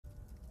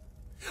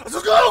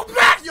Let's go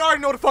back! You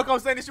already know the fuck I'm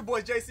saying. It's your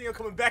boy JC. I'm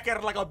coming back at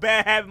it like a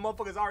bad habit.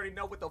 Motherfuckers already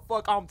know what the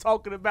fuck I'm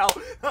talking about.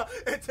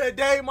 And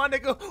today, my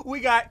nigga,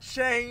 we got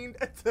chained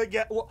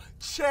together.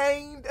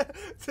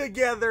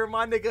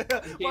 My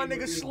nigga. My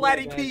nigga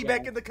Shlatty P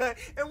back in the cut.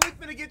 And we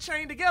finna get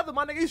chained together.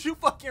 My nigga, is you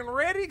fucking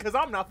ready? Cause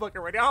I'm not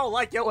fucking ready. I don't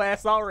like your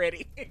ass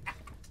already.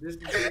 This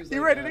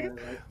you ready,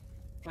 nigga?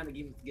 Kind of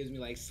gives me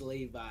like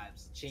slave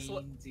vibes.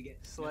 Chained together.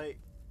 Slave.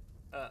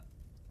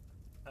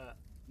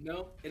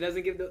 No, it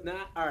doesn't give the.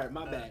 Nah, alright,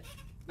 my bad.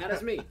 Now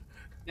that's me.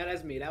 Now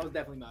that's me. That was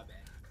definitely my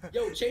bad.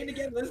 Yo, chain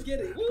together, let's get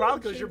it. Woo,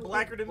 probably because you're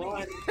blacker than me.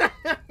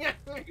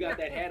 You got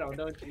that hat on,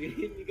 don't you?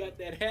 You got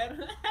that hat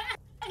on?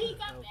 He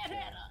got that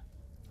hat on.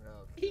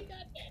 He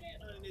got that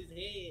hat on his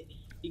head.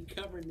 He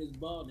covering his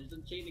baldness.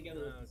 I'm chained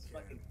together with this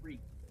fucking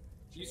freak.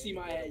 You see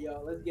my hat,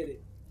 y'all. Let's get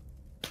it.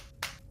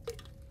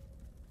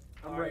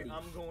 I'm ready.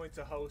 I'm going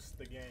to host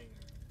the game.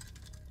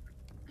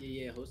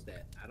 Yeah, host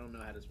that. I don't know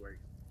how this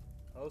works.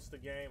 Host the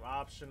game,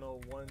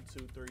 optional 1,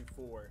 2, 3,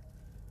 4.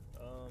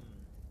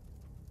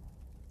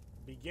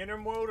 Beginner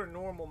mode or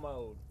normal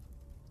mode?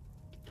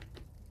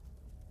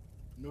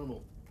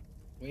 Normal.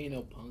 We ain't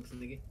no punks,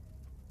 nigga.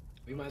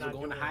 We might as well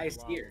go in the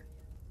highest tier.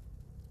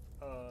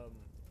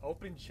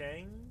 Open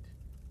chained.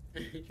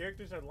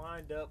 Characters are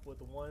lined up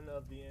with one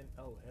of the end.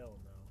 Oh hell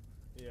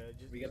no. Yeah,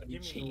 just we gotta be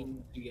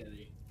chained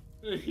together.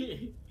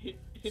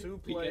 2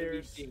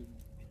 players.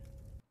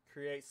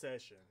 Create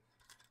session.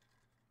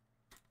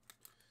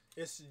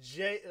 It's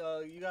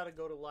you gotta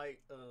go to like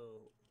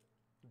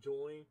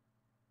join.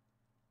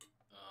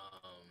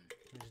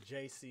 It's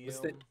JCM. What's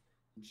that?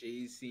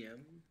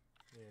 JCM.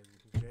 Yeah,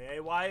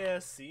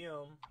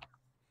 JYSCM.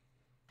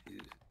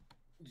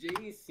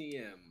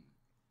 JCM.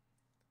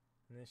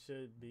 And it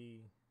should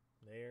be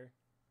there,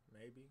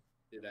 maybe.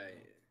 Did I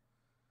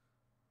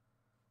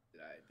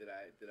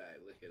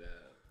look it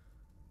up?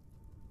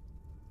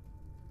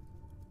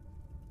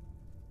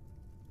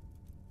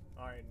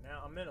 Alright,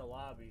 now I'm in a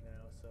lobby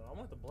now, so I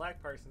want the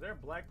black person. Is there a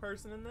black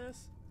person in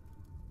this?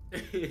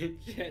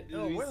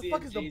 No, where the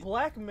fuck is the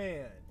black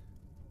man?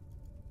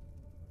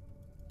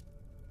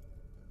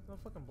 No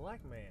fucking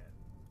black man.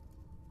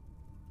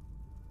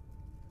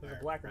 There's a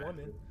black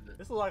woman.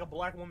 This looks like a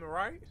black woman,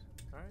 right?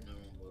 Alright.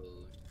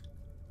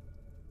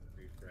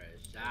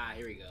 Refresh. Ah,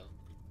 here we go.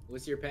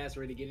 What's your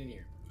password to get in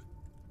here?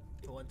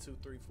 1, 2,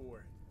 3,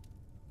 4.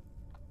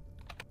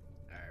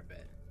 Alright,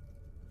 bet.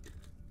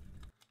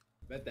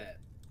 Bet that.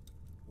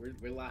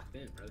 We're locked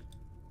in, brother.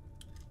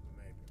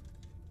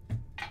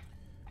 Maybe.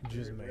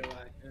 Just maybe. We're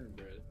locked in,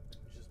 brother.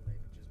 Just maybe.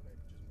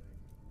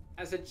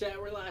 I said, chat,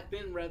 we're locked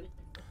in, brother.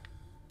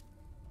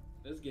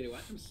 Let's get it.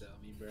 Watch him sell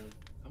me, bro.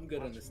 I'm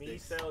good on the sticks. Me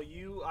sell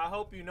you. I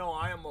hope you know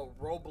I am a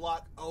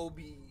Roblox OB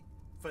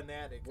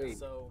fanatic. Wait,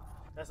 so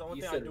that's the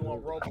only thing I do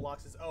on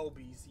Roblox is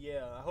OBs.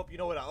 Yeah, I hope you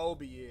know what an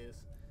OB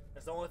is.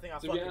 That's the only thing I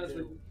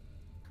fucking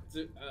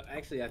do.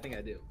 Actually, I think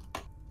I do.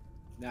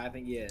 No, I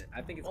think it's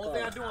the only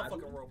thing I do on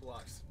fucking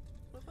Roblox.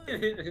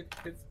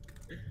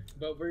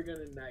 But we're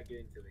gonna not get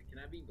into it. Can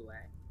I be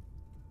black?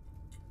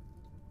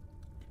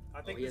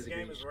 I think this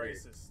game is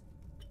racist.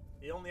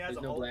 He only has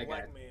an old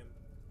black man.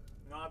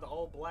 Not the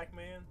old black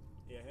man?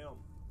 Yeah, him.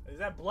 Is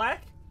that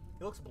black?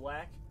 He looks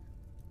black.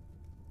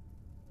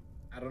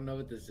 I don't know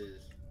what this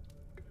is.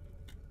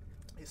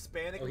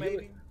 Hispanic,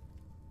 maybe?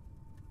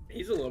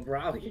 He's a little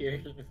brown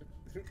here. I'm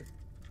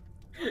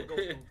gonna go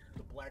with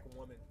the black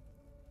woman.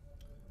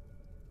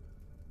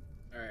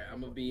 Alright,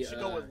 I'm gonna be. You should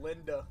go with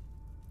Linda.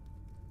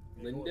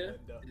 Linda?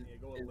 Yeah,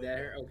 go with Is Linda. that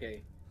her?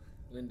 Okay.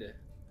 Linda.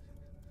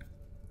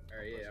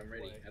 Alright, yeah, I'm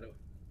ready.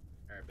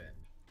 Alright, bet.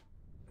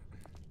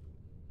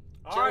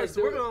 Alright,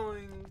 so we're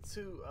going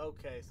to.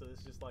 Okay, so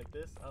it's just like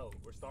this. Oh,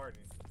 we're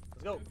starting.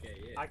 Let's go. Okay,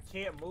 yeah. I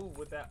can't move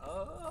with that.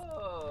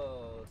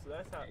 Oh, so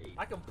that's how.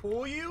 I can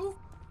pull you?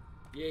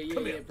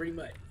 Yeah, pretty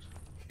much.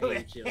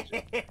 Hey, chill.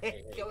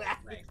 Hey, relax.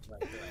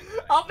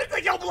 I'm gonna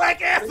take your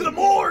black ass to the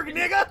morgue,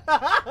 nigga.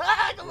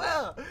 Come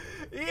on.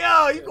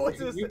 Yo, you going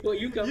to the.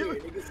 You come here,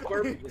 nigga.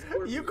 Scorpion.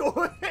 You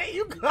going.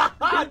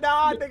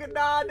 Nah,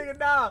 nigga,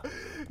 nah.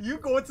 You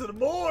going to the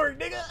morgue,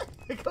 nigga.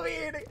 Come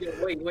here, nigga.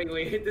 Yeah,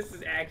 wait. This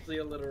is actually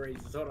a little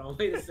racist. Hold on,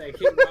 wait a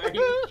second. Why are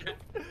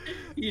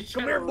you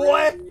Come here,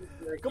 boy.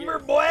 Come here,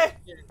 boy.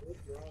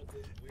 What's wrong with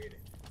this weird?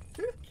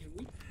 Can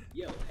we?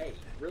 Yo, hey,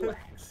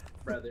 relax,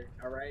 brother.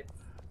 All right.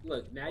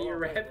 Look, now you're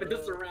wrapping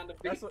us around the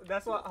face.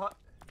 That's what.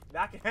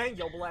 I can hang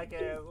your black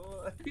ass.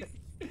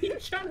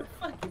 He's trying to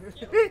fucking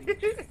kill me.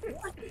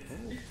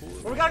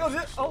 We gotta go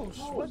this. Oh,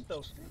 what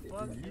the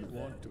fuck? Do you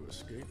want to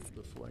escape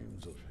the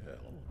flames of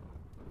hell?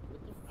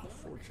 How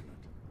fortunate.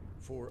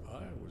 For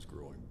I was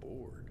growing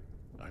bored.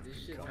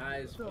 This shit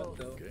high as fuck,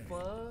 though.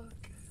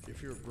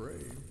 If you're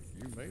brave,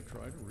 you may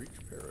try to reach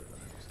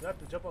paradise. Do I have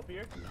to jump up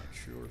here? I'm not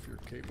sure if you're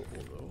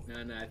capable,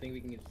 though. No, I think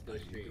we can just go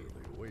straight.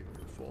 Eagerly await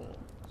your falls.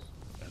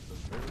 At the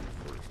very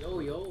first.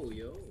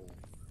 Yo.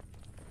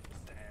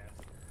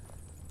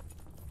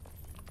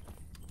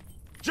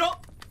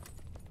 Jump!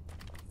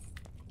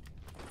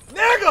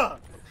 Nigga!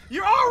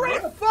 You're already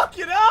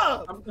fucking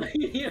up!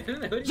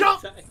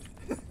 Jump!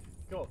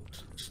 Go.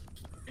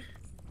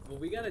 Well,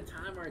 we gotta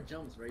time our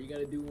jumps, bro. You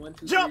gotta do 1,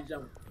 2, 3 Jump!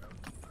 jumps, bro.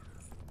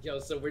 Yo,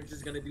 so we're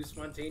just gonna do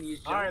spontaneous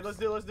jumps. All right, let's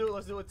do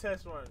a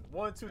test run.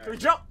 1, 2, 3,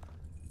 jump!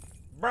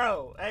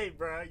 Bro, hey,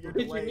 bro, you're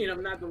delayed. What you mean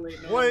I'm not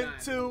delayed? No, 1,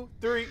 2,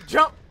 3,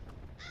 jump!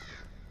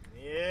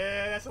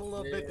 Yeah, that's a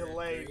little bit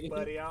delayed, right.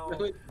 buddy. I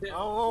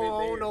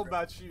don't know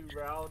about you,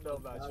 bro. I don't know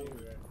about you,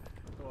 bro.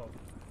 Come on.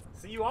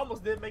 See, you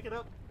almost did make it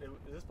up. Is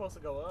this supposed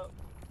to go up?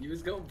 You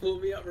was gonna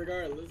pull me up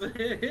regardless.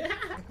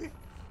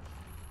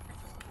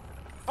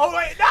 Oh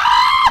wait, no!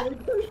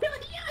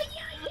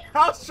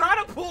 I was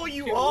trying to pull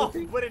you off,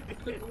 but it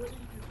didn't.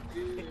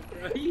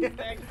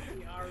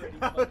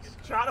 I was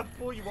trying to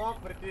pull you off,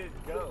 but it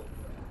didn't go.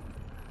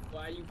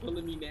 Why are you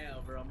pulling me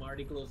now, bro? I'm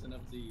already close enough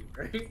to you,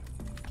 right?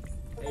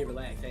 Hey,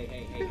 relax.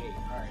 Hey.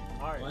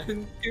 All right.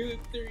 1, 2,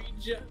 3,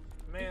 jump.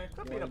 Man,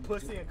 come being a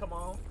pussy and come on.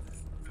 All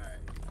right.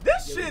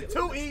 This shit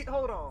too easy.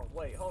 Hold on.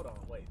 Wait.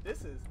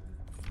 This is.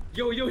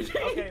 Yo.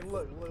 Okay,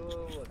 look.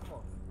 Come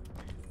on.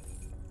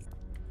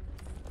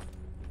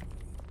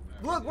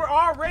 Look, we're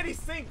already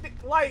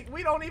synced. Like,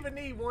 we don't even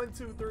need 1,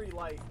 2, 3.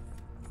 Like,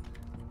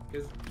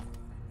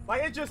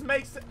 it just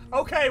makes sense.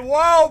 Okay,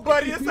 whoa,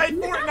 buddy. This ain't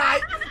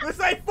Fortnite. This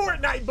ain't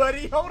Fortnite,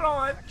 buddy. Hold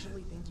on.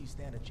 Actually think you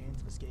stand a chance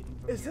of escaping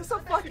from Is this a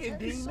fucking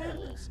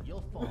demon?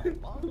 You'll fall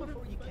long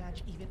before you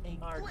catch even a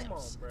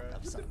glimpse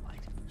of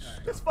sunlight.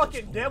 This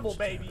fucking devil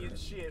baby and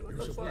shit. What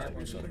the fuck?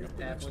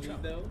 Tap on you,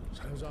 though.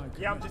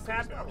 Yeah, I'm just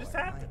tapping. My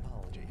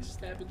apologies.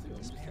 Just tapping too.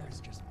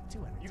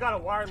 You got a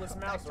wireless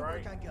mouse,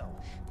 right?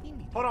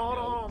 Hold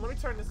on. Let me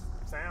turn this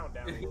sound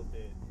down a little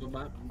bit. But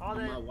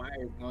my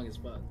wire is long as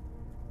fuck.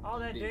 All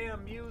that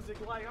damn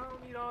music, like, I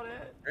don't need all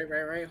that.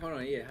 Right. Hold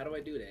on, yeah. How do I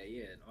do that?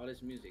 Yeah, all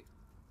this music.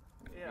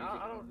 Yeah,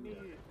 I don't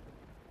need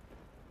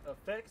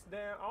effects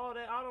down, all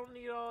that. I don't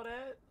need all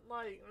that.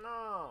 Like,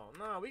 no,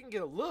 we can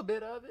get a little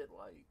bit of it,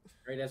 like.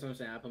 Right, that's what I'm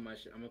saying. I'm gonna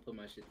put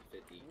my shit to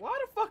 50. Why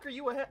the fuck are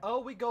you ahead? Oh,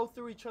 we go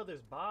through each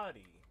other's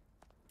body.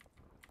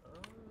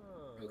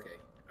 Oh. Okay.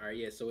 All right,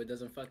 yeah. So it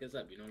doesn't fuck us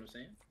up. You know what I'm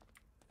saying?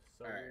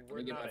 So all right. Let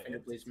me get my finger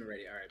placement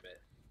ready. All right, bet.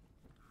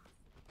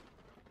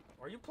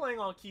 Are you playing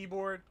on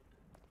keyboard?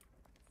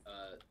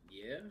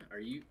 Yeah. Are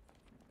you?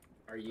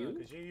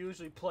 Because you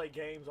usually play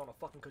games on a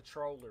fucking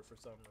controller for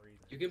some reason.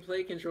 You can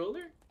play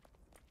controller?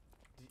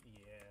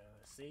 Yeah.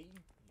 See?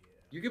 Yeah.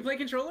 You can play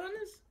controller on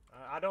this?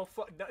 I don't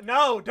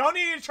No, don't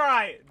even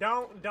try it.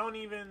 Don't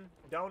even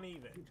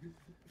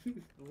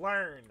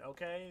learn,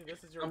 okay?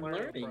 This is your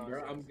learning, process.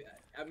 bro.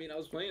 I mean, I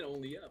was playing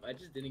only up. I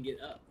just didn't get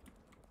up.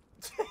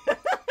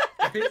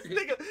 This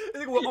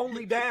nigga was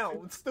only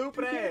down.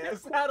 Stupid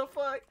ass. How the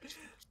fuck?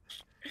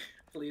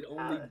 Played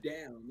only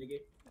down, nigga.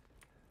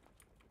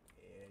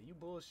 Yeah, you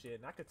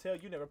bullshit. I could tell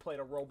you never played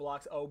a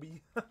Roblox OB.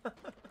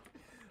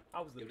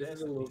 I was the best. This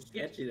is a little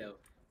sketchy though.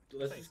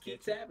 Let's just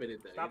keep tapping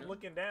it though. Stop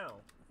looking down.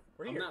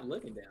 I'm not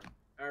looking down.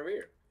 All right, we're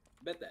here.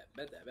 Bet that.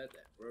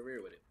 We're over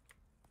here with it.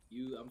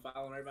 I'm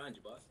following right behind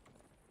you, boss.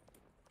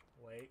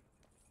 Wait.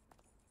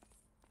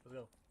 Let's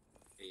go.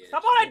 Yeah,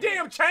 stop all that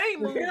damn chain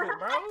moving,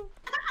 bro.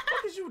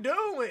 What is you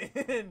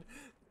doing?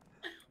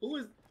 Who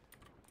is?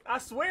 I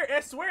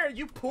swear,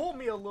 you pulled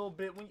me a little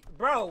bit when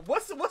bro,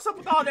 what's up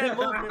with all that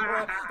movement,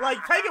 bro?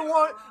 Like, take it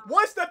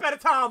one step at a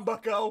time,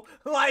 bucko.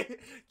 Like,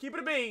 keep it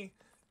a bean.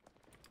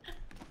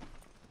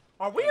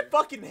 Are we in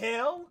fucking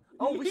hell?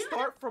 Oh, we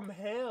start from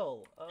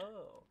hell.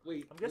 Oh.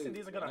 Wait, I'm guessing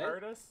these are gonna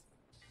hurt us.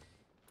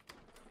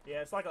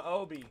 Yeah, it's like an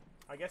Obi.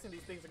 I'm guessing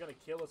these things are gonna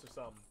kill us or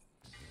something.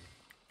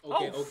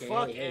 Okay,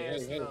 fuck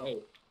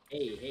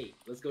hey,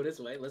 let's go this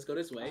way.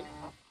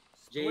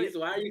 Jays,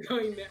 why are you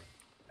going there?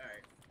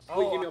 Alright.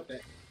 Wait, give me up there.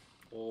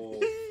 Oh,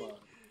 fuck.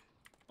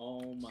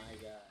 Oh my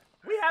god.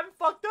 We haven't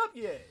fucked up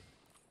yet.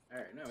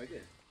 Alright, no, we're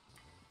good.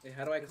 Hey,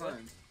 how do I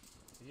climb?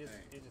 You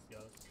just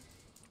go.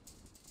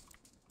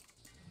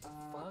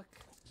 Fuck.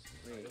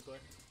 Wait. Right, this way.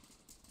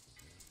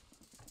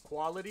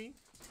 Quality?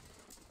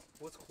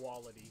 What's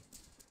quality?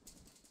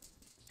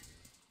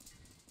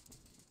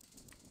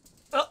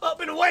 Up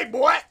and away,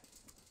 boy!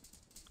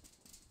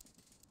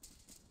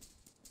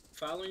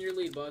 Following your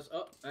lead, boss.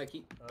 Oh,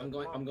 I'm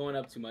going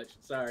up too much.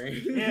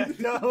 Sorry. Yeah,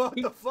 no, what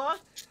the fuck?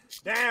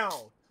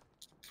 Down.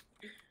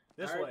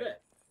 This way.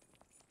 Bet.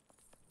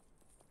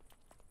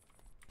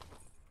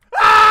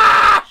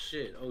 Ah!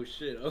 Shit. Oh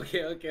shit.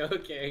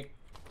 Okay.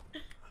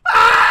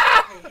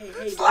 Ah!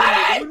 Hey,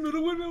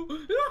 the window.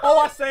 Oh,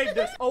 I saved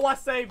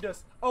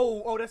us.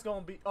 Oh, that's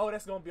gonna be all the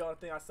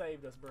thing. I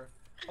saved us, bro.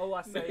 Oh,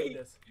 I saved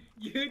us.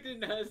 You did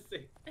not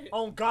save it.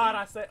 Oh God,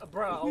 I saved,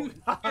 bro.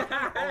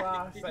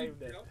 I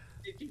saved us.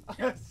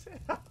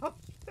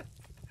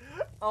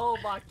 Oh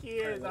my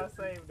kids, I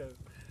saved us.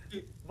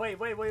 Wait,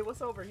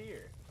 what's over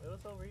here?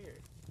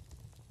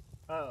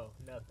 Oh,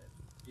 nothing.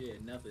 Yeah,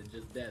 nothing,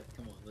 just death.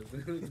 Come on,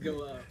 let's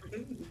go up.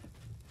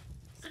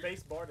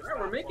 Space bar to bro,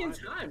 we're making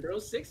time, bro.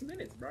 6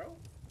 minutes, bro.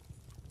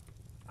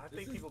 I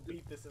think people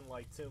beat this in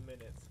like 2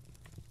 minutes.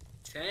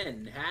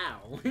 10?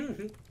 How? I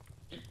don't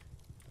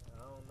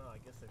know. I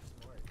guess they're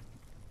smart.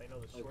 They know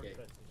the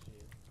shortcuts and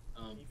shit.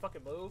 Can you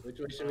fucking move? Which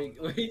way should we?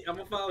 Wait, I'm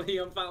gonna follow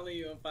you.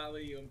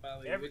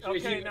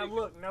 Okay, now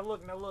look.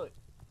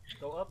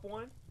 Go up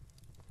one.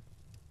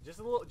 Just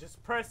a little.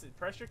 Just press it.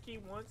 Press your key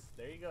once.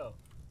 There you go.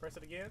 Press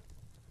it again.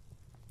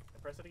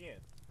 And press it again.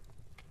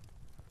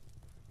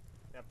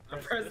 Now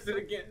press it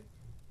again.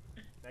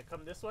 Now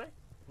come this way.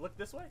 Look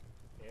this way.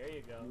 There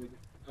you go.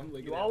 I'm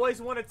looking. You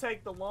always want to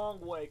take the long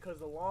way, because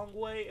the long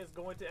way is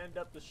going to end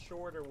up the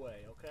shorter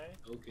way, okay?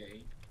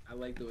 Okay. I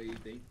like the way you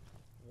think.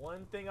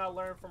 One thing I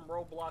learned from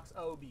Roblox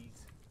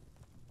OBs.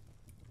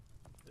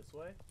 This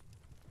way.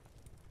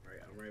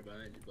 Alright, I'm right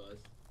behind you,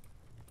 boss.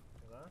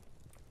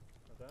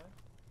 Okay. Okay.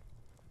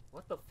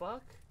 What the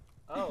fuck?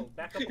 Oh,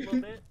 back up a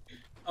little bit.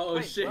 Oh,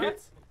 wait, shit. What?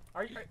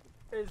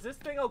 Is this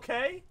thing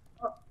okay?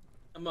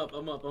 I'm up.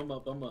 I'm gonna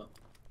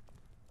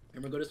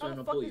go this way. I'm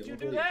gonna pull you. How the fuck did you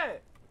do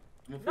that?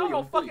 No,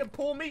 don't fucking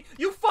pull me.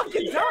 You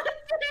fucking dumb.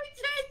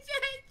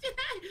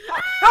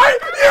 Hey,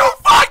 you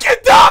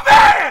fucking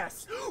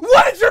dumbass!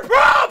 What is your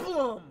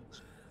problem?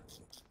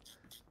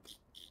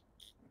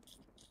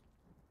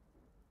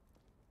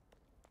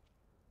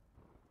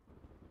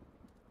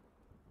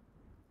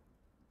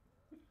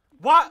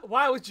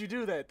 Why would you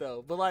do that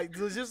though? But like,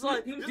 just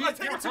like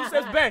take 2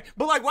 steps back.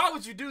 But like, why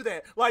would you do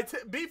that? Like,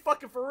 be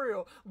fucking for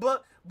real.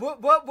 But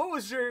what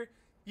was your?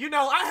 You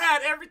know, I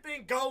had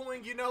everything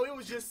going. You know, it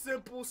was just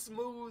simple,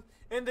 smooth,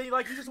 and then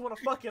like you just want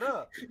to fuck it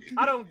up.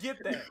 I don't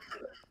get that.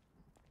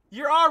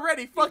 You're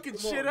already fucking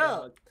shit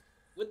up.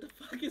 What the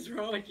fuck is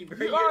wrong with you, bro?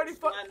 You already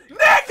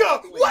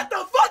nigga. What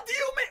the fuck do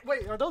you mean?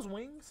 Wait, are those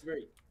wings? Bro,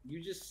 you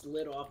just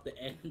slid off the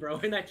end, bro,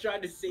 and I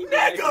tried to save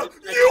nigga,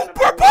 you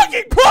were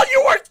fucking pull.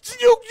 You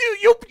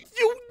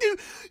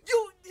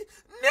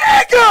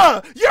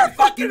nigga, you're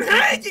fucking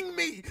hanging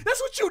me.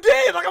 That's what you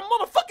did. Like I'm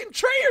on a fucking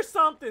tray or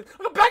something.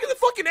 Like I'm back in the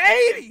fucking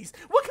 80s.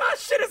 What kind of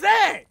shit is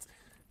that?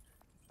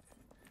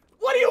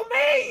 What do you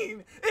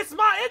mean? It's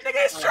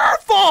your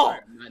fault.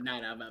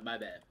 Nah, my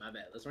bad.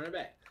 Let's run it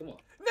back. Come on.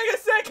 Nigga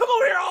said, come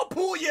over here, I'll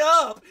pull you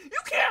up. You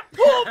can't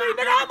pull me,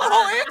 nigga. I'm a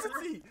whole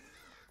entity.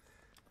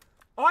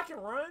 Oh, I can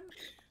run?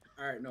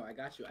 Alright, no, I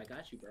got you,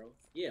 bro.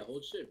 Yeah,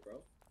 hold shit,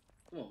 bro.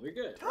 Come on, we're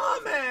good.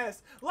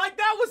 Dumbass. Like,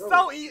 that was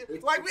so easy.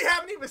 Like, we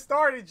haven't even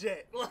started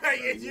yet. Like,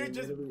 you're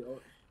just...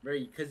 Bro,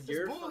 because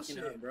you're fucking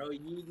up, bro.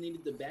 You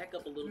needed to back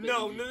up a little bit.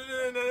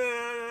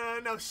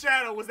 No,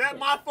 Shadow. Was that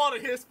my fault or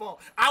his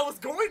fault? I was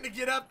going to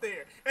get up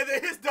there. And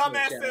then his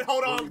dumbass said,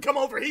 hold on, come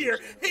over here.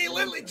 He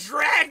literally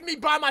dragged me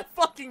by my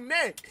fucking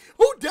neck.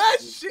 Who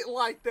does shit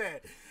like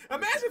that?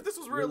 Imagine if this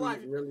was real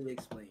life. Really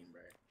explain,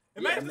 bro.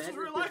 Imagine if this was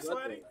real life,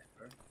 Shlatty.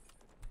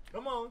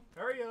 Come on,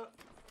 hurry up.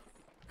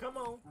 Come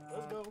on,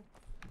 let's go.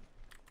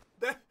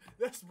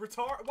 That's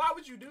retarded. Why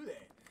would you do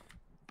that?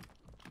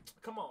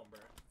 Come on,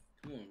 bro.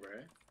 Come on, bro.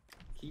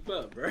 Keep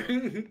up, bro.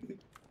 You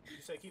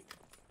say keep.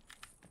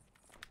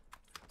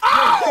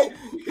 Ow!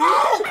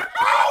 Ow!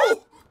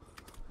 Ow!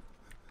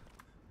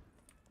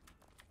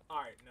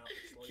 Alright, no.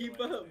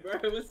 Keep up, bro.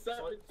 What's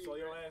up with you? Slow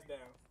your ass down.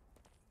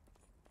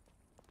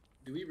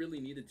 Do we really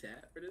need a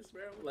tap for this,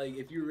 bro? Like,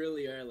 if you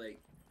really are, like,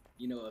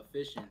 you know,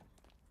 efficient.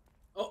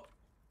 Oh!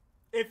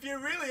 If you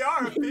really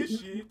are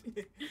efficient.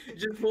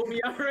 Just pull me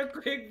out real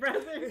quick,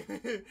 brother.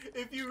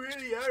 If you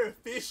really are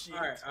efficient.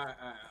 Alright.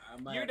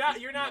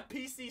 You're not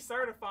PC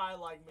certified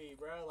like me,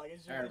 bro. Like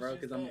it's just. Alright, bro,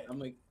 because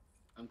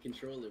I'm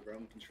controller, bro.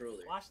 I'm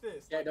controller. Watch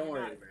this. Yeah, like, don't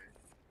worry, bro.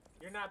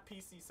 You're not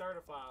PC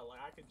certified. Like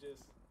I could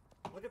just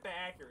look at the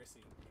accuracy.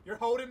 You're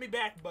holding me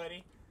back,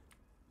 buddy.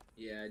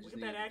 Yeah, I just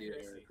need to do that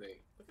real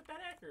quick. Look at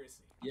that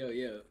accuracy. Yo.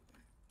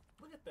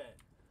 Look at that.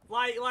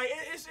 Like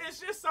it's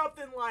just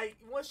something like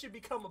once you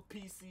become a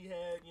PC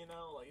head, you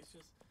know, like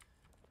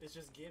it's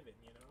just given,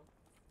 you know.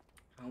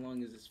 How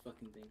long is this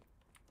fucking thing?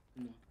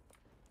 Come on.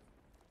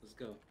 Let's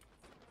go.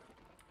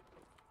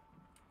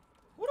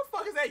 Who the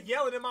fuck is that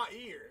yelling in my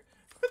ear?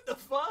 What the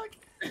fuck?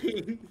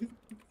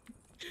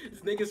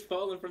 This nigga's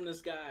falling from the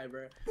sky,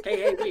 bro.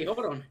 Hey, wait,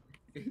 hold on.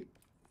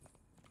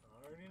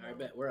 Alright,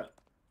 bet, we're up.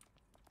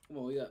 Come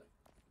on, we up.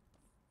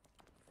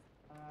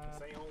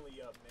 This ain't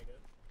only up, nigga.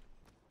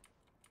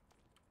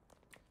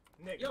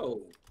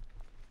 Yo,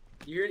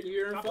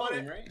 you're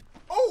falling, right?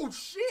 Oh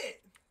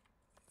shit!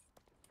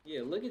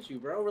 Yeah, look at you,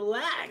 bro.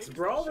 Relax,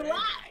 bro.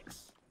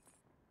 Relax.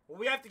 Well,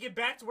 we have to get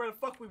back to where the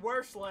fuck we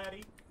were,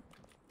 Shlatty.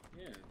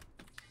 Yeah.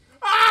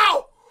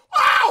 Ow!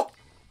 Ow!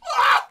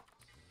 Ow!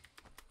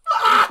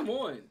 Ah! Come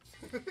on.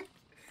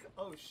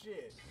 Oh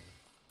shit.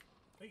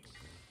 Wait.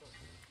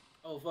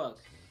 Oh fuck.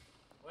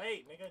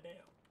 Wait, nigga,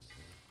 damn.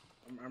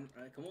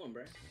 Come on,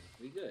 bro.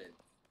 We good.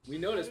 We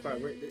know this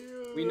part.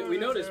 We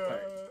know this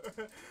part.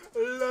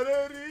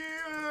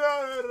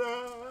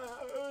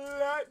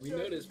 We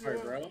know this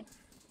part, bro.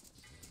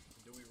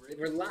 Do we really?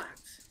 We're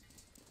locked.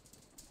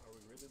 Are we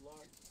really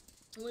locked?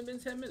 It's only been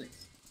 10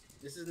 minutes.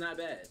 This is not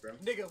bad, bro.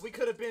 Nigga, we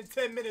could have been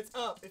 10 minutes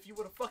up if you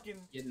would have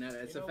fucking. Yeah, no,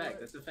 that's a fact.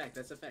 That's a fact.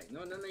 That's a fact.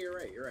 No, you're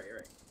right. You're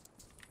right.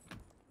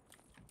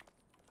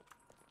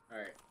 All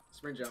right,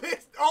 sprint jump.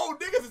 Oh,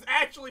 niggas is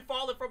actually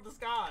falling from the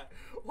sky.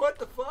 What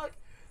the fuck?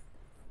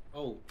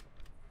 Oh.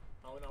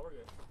 Oh no, we're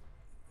good.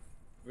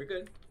 We're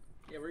good.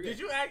 Yeah, we're good.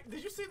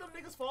 Did you see them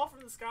niggas fall from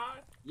the sky?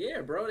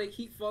 Yeah, bro. They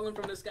keep falling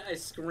from the sky,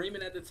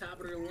 screaming at the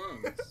top of their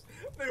lungs.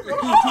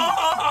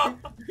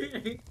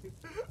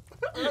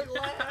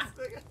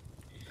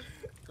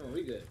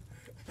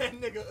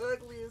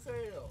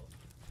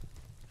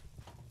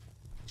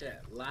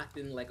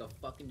 acting like a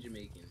fucking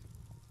Jamaican.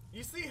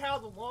 You see how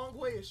the long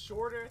way is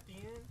shorter at the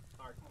end?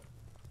 Alright, come on.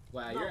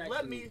 Wow, No, you're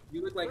actually,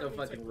 you look like a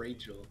fucking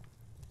Rachel.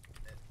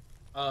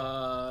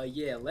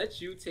 Yeah, let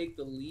you take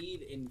the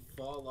lead and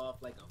fall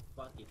off like a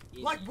fucking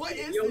idiot. Like, what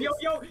is yo, this? Yo,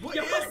 yo, what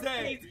yo, is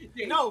that?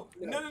 No.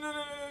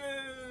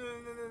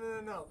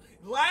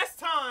 Last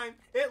time,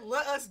 it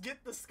let us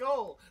get the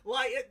skull.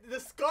 Like,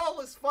 the skull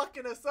is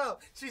fucking us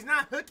up. She's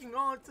not hooking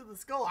on to the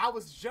skull. I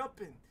was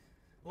jumping.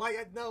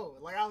 Like, no.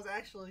 Like, I was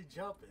actually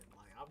jumping.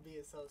 Like, I'm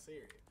being so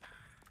serious.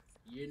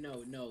 You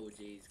know, no,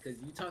 Jays, because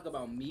you talk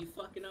about me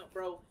fucking up,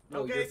 bro. No,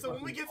 okay, so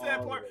when we get to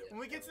that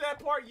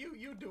part,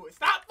 you do it.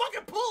 Stop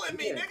fucking pulling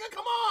me, nigga.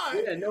 Come on.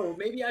 Yeah, no,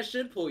 maybe I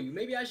should pull you.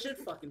 Maybe I should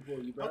fucking pull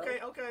you, bro. Okay.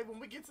 When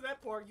we get to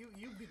that part, you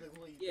be the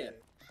lead. Yeah.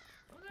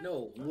 Okay.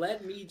 No,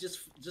 let me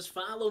just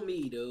follow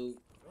me, dude.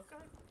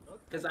 Okay.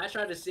 Because I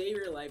tried to save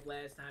your life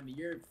last time, and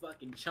you're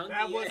fucking chunky.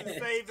 That wasn't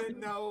saving.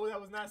 No, that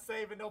was not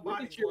saving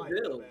nobody's life. Look at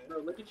your build, bro.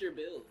 Look at your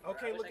build.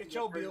 Okay, look at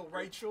your build,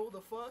 Rachel.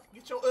 The fuck?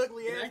 Get your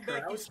ugly ass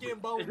back, you skin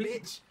bone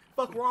bitch.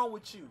 Fuck wrong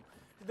with you?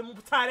 Them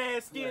tight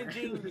ass skin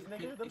jeans,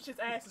 nigga. Them shit's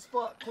ass as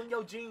fuck. Clean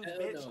your jeans,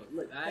 bitch. No.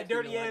 Look, that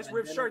dirty ass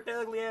ripped shirt, that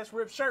ugly ass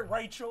ripped shirt,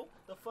 Rachel.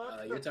 The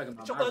fuck? You're talking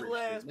about your my ugly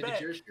ass Look back.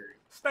 at your shirt.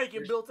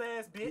 Stinking built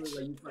ass bitch.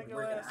 Take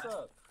your ass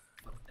up.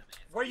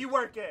 Where you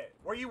work at?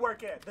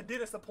 The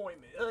dentist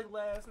appointment.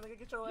 Ugly ass nigga,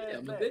 get your ass back. Yeah,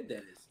 I'm a good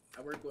dentist.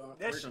 I work with.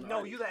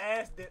 No, you the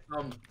ass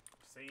dentist.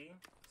 See.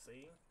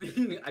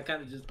 I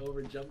kind of just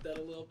over jumped that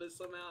a little bit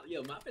somehow.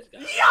 Yo, my bitch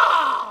got.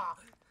 Yeah.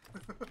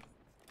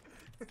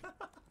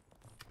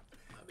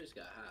 My bitch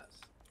got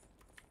hots.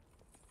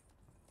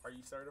 Are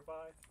you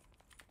certified?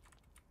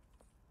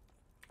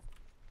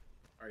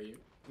 Are you?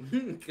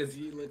 Cause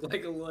you look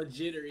like a little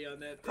jittery on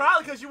that thing.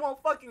 Probably cause you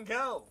won't fucking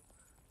go.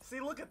 See,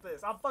 look at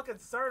this. I'm fucking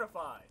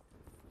certified.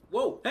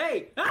 Whoa,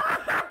 hey! Come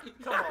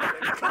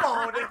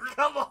on,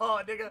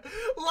 nigga.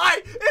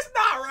 Like, it's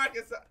not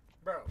rocket science.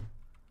 Bro.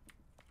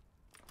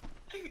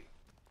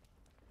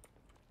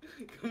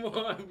 Come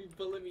on, be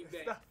pulling me back.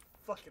 It's not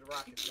fucking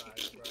rocket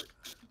science, bro.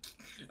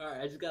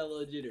 Alright, I just got a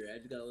little jittery.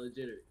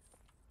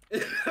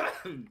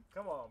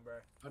 Come on, bro.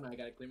 Oh no, I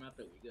gotta clear my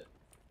throat. We good.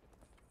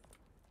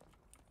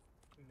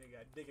 Nigga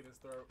got dick in his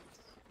throat.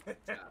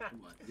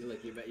 Come on.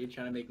 You're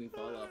trying to make me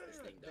fall off this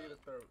thing, dog.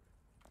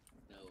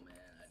 No,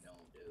 man, I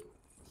don't, dude.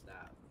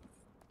 Stop.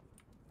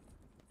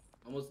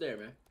 Almost there,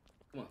 man.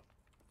 Come on.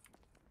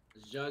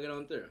 Let's jog it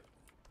on through.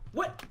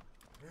 What?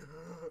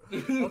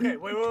 Okay,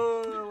 wait.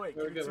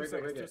 We're good. 2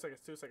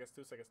 seconds.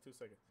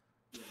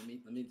 Yeah,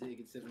 let me take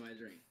a sip of my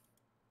drink.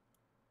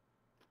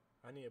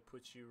 I need to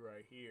put you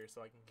right here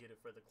so I can get it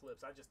for the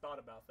clips. I just thought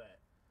about that.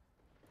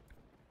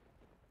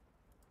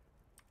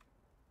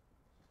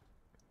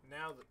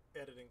 Now the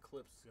editing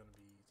clips is gonna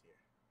be easier.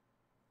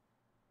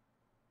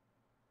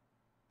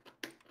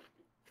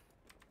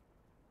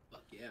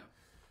 Fuck yeah.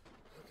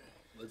 Okay.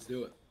 Let's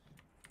do it.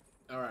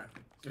 Alright.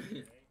 This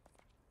way.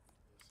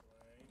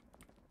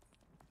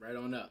 Right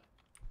on up.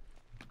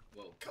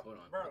 Whoa, hold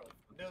on. Bro,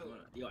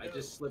 Yo, I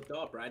just slipped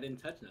off, bro. I didn't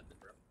touch nothing,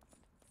 bro.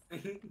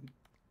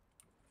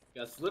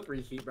 Got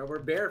slippery feet, bro. We're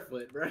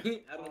barefoot, bro.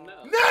 I don't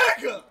know.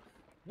 Nigga!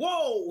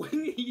 Whoa!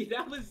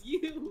 That was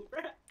you,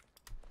 bro.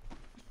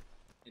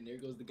 And there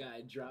goes the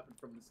guy dropping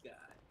from the sky.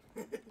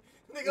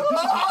 Nigga,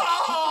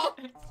 oh!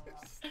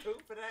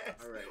 Stupid ass.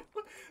 All right.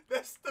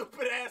 That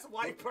stupid ass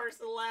white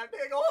person laugh.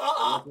 Nigga,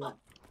 oh!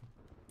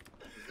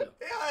 Yeah,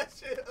 that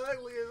shit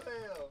ugly as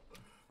hell.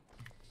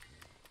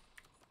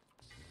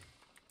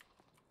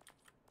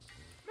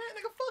 Man,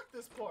 nigga, fuck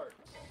this part.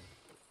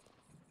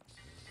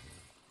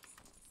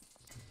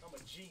 I'm a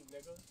G,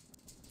 nigga.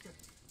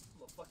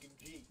 I'm a fucking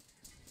G.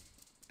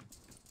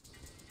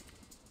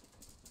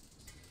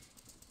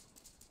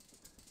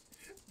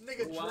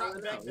 Nigga, drop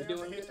back down the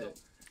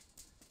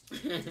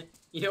hill.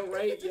 Yo,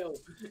 right? Yo,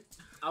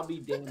 I'll be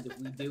damned if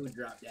we do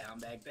drop down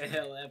back the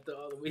hell after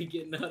all the way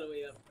getting all the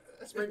way up.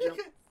 Sprint jump.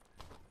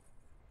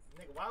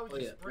 Nigga, why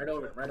would you sprint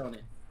right jump?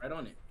 Right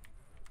on it.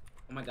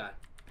 Oh my god.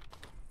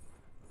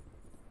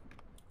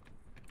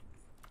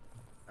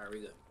 Alright, we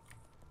good.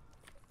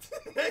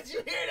 Did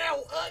you hear that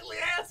ugly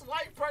ass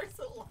white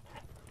person laugh?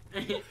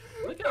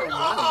 Look how running.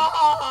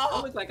 I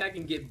look like I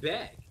can get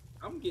back.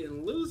 I'm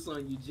getting loose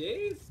on you,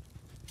 Jays.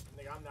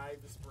 Nigga, I'm not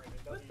even sprinting.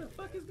 What the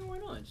fuck is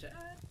going on, Chad?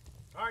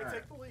 Alright,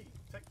 take the lead.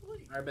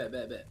 Alright,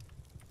 bet.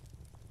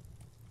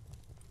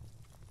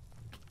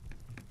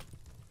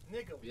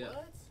 Nigga, yeah.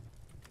 What?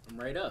 I'm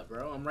right up,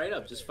 bro. I'm right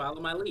up. Just follow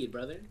my lead,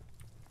 brother.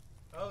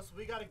 Oh, so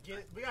we gotta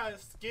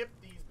skip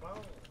these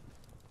bones.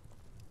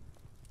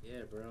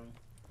 Yeah, bro.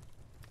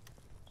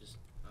 Just,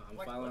 I'm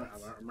following.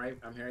 I'm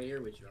right here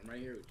with you. Come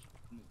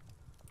on.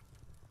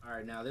 All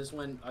right, now this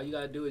one, all you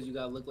gotta do is you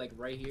gotta look like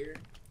right here.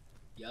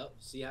 Yup.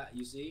 See how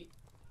you see?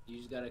 You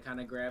just gotta kind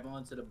of grab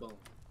onto the bone.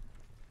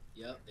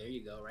 Yup. There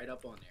you go. Right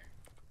up on there.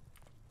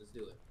 Let's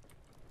do it.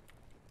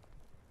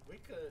 We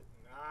could.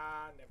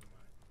 Nah, never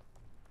mind.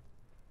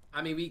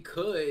 I mean, we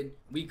could.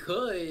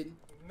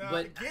 Nah,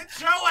 but get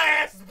your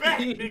ass back,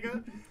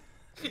 nigga.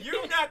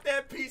 You not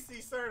that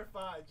PC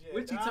certified yet.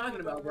 What you talking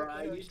about,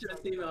 bro? You should have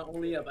seen me on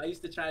Only Up. I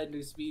used to try to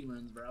do speed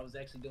runs, bro. I was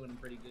actually doing them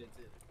pretty good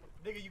too.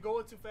 Nigga, you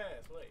going too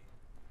fast. Wait.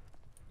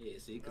 Yeah,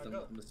 see, because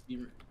I'm a speed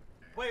run.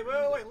 Wait.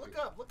 Look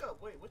up.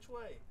 Wait, which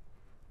way?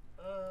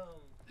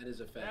 That is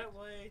a fact. That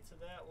way to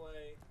that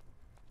way.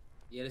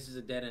 Yeah, this is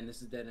a dead end.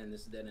 This is dead end.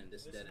 This is dead end.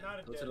 This is dead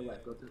end. Go to the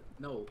left. Go to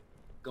no.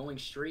 Going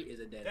straight is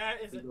a dead end.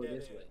 That is a go dead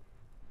this end. way.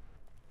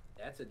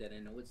 That's a dead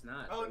end. No, it's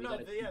not. Oh bro. no,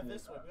 yeah,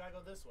 this way. We gotta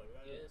go this way. We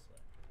gotta go this way.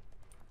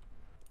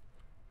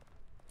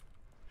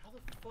 How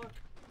the fuck,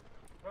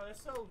 bro?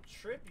 That's so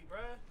trippy, bro.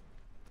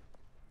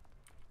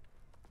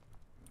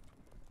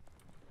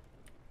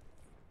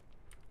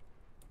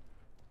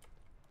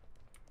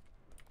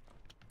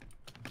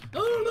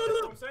 No.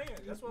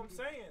 That's what I'm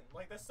saying.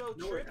 Like, that's so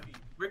trippy.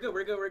 We're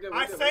good.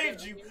 I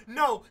saved you.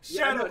 No,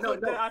 Shadow. No.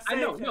 I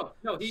saved you.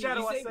 No.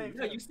 Shadow, I saved you.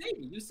 No, you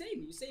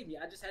saved me.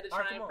 I just had to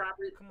try and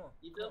properly. Come on.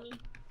 You feel me?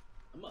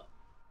 I'm up.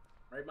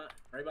 Right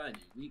behind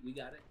you. We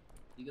got it.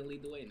 You can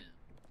lead the way now.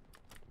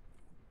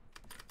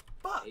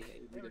 Fuck.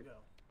 Hey, there we go.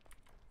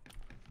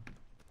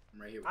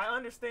 I'm right here. I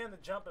understand the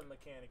jumping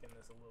mechanic in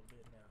this a little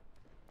bit now.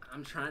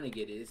 I'm trying to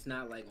get it. It's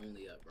not like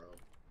Only Up, bro.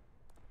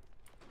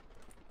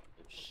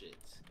 Oh shit.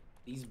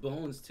 These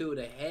bones too,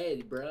 the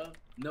head, bro.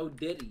 No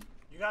diddy.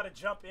 You gotta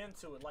jump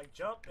into it. Like,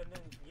 jump and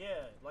then,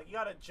 yeah. Like, you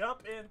gotta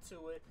jump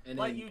into it. And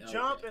like, then, you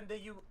jump and then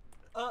you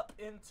up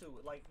into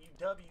it. Like, you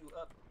W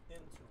up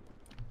into it.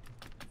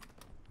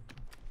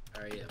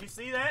 Alright, yeah. You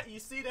see that? You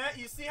see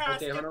how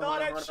okay, I skipped all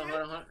that shit?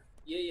 Hold on.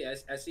 Yeah,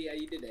 I see how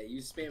you did that.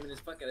 You spamming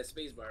this fuck out of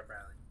spacebar,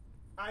 probably.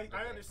 I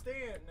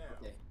understand now.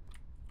 Okay.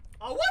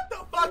 Oh, what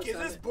the fuck is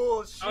this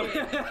bullshit?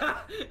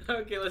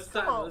 Okay, let's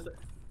time.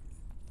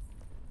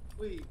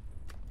 Wait.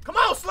 Come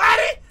on,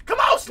 Shlatty!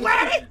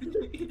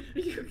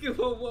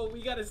 Whoa,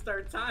 we gotta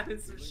start timing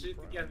some shit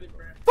together,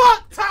 bro.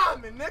 Fuck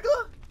timing,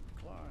 nigga!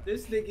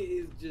 This nigga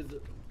is just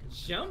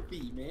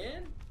jumpy,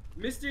 man.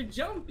 Mr.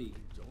 Jumpy.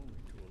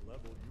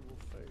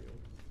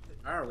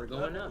 Alright, we're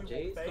going up,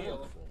 Jays. Come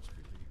on.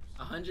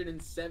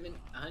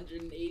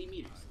 180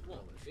 meters. Come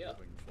on, yeah.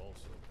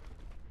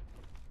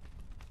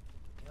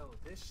 Yo,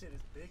 this shit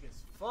is big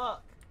as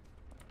fuck.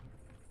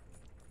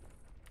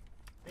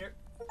 Here.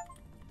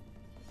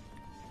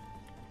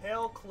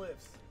 Hell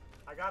Cliffs.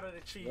 I got an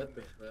achievement. What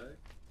the fuck?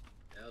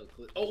 Hell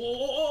Cliffs.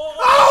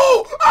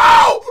 Oh!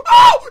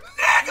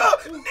 Nigga!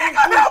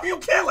 Nigga, help! You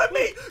killing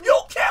me!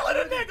 You killing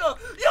a nigga!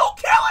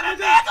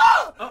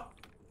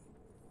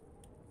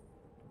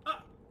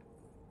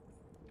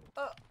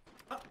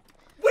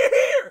 We're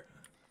here!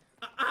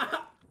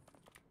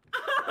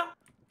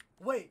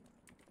 Wait.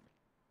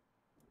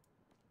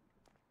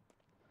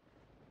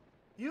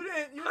 You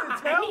didn't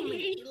tell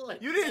me.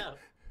 You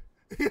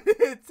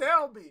didn't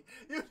tell me.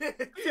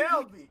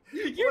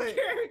 Your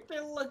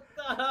character looked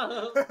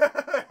up.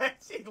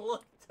 She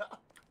looked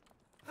up.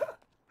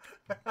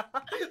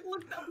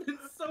 Looked up in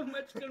so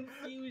much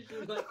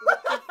confusion. Like,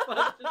 what the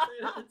fuck is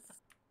this?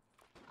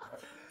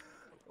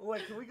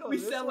 Wait, can we go We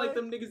this sound way? like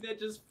them niggas that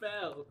just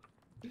fell.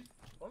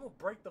 I'm gonna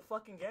break the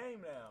fucking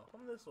game now.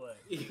 Come this way.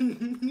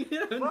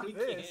 Fuck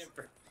this.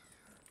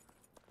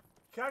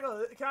 Can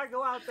I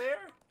go out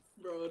there?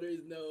 Bro,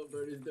 there's no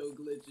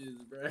glitches,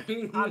 bro.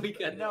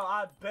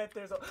 I bet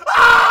there's a.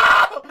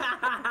 Oh!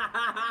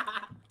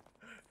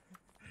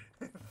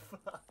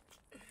 Fuck.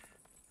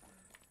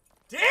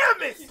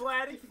 Damn it,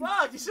 Shlatty!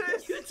 Fuck, you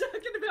should. You're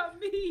talking about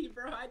me,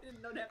 bro. I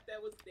didn't know that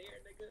was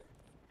there, nigga.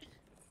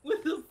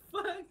 What the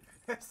fuck?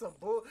 That's some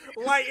bull.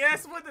 Like,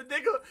 that's what the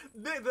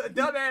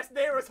dumbass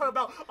neighbor was talking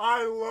about.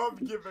 I love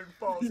giving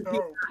false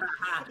hope.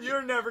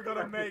 You're never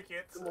gonna make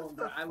it. Come on,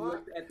 bro. I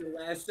looked at the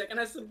last second.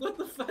 I said, "What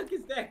the fuck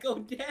is that? Go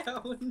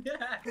down."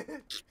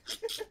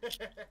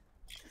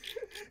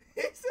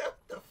 He said,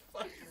 "What the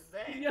fuck is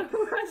that?" Yo,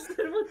 I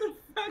said, "What the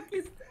fuck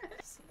is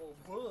that?" Some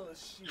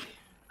bullshit.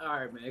 All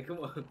right, man. Come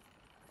on.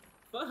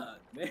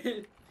 Fuck,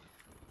 man.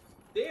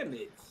 Damn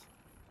it.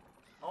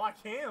 Oh, I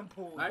can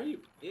pull. Are you?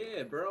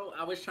 Yeah, bro.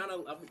 I was trying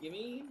to. You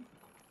mean?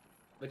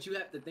 But you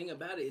have to think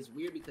about it. It's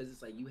weird because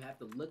it's like you have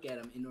to look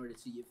at them in order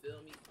to. You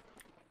feel me?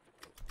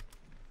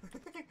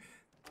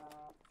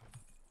 Oh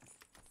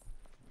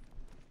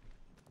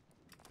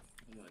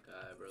my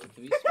god, bro.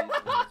 Can we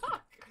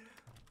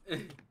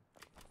speed?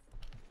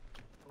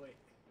 Wait.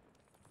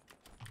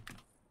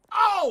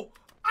 Oh!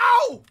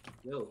 Oh!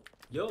 Yo.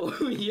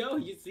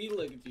 You see?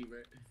 Look at you,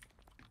 bro.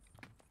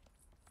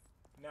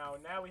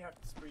 Now we have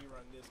to speed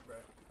run this, bro.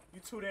 You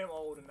too damn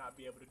old to not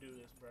be able to do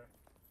this, bro.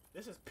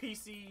 This is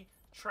PC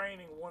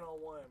training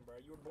 101, bro.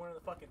 You were born in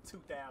the fucking 2000s,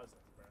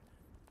 bro.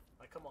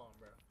 Like, come on,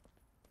 bro.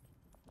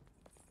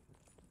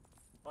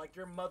 Like,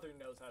 your mother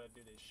knows how to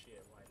do this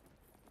shit. Like,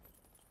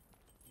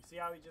 you see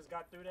how he just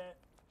got through that?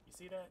 You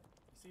see that?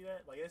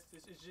 Like, it's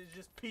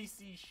just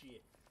PC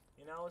shit.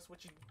 You know, it's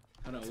what you.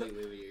 Hold on,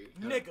 wait.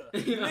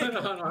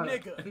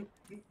 Nigga.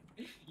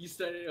 You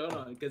started, hold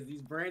on, because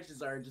these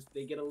branches are just,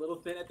 they get a little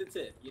thin at the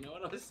tip. You know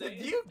what I'm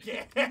saying? You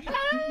get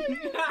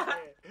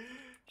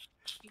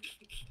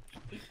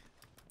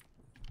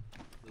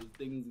Let's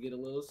things get a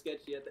little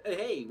sketchy at the...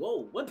 Hey,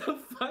 whoa, what the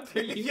fuck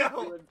are you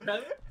doing,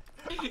 brother?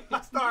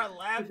 I started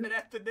laughing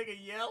at the nigga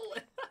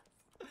yelling.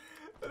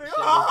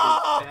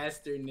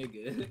 Faster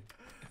nigga.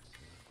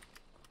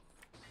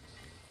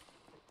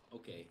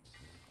 Okay.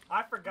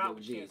 I forgot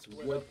we Jace, can't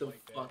split what up the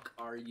like fuck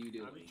are you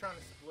doing? I be trying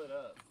to split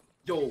up.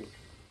 Yo,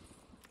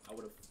 I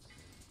would've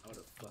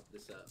fucked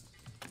this up.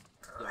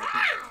 Yo,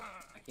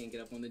 I can't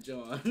get up on the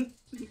John.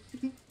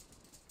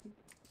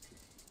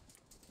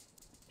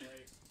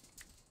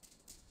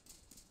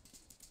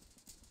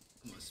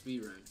 Come on,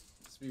 speed run.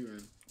 Speed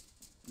run.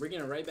 We're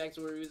getting right back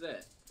to where we was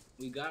at.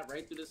 We got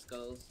right through the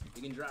skulls.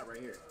 We can drop right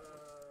here.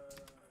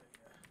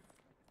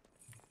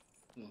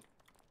 Come on.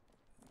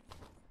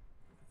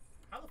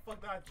 How the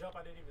fuck did I jump?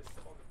 I didn't even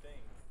step on the thing.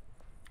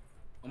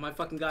 Oh my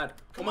fucking god.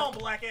 Come on,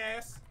 black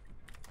ass.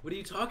 What are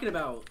you talking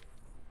about?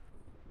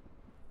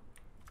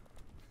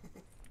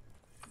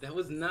 That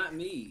was not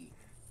me.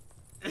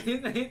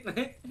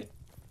 That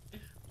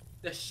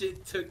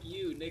shit took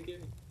you,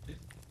 nigga.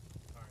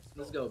 Alright,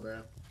 let's go,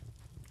 bro.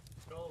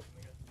 Skulls,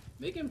 nigga.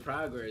 Making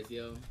progress,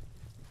 yo.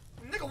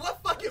 Nigga,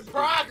 what fucking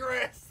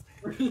progress?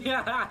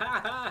 Yeah.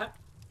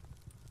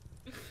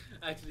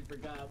 I actually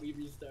forgot we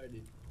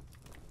restarted.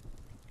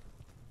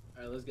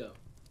 Alright, let's go.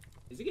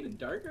 Is it getting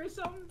darker or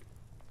something?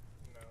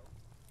 No.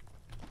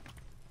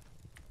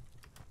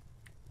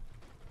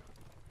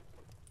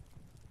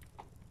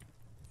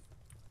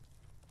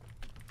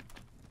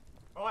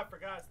 Oh, I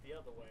forgot it's the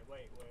other way.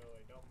 Wait,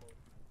 don't move.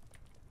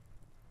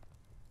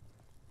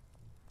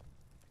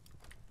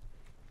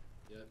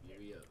 Yep,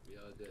 we up. We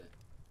all good.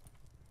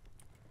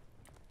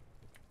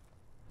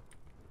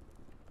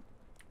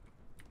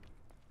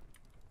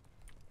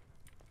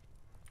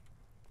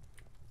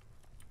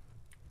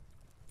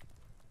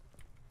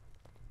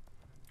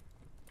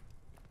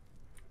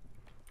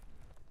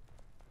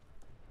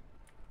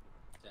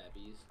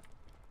 Tabbies.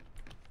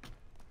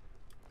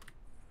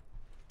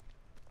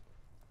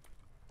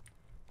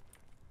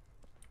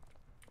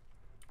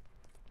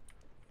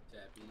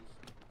 Tabbies.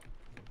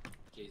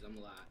 Jays, I'm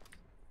locked.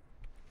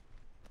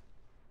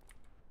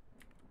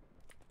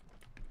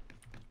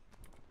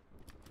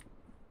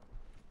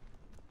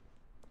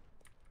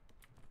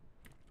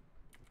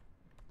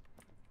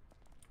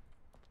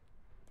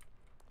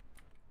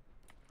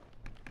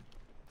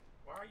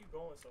 Why are you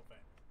going so fast?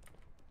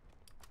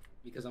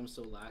 Because I'm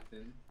so locked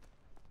in.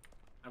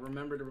 I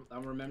remembered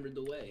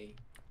the way.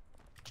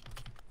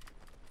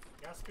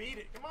 You gotta speed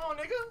it. Come on,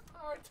 nigga.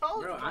 I already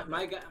told Bro, you.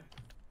 my guy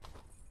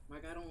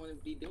don't want to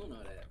be doing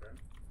all that, bro.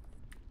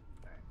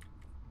 Alright.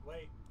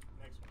 Wait.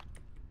 Next one.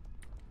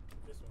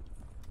 This one.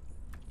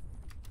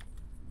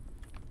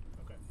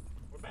 Okay.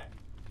 We're back.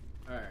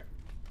 Alright.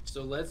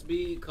 So let's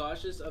be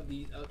cautious of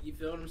the... you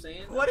feel what I'm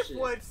saying? What Oh, if shit.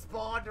 one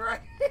spawned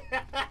right?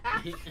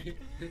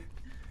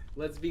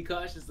 Let's be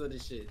cautious of the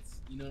shits.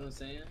 You know what I'm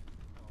saying?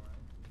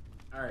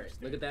 Alright,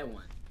 look at that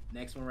one.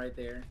 Next one right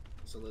there.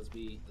 So let's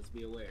be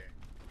aware.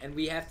 And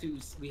we have to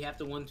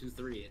 1, 2,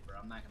 3 it, bro.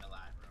 I'm not gonna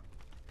lie, bro.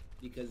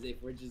 Because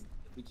if we just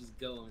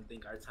go and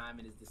think our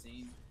timing is the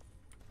same.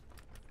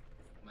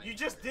 You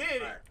just did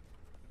it. Right.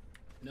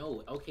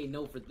 No, okay,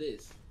 no for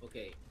this.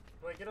 Okay.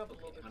 Wait, get up a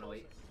little bit. No,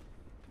 wait.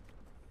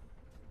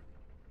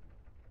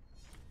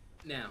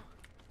 Now.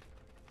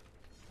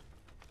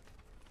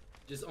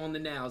 Just on the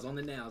nails, on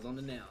the nails, on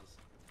the nails.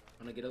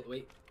 I'm gonna get up.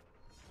 Wait.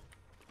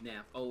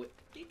 Now. Oh, wait.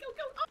 Go,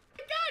 go. Oh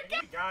my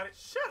god, You got it.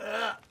 Shut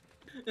up.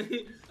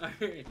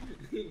 Alright.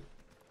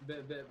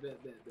 Bet.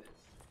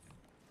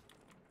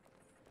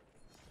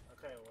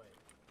 Okay,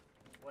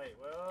 wait. Wait.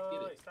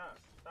 Stop.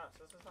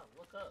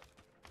 Look up.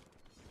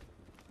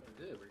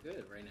 We're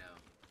good right now.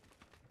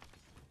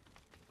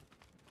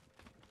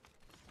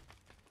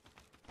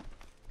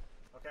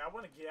 Okay, I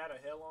want to get out of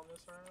hell on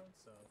this round,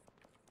 so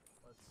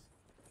let's.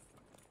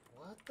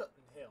 What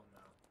the hell no?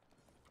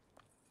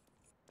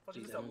 Fuck,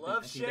 is this a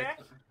love shack?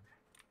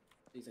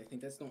 Jeez, I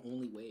think that's the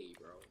only way,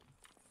 bro.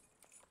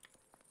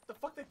 The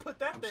fuck they put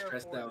that I'm there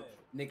stressed for? out. Then?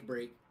 Nick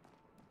break.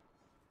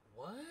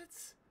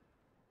 What?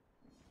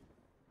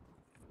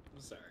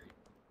 I'm sorry.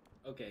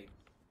 Okay.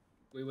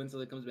 Wait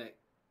until it comes back.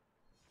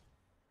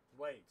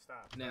 Wait,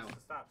 stop. Now.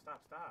 Stop.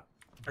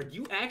 Are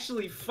you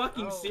actually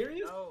fucking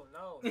serious? No.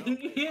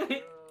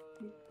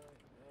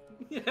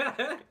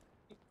 Yeah.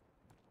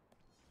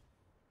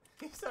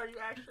 He said, are you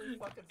actually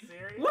fucking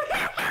serious? What?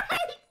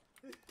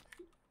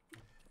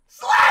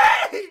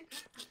 Shlatty!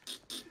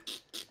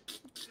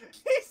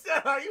 He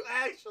said, are you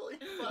actually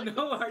fucking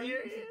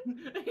serious?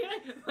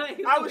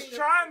 Like, I was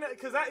trying to,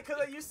 cause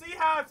you see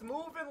how it's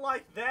moving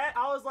like that?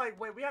 I was like,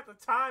 wait, we have to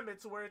time it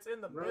to where it's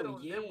in the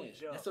middle, yeah. then we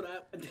jump.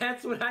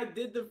 That's what I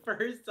did the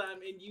first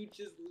time, and you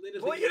just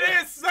literally... Well, you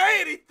didn't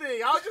say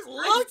anything. I was just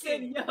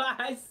looking.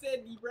 I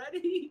said, you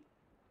ready?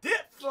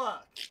 Dip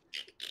fuck.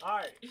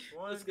 Alright,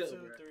 1, Let's go, 2,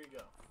 bro. 3,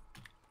 go.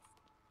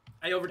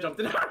 I overjumped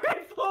it.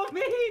 Alright, pull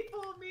me.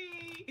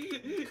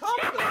 Come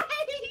on.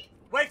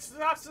 Wait,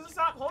 stop.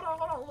 Hold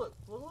on. Look.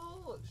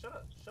 Shut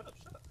up.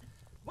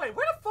 Wait,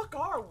 where the fuck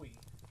are we?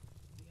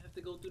 You have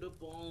to go through the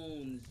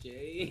bones,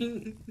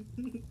 Jay.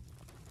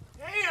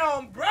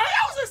 Damn, bro.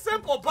 That was the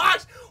simple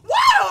box.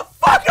 Why the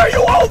fuck are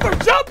you over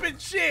jumping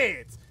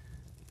shit?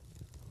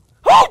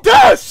 Who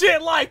does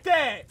shit like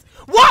that?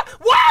 Why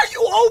are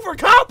you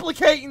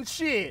overcomplicating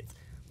shit?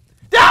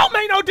 That don't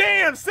make no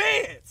damn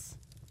sense.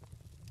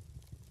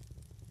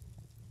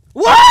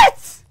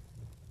 What?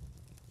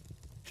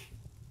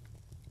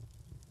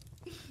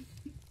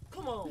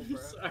 Come on, bro.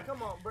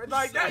 Come on, bro.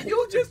 Like that,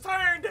 you just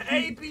turned the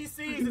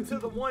ABCs into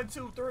the 1,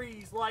 2,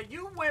 3s. Like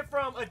you went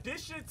from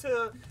addition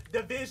to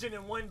division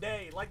in one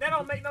day. Like that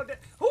don't make no.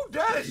 Who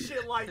does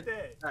shit like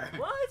that? Right.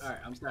 What? All right,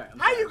 I'm sorry.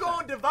 How you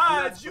gonna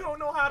divide? You don't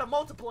know how to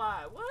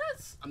multiply.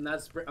 What? I'm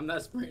not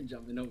sprint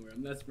jumping over.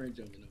 I'm not sprint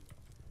jumping over.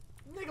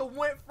 Nigga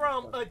went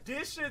from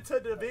addition to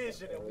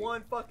division in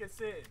one fucking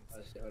sentence.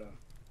 Oh shit, hold on.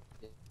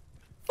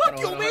 Fuck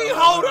you mean?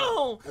 Hold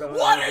on.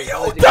 What are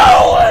you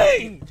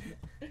doing?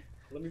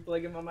 Let me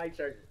plug in my mic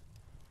charger.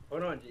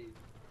 Hold on, G,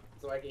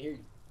 so I can hear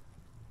you.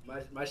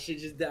 My shit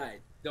just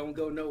died. Don't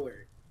go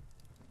nowhere.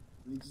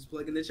 Let me just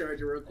plug in the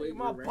charger real quick.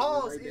 My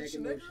balls itch,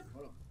 nigga.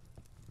 Hold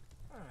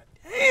on.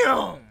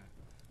 Damn.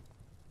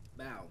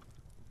 Bow.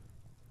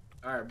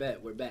 All right,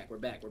 bet. We're back.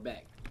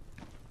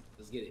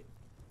 Let's get it.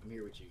 I'm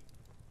here with you.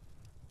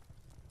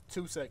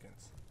 2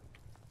 seconds.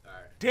 All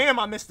right. Damn,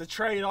 I missed the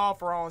trade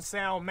offer on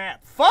sound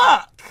map.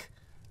 Fuck.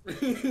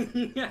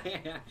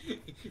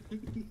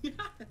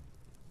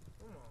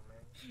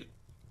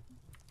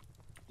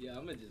 Yeah,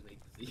 I'm gonna just make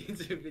this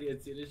a YouTube video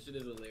too. This shit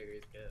is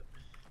hilarious, Kev.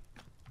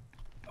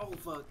 Oh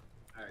fuck!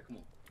 All right, come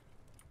on.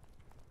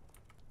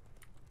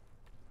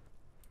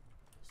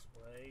 This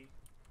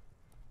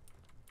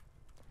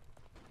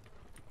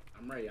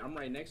way. I'm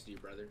right next to you,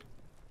 brother.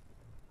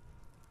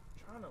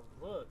 I'm trying to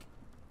look,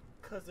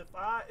 cause if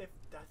I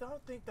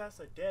don't think that's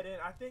a dead end.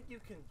 I think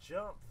you can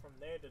jump from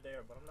there to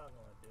there, but I'm not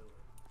gonna do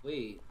it.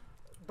 Wait.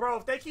 Bro,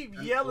 if they keep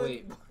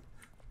yelling.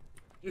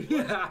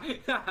 Yell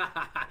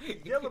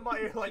in my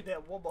ear like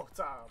that one more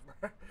time,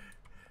 bro.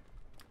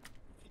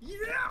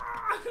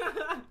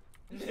 Yeah!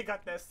 They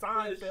got that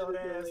Seinfeld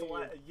ass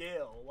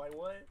yell. Like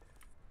what?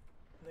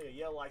 Nigga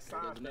yell like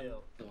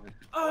Seinfeld.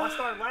 Oh, I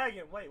started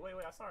lagging. Wait.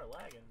 I started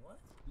lagging. What?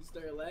 You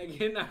started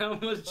lagging? I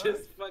almost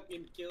just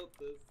fucking killed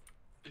this.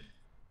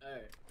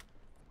 Alright.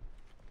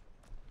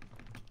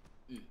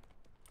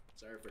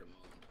 Sorry for the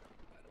moment,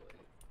 by the way.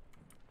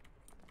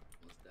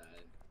 Almost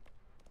died.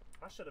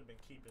 I should have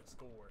been keeping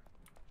score.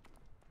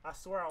 I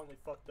swear I only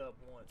fucked up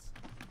once.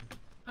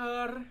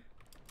 Are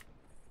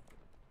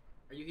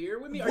you here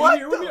with me? What Are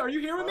you here with me? Are you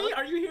here with me?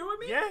 Are you here with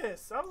me?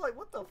 Yes. I was like,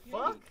 what the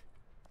fuck?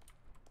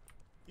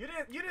 You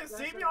didn't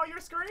see me on your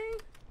screen?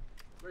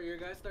 Bro, your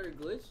guy started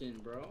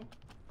glitching, bro.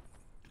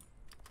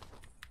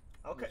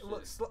 Okay, Oh,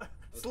 look,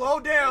 slow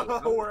down,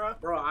 Aura.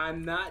 Bro,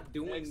 I'm not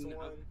doing. Next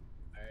one.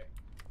 Alright.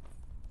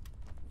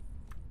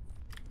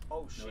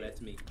 Oh shit. No,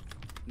 that's me.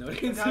 No, No,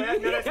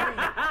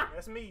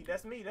 that's me.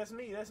 That's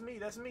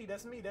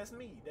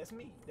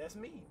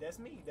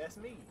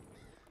me.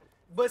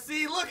 But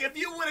see, look, if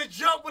you would have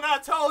jumped when I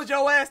told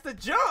your ass to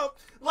jump,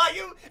 like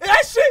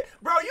that shit,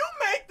 bro, you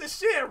make the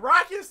shit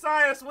rocket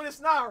science when it's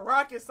not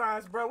rocket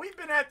science, bro. We've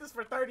been at this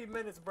for 30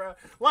 minutes, bro.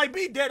 Like,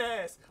 be dead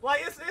ass.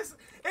 Like,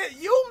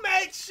 you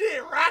make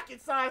shit rocket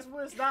science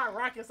when it's not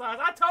rocket science.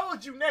 I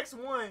told you next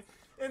one,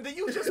 and then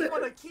you just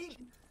want to keep.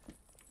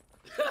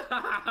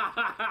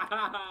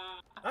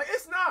 Like,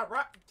 it's not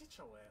right. Get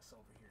your ass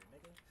over here,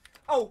 nigga.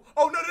 Oh,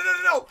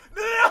 no.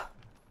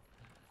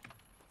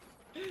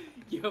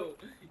 Yo,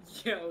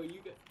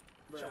 you got.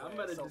 Bro, I'm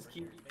about to just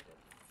keep. Get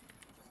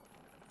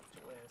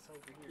your ass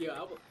over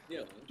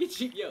here. Get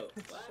you, yo.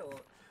 Get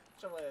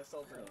your ass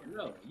over here.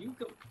 No, you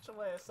go. Get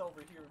your ass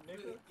over here,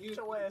 nigga. Get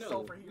your ass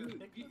over here,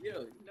 nigga.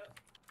 Yo, no.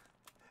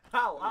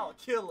 I'll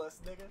kill us,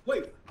 nigga.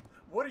 Wait.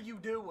 What are you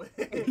doing?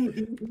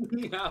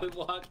 I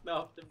walked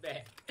off the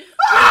back.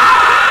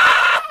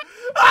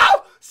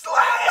 Oh,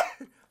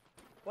 Slay!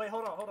 Wait,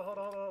 hold on.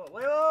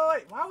 Wait.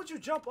 Why would you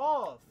jump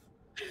off?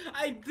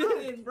 I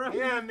didn't, bro.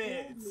 Damn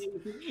it.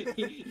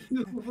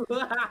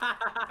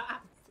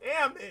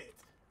 Damn it.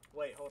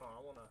 Wait, hold on.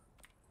 I wanna.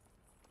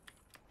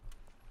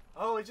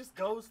 Oh, it just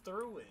goes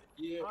through it.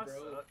 Yeah, I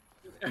bro.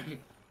 suck.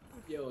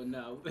 Yo,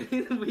 no.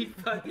 We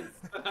fucking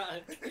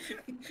suck.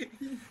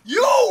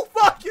 You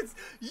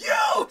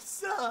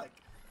suck.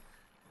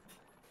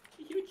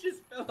 You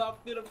just fell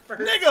off to the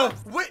first. Nigga,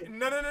 wait,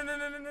 no,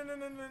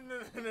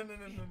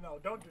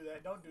 don't do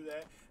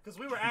that, because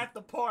we were at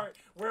the part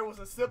where it was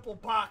a simple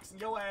box and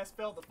your ass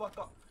fell the fuck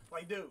off.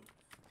 Like, dude,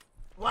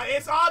 like,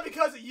 it's all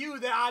because of you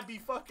that I'd be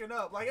fucking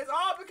up. Like, it's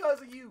all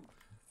because of you.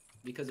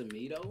 Because of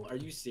me, though? Are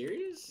you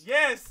serious?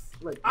 Yes.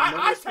 Look,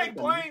 I take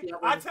blame.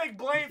 I take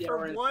blame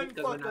for one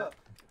fuck up.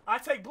 I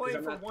take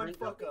blame for one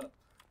fuck up.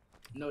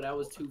 No, that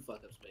was 2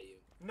 fuck ups by you.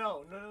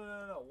 No.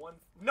 One.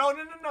 No.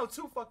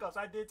 2 fuck ups.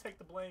 I did take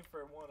the blame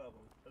for one of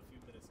them a few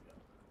minutes ago.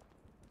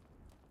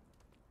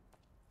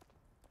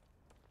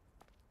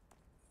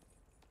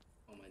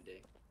 On my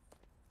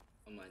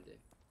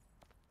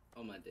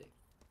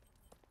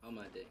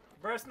dick.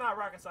 Bruh, it's not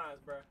rocket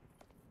science, bruh.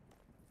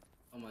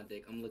 On my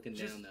dick. I'm looking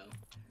down, though.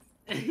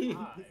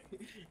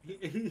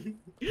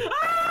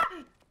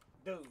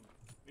 Dude,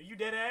 Are you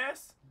dead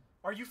ass?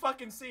 Are you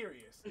fucking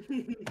serious?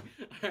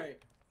 Alright.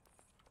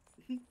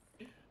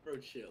 Bro,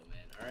 chill,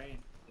 man, alright?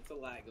 It's a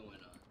lot going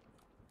on.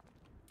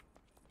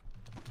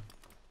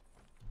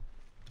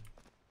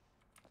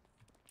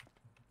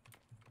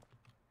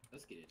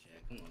 Let's get it,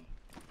 Chad. Come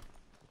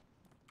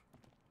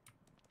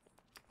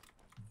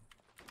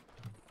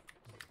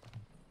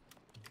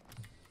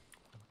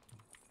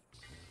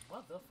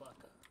on.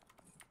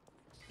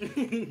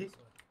 Motherfucker.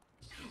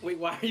 Wait,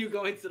 why are you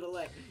going to the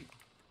left?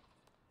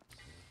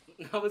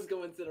 I was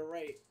going to the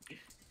right.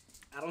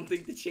 I don't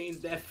think the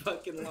chain's that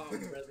fucking long,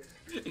 brother.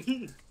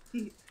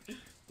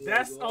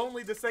 That's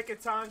only the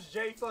second time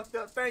Jay fucked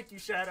up. Thank you,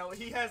 Shadow.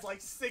 He has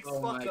like 6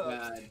 fuck ups.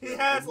 God, he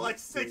has like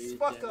 6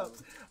 fuck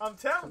ups. I'm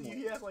telling you,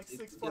 he has like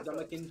 6 fuck ups. I'm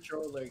a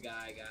controller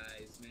guy,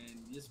 guys,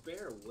 man. Just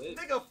bear with.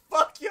 Nigga,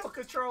 fuck your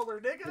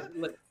controller,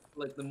 nigga.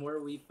 Look, the more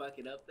we fuck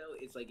it up, though,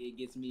 it's like it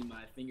gets me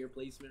my finger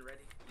placement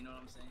ready. You know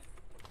what I'm saying?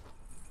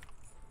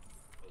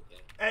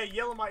 Okay. Hey,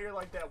 yell in my ear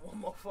like that one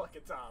more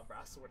fucking time, bro.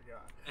 I swear to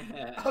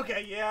God.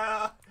 Okay,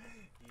 yeah.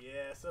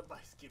 Yeah,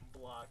 somebody's getting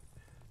blocked.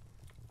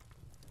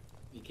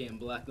 You can't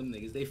block them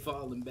niggas. They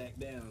falling back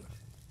down.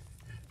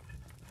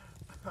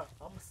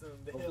 I'm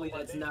assuming the Hopefully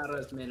that's not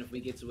us, man. If we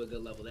get to a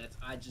good level,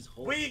 I just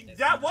hope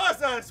that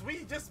was us.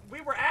 We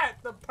were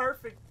at the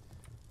perfect.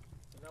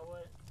 You know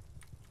what?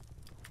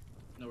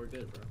 No, we're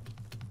good, bro.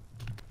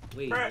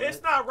 Wait, bro, what?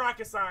 It's not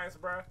rocket science,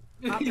 bro.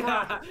 I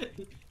promise.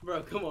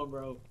 Bro, come on,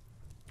 bro.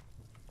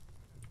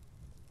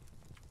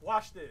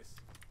 Watch this,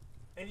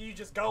 and you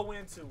just go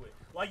into it.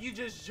 Like you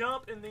just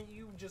jump and then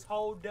you just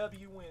hold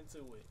W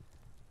into it.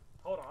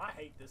 Hold on, I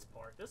hate this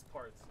part. This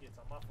part gets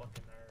on my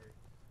fucking nerve.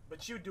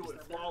 But you do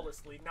it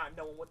flawlessly, not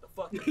knowing what the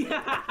fuck you're doing.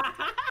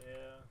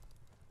 Yeah.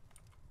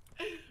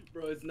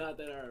 Bro, it's not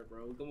that hard,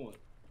 bro. Come on.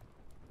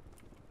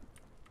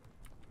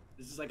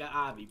 This is like an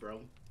obby,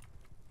 bro.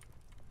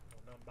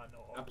 No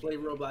I play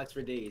Roblox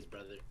for days,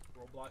 brother.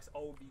 Roblox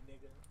OB,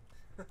 nigga.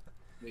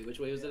 Wait, which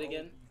way was it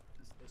again?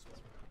 This way.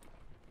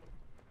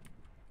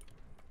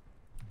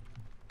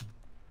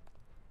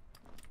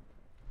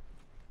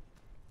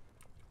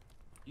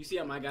 You see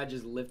how my guy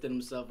just lifted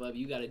himself up?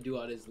 You gotta do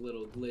all this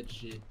little glitch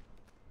shit.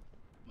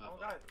 Oh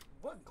God,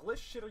 what glitch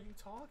shit are you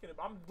talking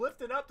about? I'm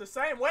lifting up the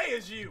same way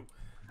as you.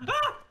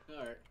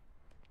 Alright.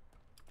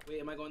 Wait,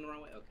 am I going the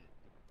wrong way? Okay.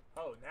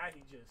 Oh, now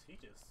he just.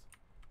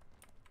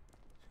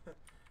 Okay.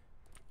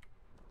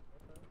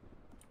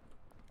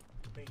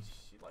 I think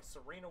she like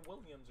Serena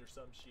Williams or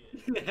some shit.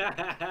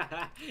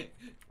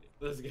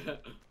 Let's go.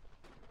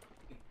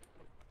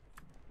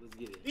 Let's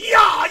get it. Yeah!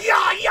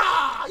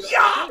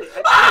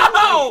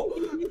 Oh!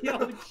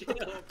 Yo, chill,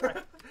 bro.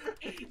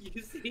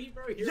 You see,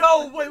 bro?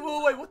 Yo, wait,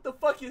 what the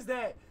fuck is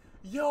that?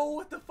 Yo,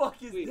 what the fuck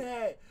is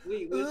that?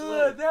 Wait, which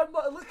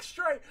one? Look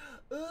straight.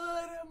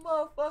 That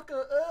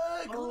motherfucker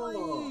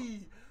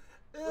ugly.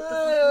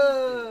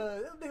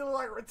 That nigga look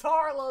like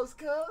Retarlos,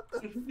 cup.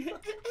 That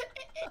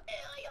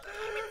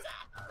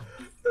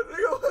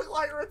nigga look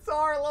like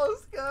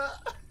Retarlos,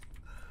 cup.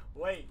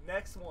 Wait,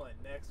 next one.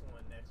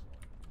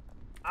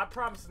 I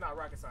promise it's not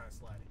rocket science,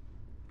 Shlatty.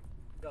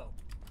 Go.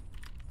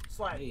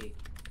 Shlatty.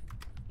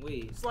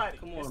 Wait. Shlatty.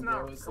 Come on, it's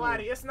not, bro.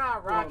 Shlatty, it's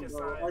not rocket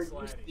science, Are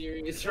Shlatty.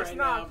 you serious It's right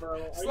not, now,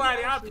 bro?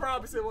 Shlatty, I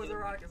promise it wasn't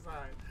rocket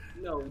science.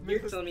 No, you're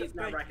telling me it's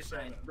not rocket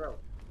science, bro.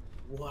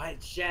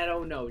 What?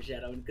 Shadow? No,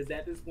 Shadow. Because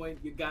at this point,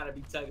 you gotta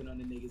be tugging on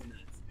the niggas'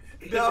 nuts.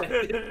 No.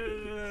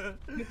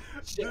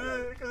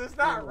 Because it's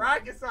not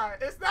rocket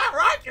science. It's not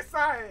rocket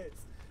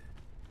science.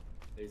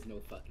 There's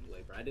no fucking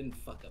way, bro. I didn't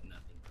fuck up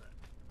nothing, bro.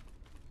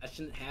 I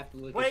shouldn't have to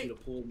look at you to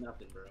pull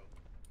nothing, bro.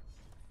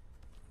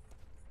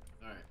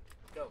 Alright.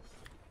 Go.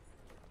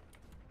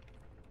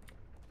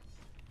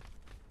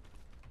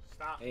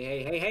 Stop.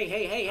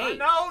 Hey.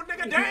 No,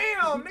 nigga,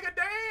 damn. Nigga,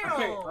 damn.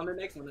 Okay, on the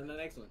next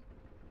one,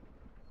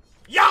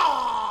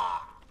 Yeah!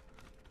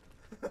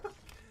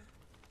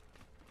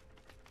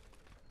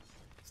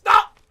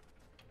 Stop!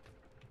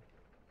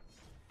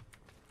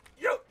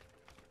 You!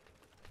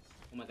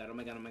 Oh my god,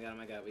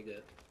 we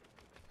good.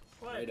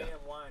 What right a damn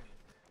whining.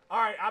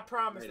 Alright, I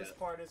promise right this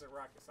part isn't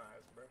rocket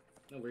science, bro.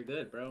 No, we're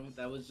good, bro.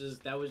 That was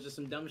just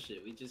some dumb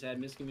shit. We just had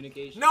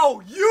miscommunication. No,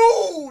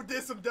 you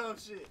did some dumb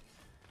shit.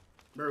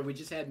 Bro, we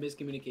just had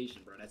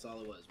miscommunication, bro. That's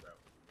all it was, bro.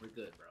 We're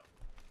good, bro.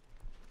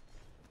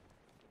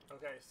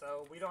 Okay,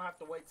 so we don't have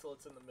to wait till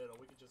it's in the middle.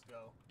 We can just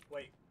go.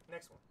 Wait,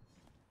 next one.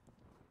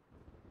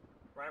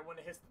 Right when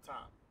it hits the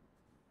top.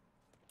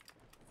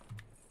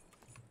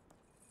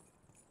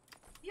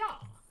 Yeah.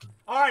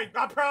 Alright,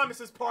 I promise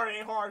this part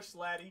ain't hard,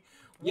 Shlatty.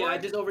 Yeah, I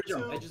just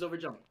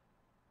overjumped.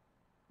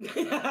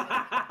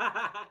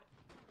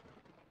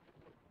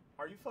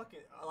 Are you fucking,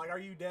 like, are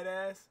you dead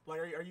ass? Like,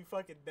 are you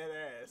fucking dead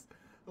ass?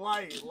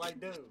 Like,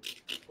 dude.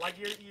 Like,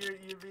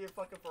 you're being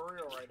fucking for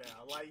real right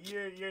now. Like,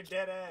 you're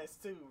dead ass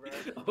too, bro.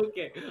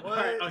 Okay. One,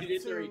 right, two,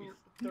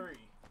 three.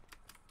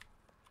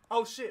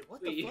 Oh shit,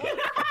 what the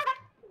fuck?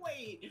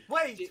 Wait,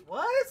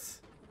 what?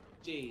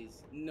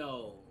 Jeez,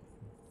 no.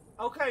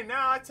 Okay,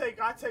 now I take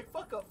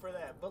fuck up for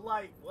that. But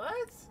like,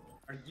 what?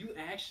 Are you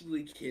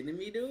actually kidding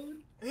me,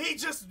 dude? He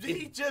just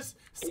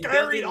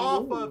scurried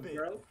off of it.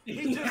 Bro.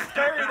 He just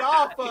scurried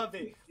off of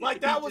it.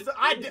 Like that was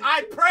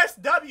I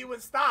pressed W and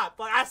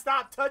stopped. Like I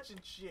stopped touching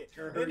shit.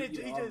 And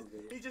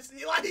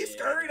he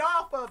scurried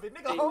off of it.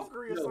 Nigga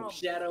hungry or something.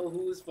 Shadow,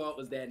 whose fault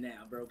was that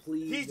now, bro?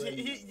 Please.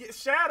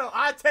 Shadow,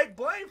 I take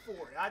blame for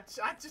it. I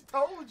just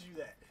told you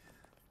that.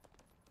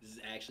 This is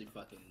actually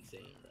fucking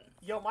insane, bro.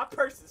 Yo, my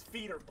person's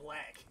feet are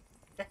black.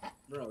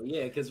 Bro,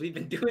 yeah, because we've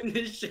been doing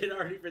this shit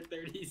already for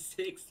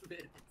 36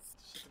 minutes.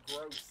 Shit's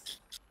gross.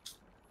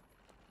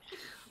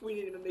 We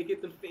didn't even make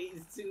it to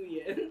phase 2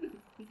 yet.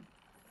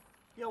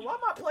 Yo, why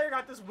my player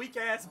got this weak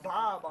ass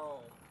bob on?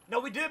 No,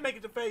 we did make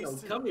it to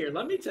phase 2. Come here,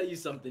 let me tell you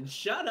something.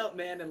 Shut up,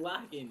 man, and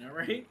lock in,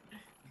 alright?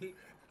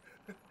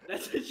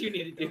 That's what you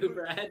need to do,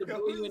 bro. I had to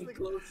pull you in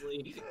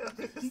closely.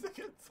 This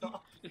nigga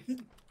talk.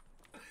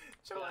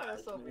 Show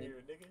ass over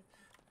here, nigga.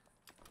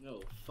 No,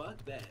 fuck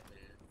that, man.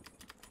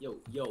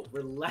 Yo,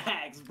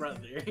 relax,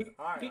 brother.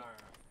 Alright.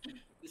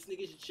 This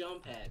nigga's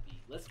jump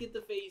happy. Let's get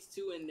to phase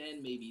 2 and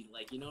then maybe,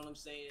 like, you know what I'm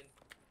saying?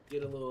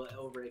 Get a little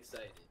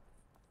overexcited.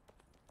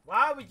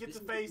 Why we get to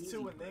phase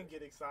 2 and then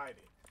get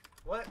excited?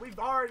 What? We've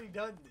already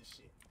done this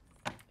shit.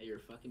 Hey, you're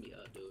fucking me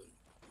up, dude.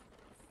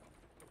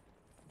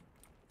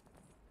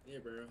 Yeah,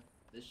 bro.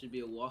 This should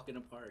be a walk in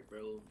the park,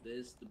 bro.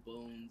 This, the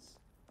bones,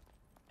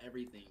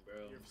 everything,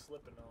 bro. You're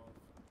slipping off.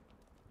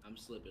 I'm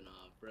slipping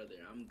off, brother.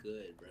 I'm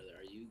good, brother.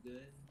 Are you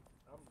good?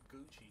 I'm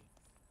Gucci.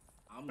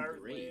 I'm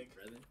Third great, leg.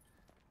 brother.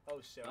 Oh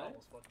shit, I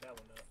almost fucked that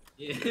one up.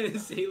 Yeah,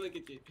 see, look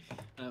at you.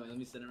 Let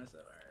me center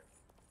myself. Alright.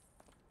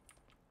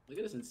 Look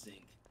at us in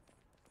sync.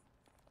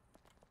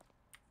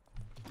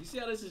 You see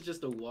how this is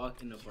just a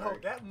walk in the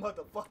park? Yo, that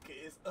motherfucker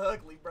is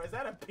ugly, bro. Is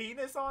that a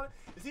penis on it?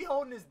 Is he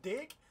holding his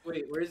dick?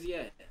 Wait, where's he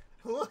at?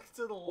 Look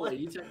to the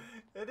left.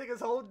 That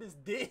nigga's holding his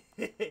dick.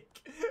 This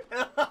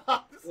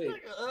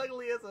nigga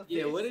ugly as a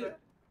yeah, fish. What is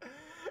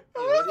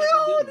what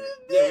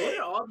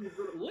are all these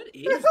what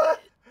is that?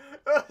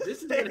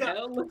 This is what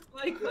hell looks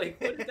like?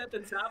 Like, what is at the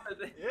top of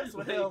the Yeah, that's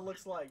what hell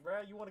looks like,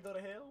 bro. You want to go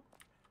to hell?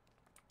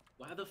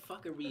 Why the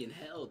fuck are we in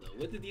hell, though?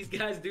 What did these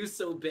guys do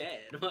so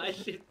bad? Why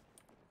should...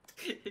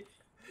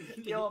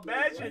 Yo,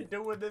 imagine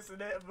doing this and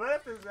that. What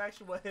if this is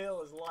actually what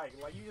hell is like?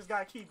 Like, you just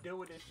gotta keep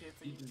doing this shit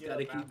till you just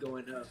gotta keep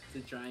going up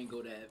to try and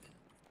go to heaven.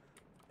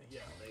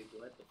 Yeah. Like,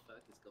 what the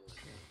fuck is going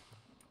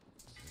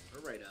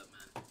on? We're right up,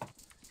 man.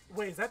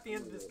 Wait, is that the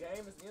end of this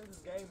game? Is the end of this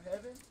game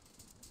heaven?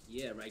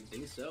 Yeah, I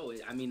think so.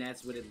 I mean,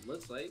 that's what it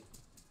looks like.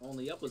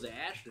 Only Up was an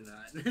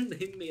astronaut.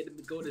 They made him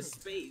go to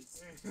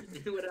space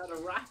without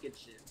a rocket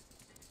ship.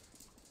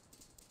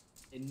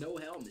 And no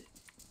helmet.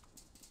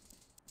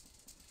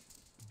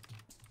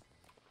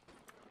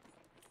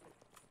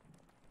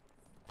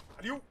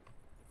 Adieu.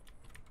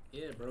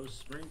 Yeah, bro,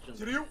 sprint jump.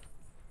 Adieu.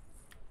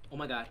 Oh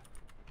my god.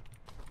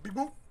 Beep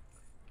boop.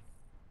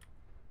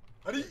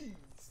 Adieu.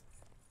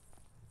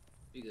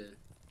 Be good.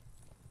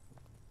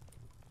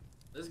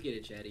 Let's get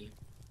it, Chatty.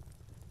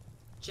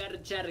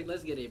 Chatty,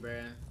 let's get it,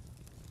 bruh.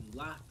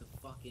 Lock the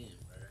fuck in,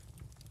 bruh.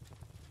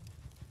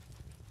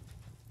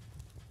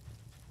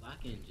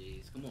 Lock in,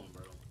 Jays. Come on,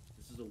 bro.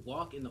 This is a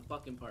walk in the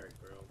fucking park,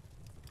 bro.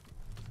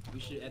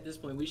 We should, at this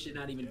point, we should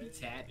not even be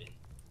tapping.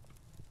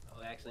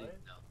 Oh, actually, what?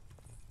 No.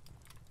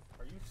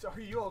 Are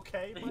you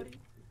okay, buddy?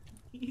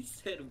 He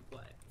said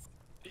what?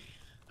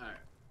 Alright.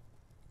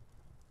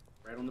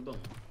 Right on the bone.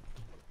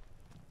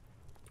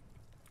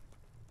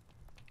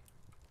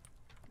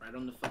 Right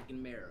on the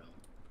fucking marrow.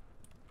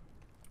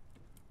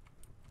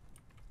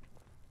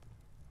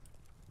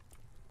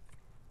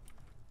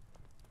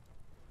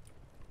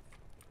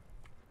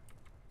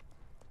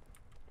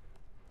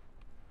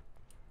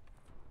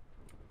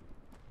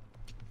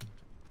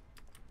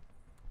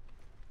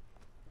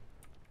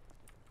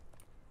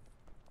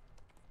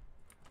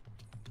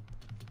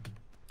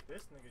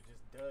 This nigga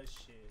just does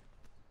shit.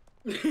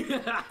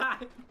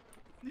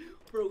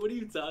 Bro, what are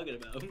you talking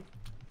about?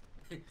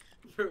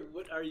 Bro,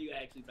 what are you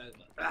actually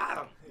talking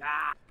about?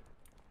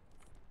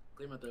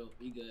 Clear my throat.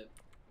 Be good.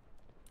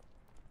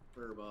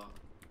 Furball.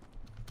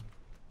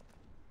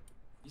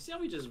 You see how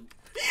we just...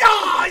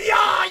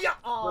 Yeah!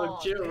 Bro,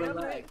 chill,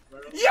 relax, bro.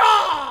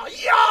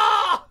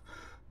 Yeah!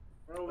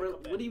 Bro,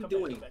 what are you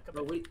doing?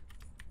 Bro, what...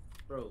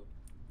 Bro.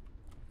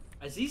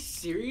 Is he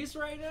serious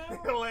right now?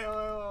 Wait.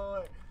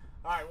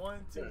 Alright,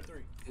 1, 2,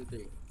 3. 2,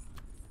 3.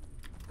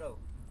 Go.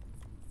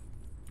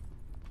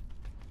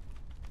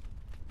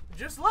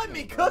 Just let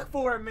me cook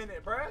for a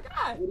minute, bro.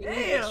 God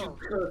damn. You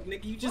cook,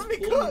 nigga. You just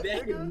pulled me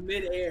back in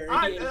midair.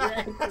 I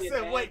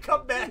said, wait,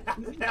 come back.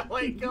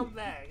 Wait, come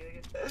back.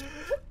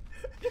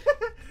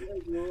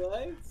 Like,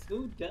 what?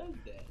 Who does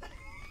that?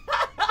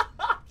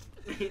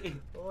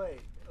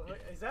 Wait,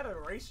 is that a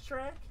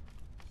racetrack?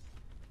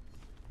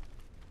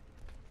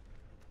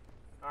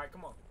 Alright,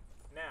 come on.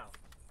 Now.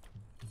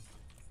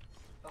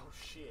 Oh,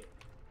 shit.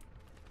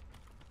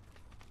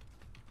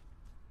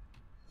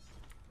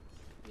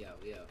 Yeah.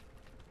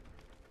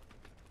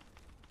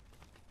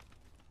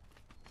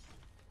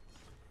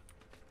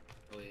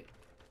 Oh, wait.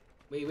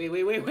 Wait.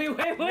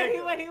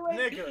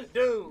 Nigga,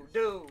 dude.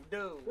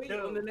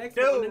 On the next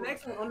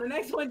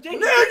one,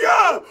 Jason.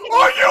 Nigga,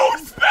 are you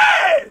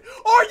sped?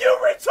 Are you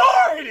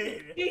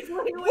retarded?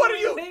 What are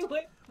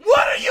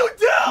you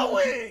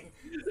doing?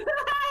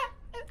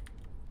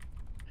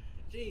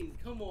 Jeez,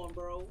 come on,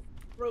 bro.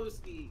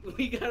 Broski,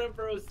 we got a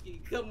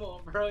broski. Come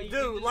on, bro.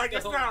 Dude, like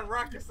it's not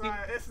rocket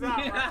science. It's not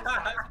rocket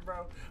science,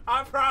 bro.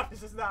 I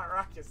promise it's not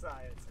rocket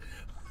science.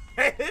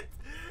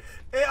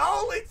 It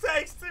only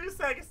takes 2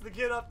 seconds to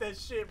get up that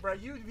shit, bro.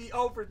 You be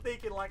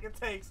overthinking like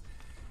it's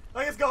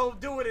gonna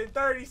do it in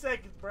 30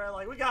 seconds, bro.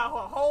 Like we got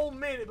a whole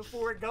minute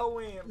before it go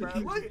in, bro.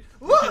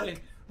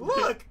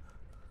 Look.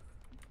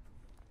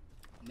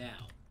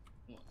 Now,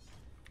 come on.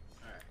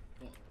 All right,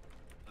 come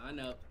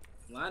on.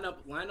 Line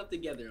up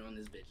together on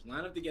this bitch.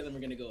 Line up together and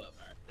we're gonna go up.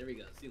 All right, there we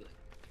go. See you later.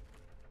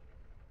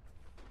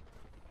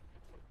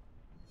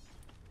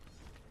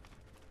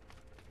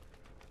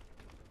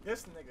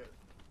 This nigga,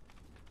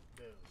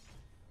 dude.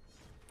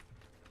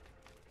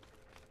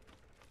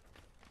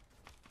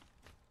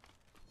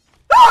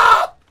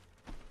 Ah!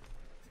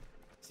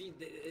 See,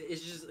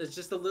 it's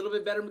just a little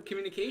bit better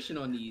communication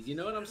on these. You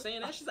know what I'm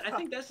saying? I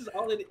think that's just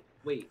all it.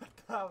 Wait. I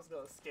thought I was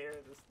gonna scare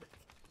this nigga.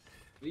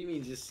 What do you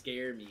mean just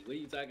scare me? What are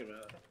you talking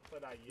about?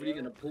 What are you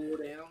gonna pull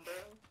down, bro?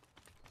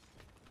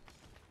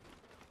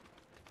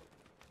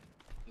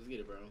 Let's get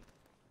it, bro.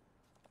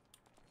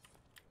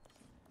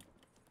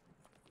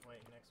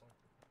 Wait, next one.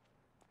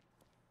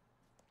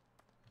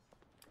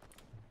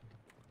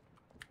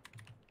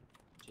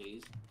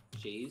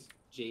 Jays.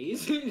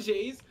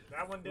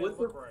 That one didn't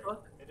look right.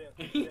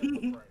 It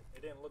didn't look right.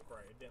 It didn't look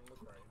right. It didn't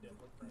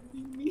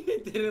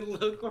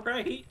look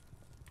right.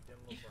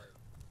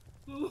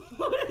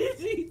 What is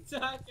he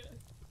talking?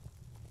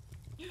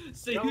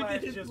 So Yo you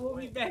didn't pull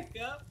me back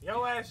up?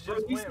 Yo ass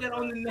just you went, said bro.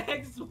 on the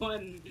next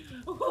one.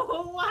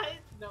 What?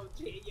 No,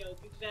 yo,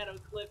 shadow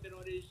clipping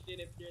on this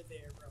shit if you're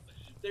there, bro.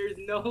 There's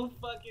no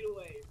fucking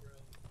way, bro.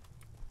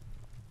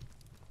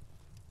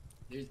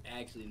 There's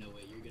actually no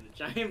way you're gonna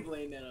try and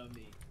blame that on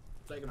me.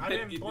 It's like I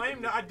didn't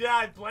blame. Did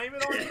I blame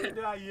it on you?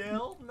 Did I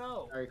yell? No.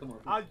 All right, come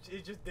on.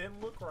 It just didn't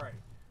look right.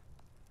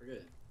 We're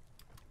good.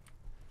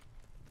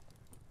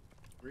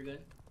 We're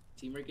good.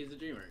 Teamwork is a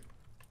dreamer.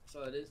 That's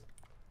all it is.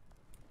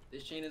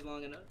 This chain is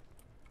long enough.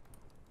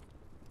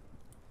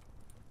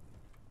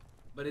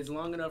 But it's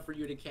long enough for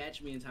you to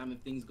catch me in time if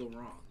things go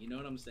wrong. You know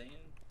what I'm saying?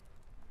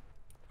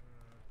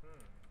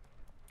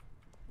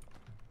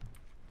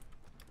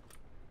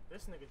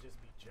 This nigga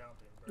just be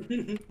jumping, bro.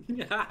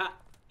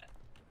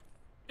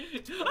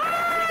 See,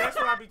 that's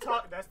what I be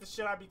talking. That's the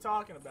shit I be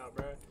talking about,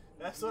 bro.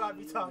 That's what I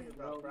be talking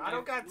about, bro. I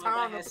don't got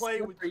time to play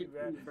with you,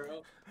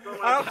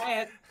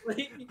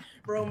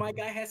 bro. My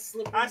guy has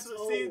slippery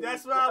toes. See,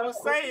 that's what I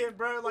was saying,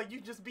 bro. Like you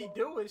just be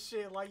doing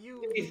shit, like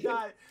you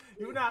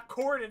not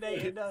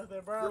coordinating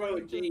nothing, bro. Bro,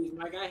 like, jeez,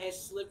 my guy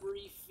has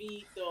slippery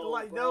feet, though.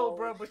 Like no,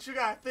 bro. But you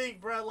gotta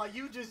think, bro. Like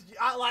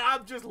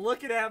I'm just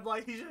looking at him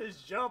like he's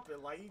just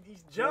jumping, like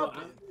he's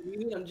jumping. Bro,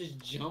 I'm just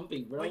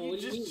jumping, bro. Like you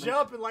just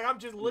jumping, like I'm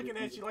just looking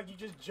at you, like you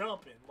just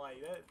jumping, like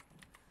that.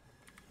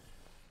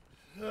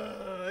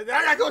 I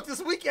gotta go to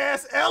this weak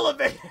ass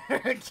elevator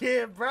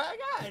again, bro.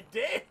 God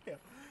damn.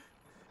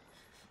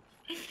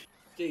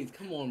 Jeez,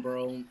 come on,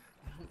 bro.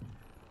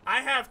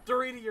 I have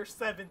 3 to your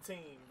 17,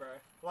 bro.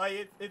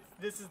 Like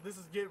this is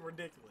getting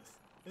ridiculous.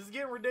 This is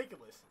getting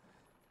ridiculous.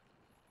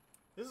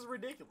 This is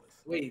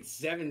ridiculous. Wait,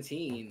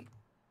 17?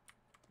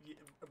 Yeah,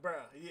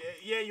 bro.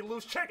 Yeah, you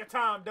lose track of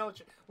time, don't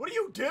you? What are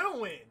you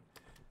doing?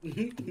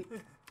 Here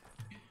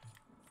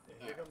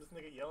comes this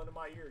nigga yelling in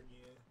my ear again.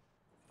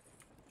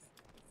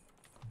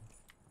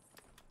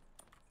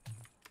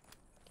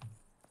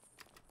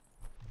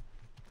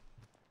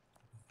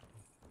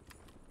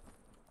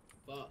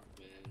 Fuck,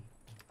 man.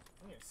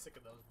 I'm getting sick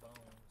of those bones.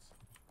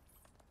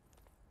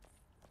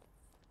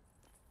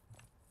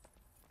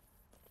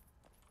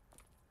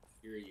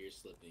 You're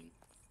slipping.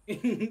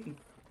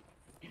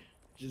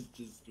 just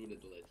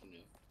wanted to let you know.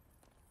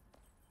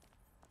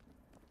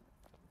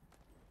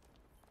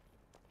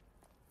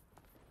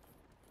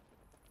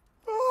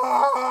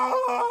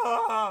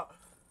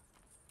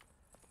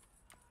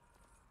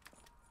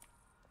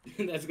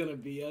 That's gonna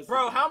be us.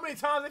 Bro, how many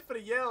times they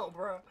finna yell,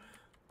 bro?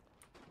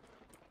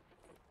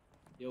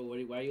 Yo,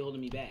 why are you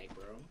holding me back,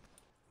 bro?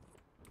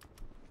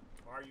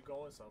 Why are you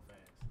going so fast?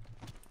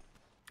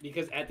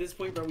 Because at this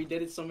point, bro, we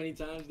did it so many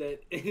times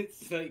that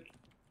it's like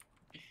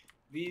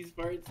these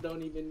parts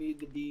don't even need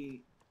to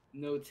be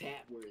no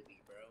tap worthy,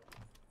 bro.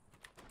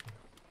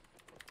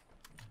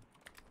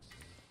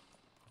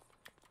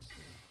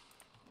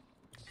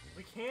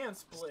 We can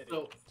split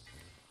So, it.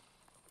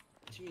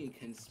 what you mean you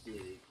can split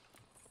it?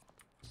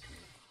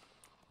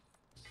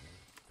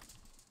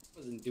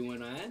 Wasn't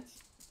doing that.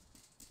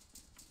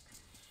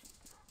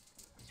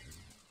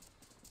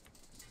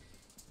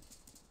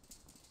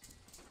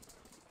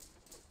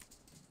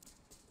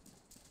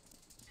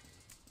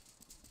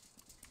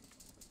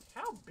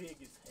 How big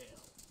is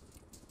hell?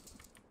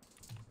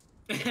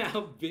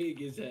 How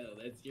big is hell?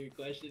 That's your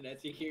question?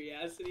 That's your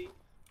curiosity?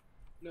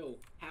 No,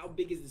 how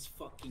big is this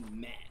fucking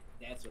mat?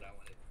 That's what I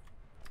wanted.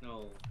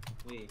 No,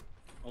 wait.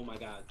 Oh my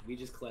god, we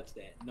just clutched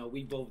that. No,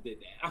 we both did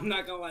that. I'm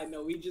not gonna lie,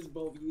 no, we just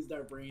both used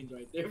our brains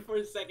right there for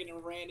a second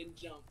and ran and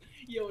jumped.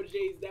 Yo,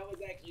 Jays, that was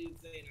actually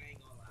insane, I ain't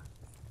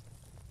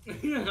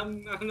gonna lie.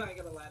 I'm not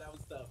gonna lie, that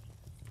was tough.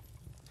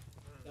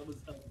 That was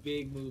a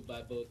big move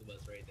by both of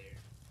us right there.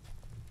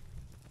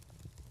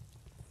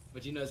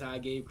 But you notice how I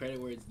gave credit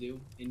where it's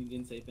due, and you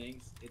didn't say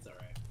thanks? It's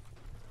alright.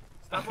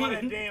 Stop on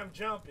that damn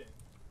jumping.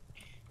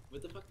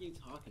 What the fuck are you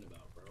talking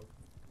about, bro?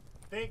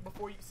 Think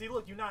before you see.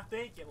 Look, you're not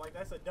thinking. Like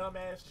that's a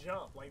dumbass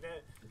jump. Like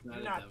that.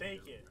 You're not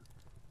thinking.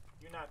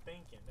 You're not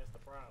thinking. That's the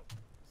problem.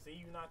 See,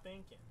 you're not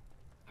thinking.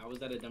 How was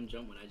that a dumb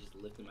jump when I just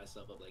lifted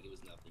myself up like it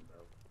was nothing, bro?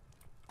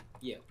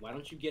 Yeah. Why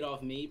don't you get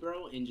off me,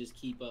 bro, and just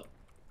keep up?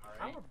 All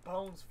right. How are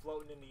bones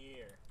floating in the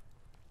air?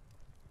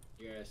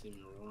 You're asking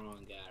the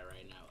wrong guy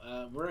right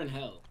now. We're in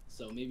hell,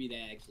 so maybe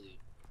that actually.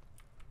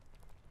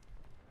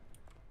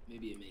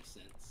 Maybe it makes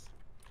sense.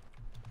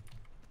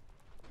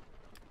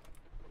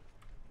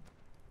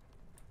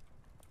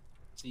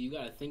 So you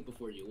gotta think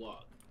before you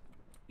walk.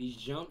 These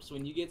jumps,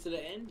 when you get to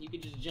the end, you can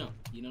just jump.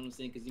 You know what I'm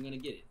saying? Because you're gonna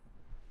get it.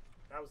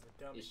 That was the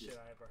dumbest shit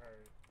I ever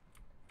heard.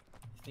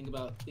 Think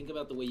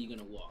about the way you're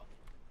gonna walk.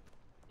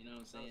 You know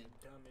what I'm saying? That was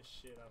the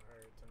dumbest shit I've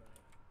heard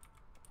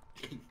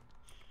tonight.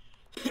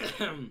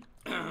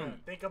 Yeah,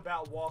 think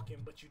about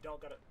walking, but you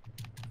don't gotta.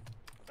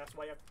 That's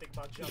why you have to think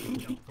about jumping,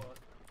 dumb fuck.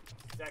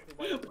 Exactly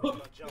why you have to think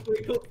about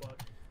jumping, dumb fuck.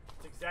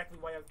 It's exactly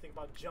why you have to think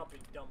about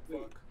jumping, dumb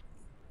fuck.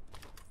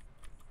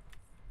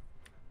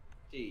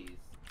 Jeez.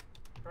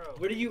 Bro.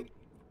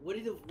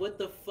 What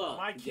the fuck?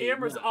 My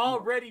camera's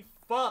already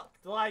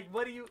fucked. Like,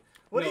 what do you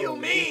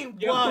mean,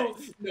 what?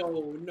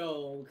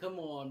 No, come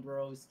on,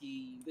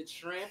 broski. The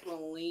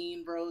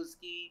trampoline,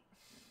 broski.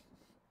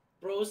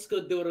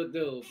 Broska doodle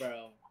doo,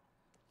 bro.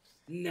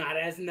 Nah,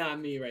 that's not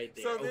me right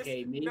there. So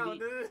okay, maybe the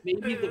bones,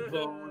 maybe the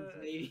bones,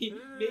 maybe.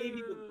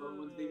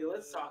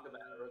 Let's talk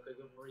about it real quick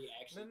before you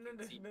actually.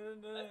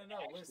 No.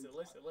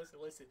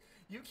 Listen.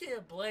 You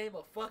can't blame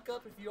a fuck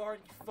up if you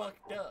already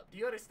fucked up. Do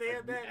you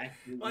understand that?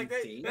 Like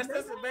that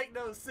doesn't make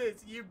no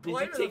sense. You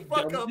blaming a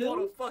fuck up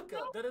on a fuck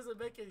up. That doesn't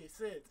make any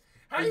sense.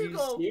 How you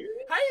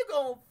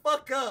gonna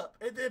fuck up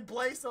and then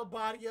blame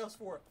somebody else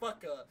for a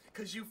fuck up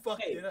because you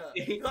fucked it up?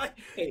 Like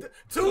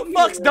two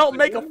fucks don't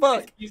make a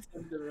fuck.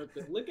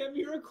 Look at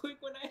me real quick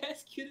when I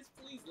ask you this.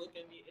 Please look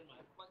at me in my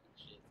fucking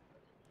shit.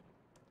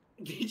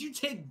 Did you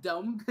take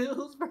dumb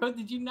pills, bro?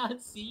 Did you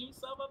not see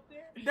yourself up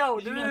there?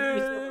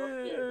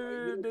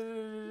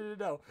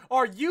 No.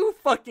 Are you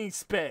fucking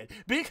sped?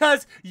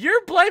 Because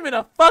you're blaming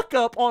a fuck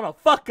up on a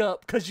fuck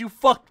up because you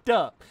fucked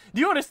up.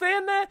 Do you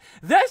understand that?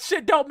 That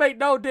shit don't make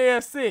no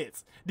damn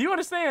sense. Do you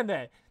understand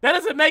that? That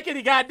doesn't make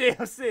any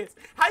goddamn sense.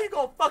 How you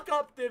gonna fuck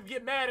up and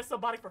get mad at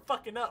somebody for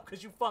fucking up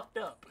because you fucked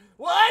up?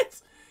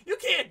 What? You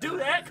can't do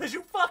that because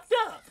you fucked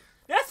up.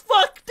 That's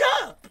fucked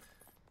up.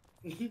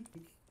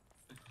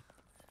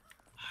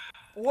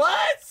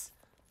 What?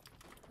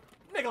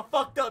 Nigga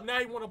fucked up. Now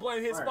you want to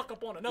blame his fuck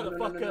up on another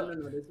fuck up.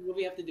 No. This is what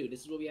we have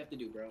to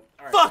do. Bro.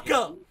 All right. Fuck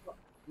up.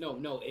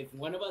 No. If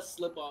one of us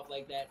slip off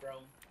like that,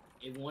 bro.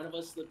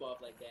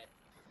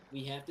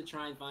 We have to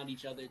try and find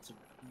each other to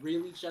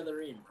reel each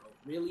other in, bro.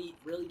 Reel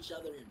each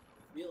other in.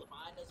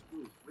 Find us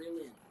group. Reel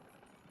in.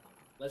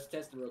 Let's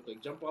test it real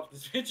quick. Jump off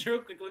this bitch real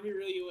quick. Let me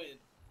reel you in.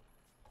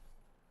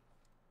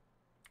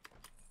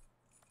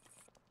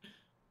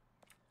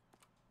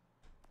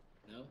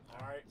 No?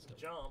 Alright, so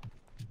jump.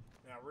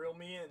 Now reel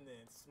me in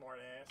then, smart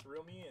ass.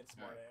 Reel me in,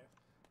 smart ass.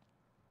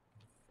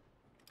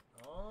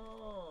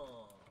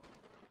 Oh.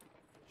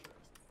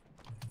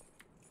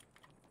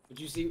 But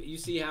you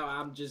see how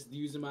I'm just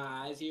using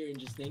my eyes here and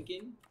just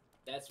thinking?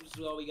 That's just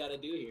all we gotta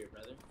do here,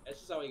 brother. That's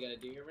just all we gotta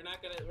do here. We're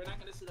not gonna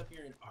sit up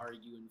here and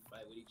argue and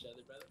fight with each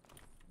other, brother.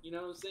 You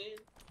know what I'm saying?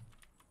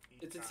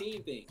 It's a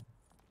team thing.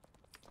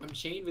 I'm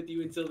chained with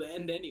you until the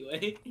end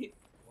anyway.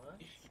 What?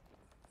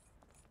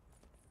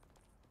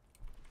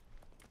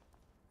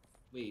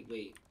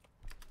 Wait.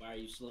 Why are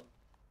you slow?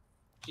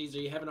 Jeez, are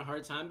you having a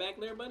hard time back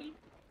there, buddy?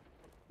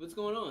 What's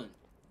going on?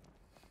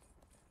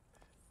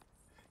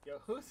 Yo,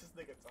 who's this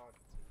nigga talking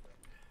to, man?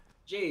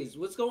 Jays,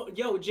 what's going?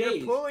 Yo,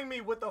 Jays. You're pulling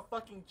me with a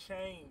fucking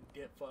chain,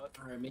 dip fuck.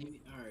 All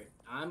right.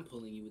 I'm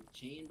pulling you with the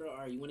chain, bro. All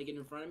right, you want to get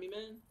in front of me,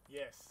 man?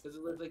 Yes. Because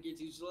it looks like you're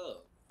too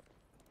slow.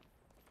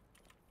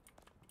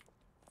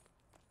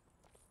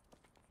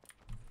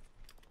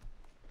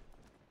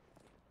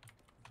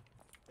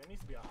 There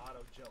needs to be an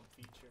auto jump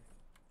feature.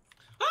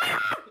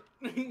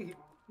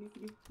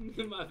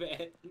 My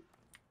bad.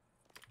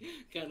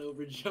 Kind of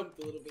over jumped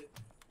a little bit.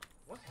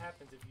 What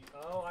happens if you?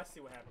 Oh, I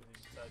see what happens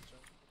if you touch him.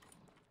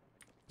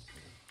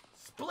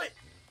 Split.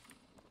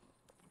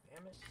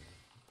 Damn it.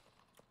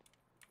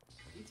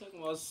 You talking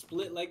about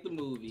split like the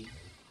movie?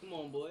 Come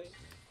on, boy.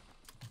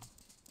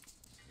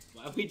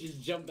 Why we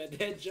just jump at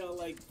that jaw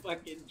like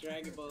fucking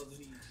Dragon Ball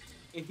Z?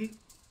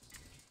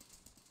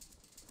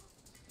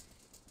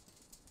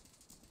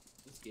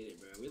 Let's get it,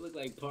 bro. We look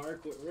like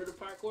parkour. We're the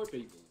parkour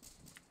people.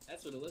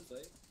 That's what it looks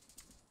like.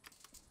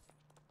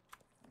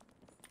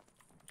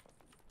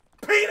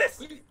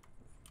 Penis!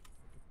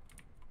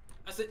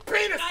 I said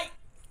penis!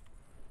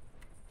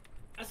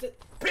 I said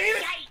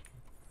penis!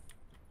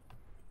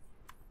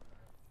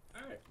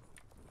 Alright.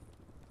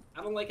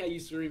 I don't like how you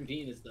scream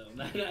penis though.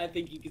 I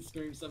think you could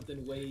scream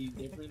something way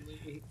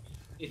differently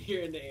if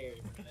you're in the air.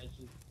 That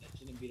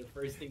shouldn't be the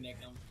first thing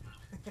that comes to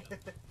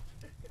mind.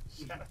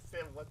 I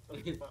said, what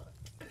the fuck?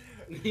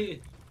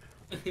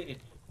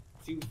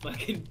 Two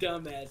fucking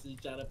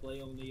dumbasses try to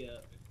play only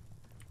up.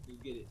 You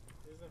get it.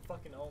 This isn't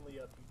fucking only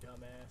up, you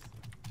dumbass.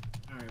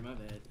 Alright, my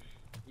bad.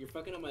 You're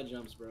fucking up my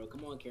jumps, bro.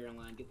 Come on,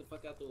 Caroline. Get the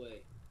fuck out the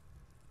way.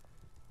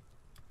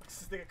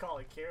 This nigga call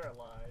it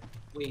Caroline.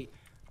 Wait.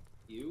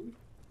 You?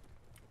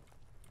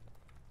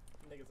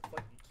 Nigga's a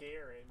fucking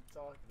Karen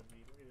talking to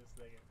me. Look at this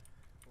nigga.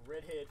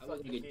 Redhead I fucking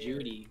look like a Karen.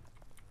 Judy.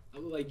 I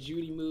look like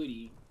Judy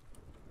Moody.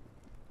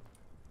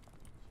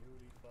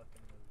 Judy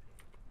fucking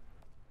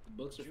Moody.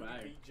 Books are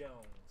fire. Judy B.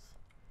 Jones.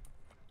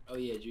 Oh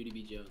yeah, Judy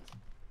B. Jones.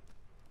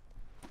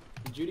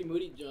 The Judy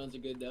Moody Jones are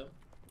good though.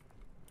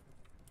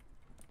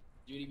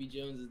 Judy B.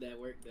 Jones is that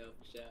work though,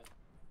 for sure.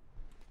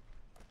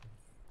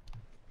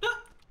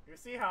 You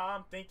see how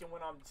I'm thinking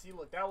when I'm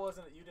look, that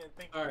wasn't you didn't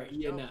think when Alright,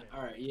 you yeah, jumping. nah,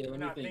 alright, yeah, You're let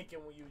me not think.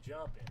 thinking when you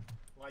jumping.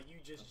 Like you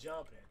just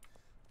jumping.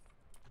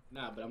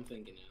 Nah, but I'm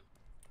thinking now.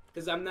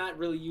 Cause I'm not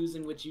really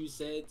using what you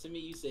said to me.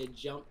 You said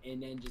jump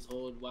and then just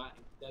hold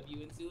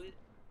W into it.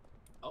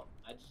 Oh,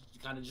 I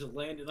just kind of just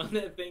landed on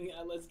that thing.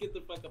 Let's get the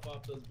fuck up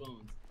off those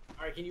bones.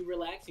 All right, can you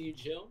relax? Can you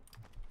chill?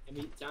 And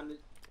we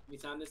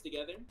time this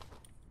together?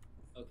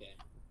 Okay.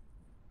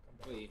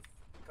 Wait.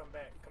 Come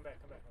back.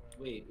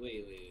 Wait.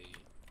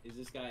 Is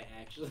this guy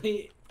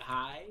actually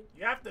high?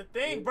 You have to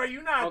think, bro.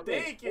 You're not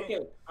thinking. Okay.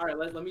 All right.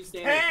 Let me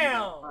stand.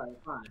 Damn. All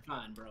right.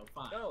 Fine, bro.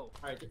 Fine. No. All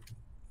right.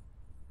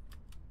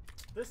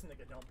 This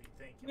nigga don't be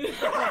thinking.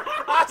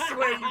 I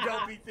swear you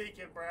don't be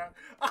thinking, bro.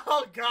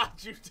 Oh God,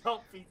 you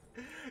don't be.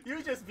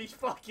 You just be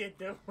fucking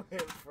doing,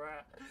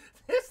 bro.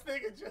 This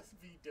nigga just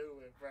be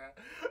doing, bro.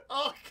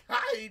 Oh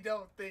God, he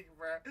don't think,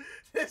 bro.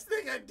 This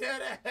nigga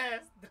dead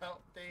ass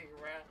don't think,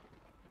 bro.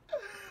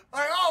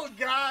 Like, oh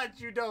God,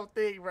 you don't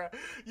think, bro.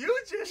 You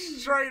just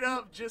straight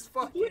up just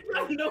fucking. You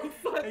got no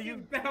fucking you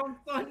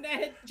bounce on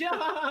that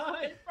jaw,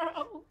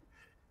 bro.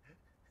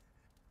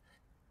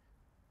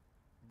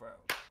 Bro.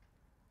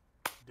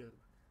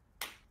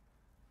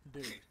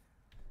 Dude.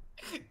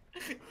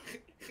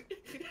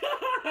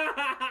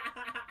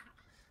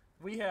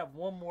 We have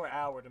one more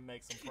hour to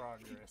make some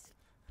progress.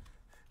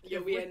 Yeah,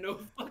 we had no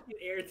fucking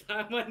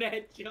airtime on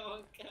that jaw,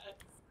 guys.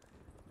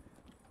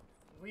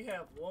 We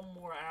have one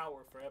more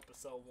hour for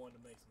episode 1 to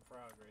make some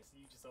progress.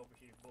 You just over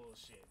here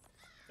bullshit.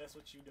 That's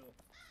what you do.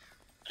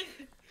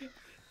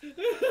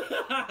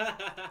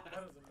 That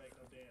doesn't make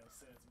no damn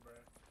sense, bro.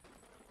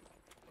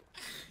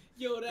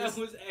 Yo, that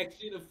was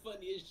actually the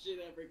funniest shit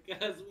ever,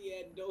 cause we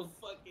had no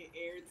fucking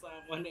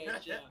airtime on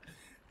that jump.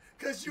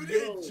 Cause you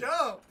didn't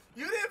jump.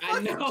 You didn't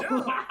fucking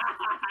jump.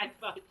 I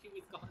thought she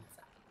was going to.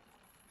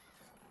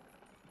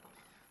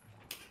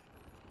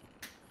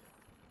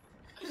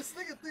 This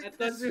nigga I thinks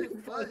thought this you shit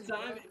was funny, going to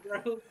time it,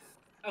 bro.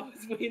 I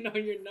was waiting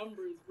on your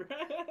numbers, bro.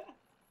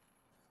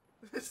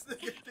 This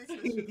nigga thinks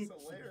this shit's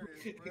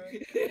hilarious, bro.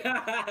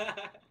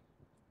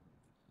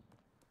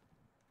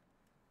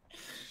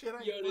 Shit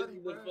ain't Yo, this funny,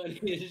 is bro. the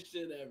funniest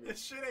shit ever.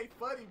 This shit ain't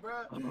funny,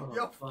 bro. Oh,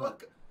 Yo,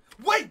 fuck.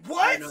 Wait,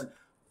 what? No.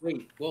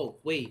 Wait, whoa,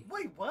 wait.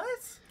 Wait,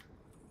 what?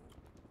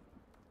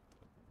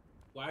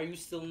 Why are you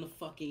still in the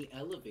fucking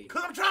elevator?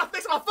 Cause I'm trying to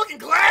fix my fucking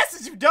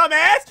glasses, you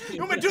dumbass! You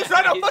want me to do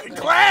something on fucking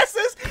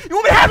glasses? You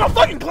want me to have no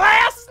fucking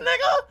glasses,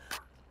 nigga?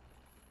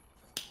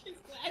 His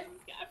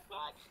glasses got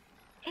fucked.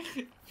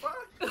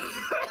 Fuck.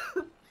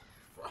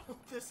 Bro,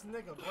 this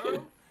nigga,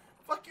 bro.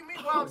 Fuck you mean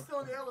while I'm still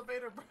in the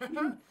elevator,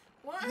 bro?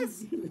 What?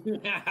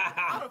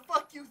 How the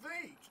fuck you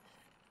think?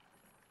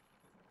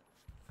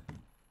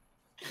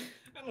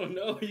 I don't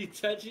know. Are you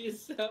touching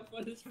yourself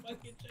on this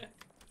fucking track?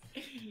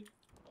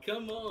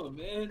 Come on,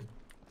 man.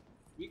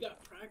 We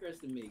got progress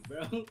to make,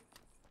 bro. Oh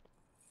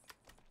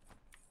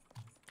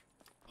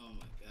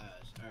my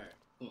gosh. Alright,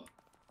 come on.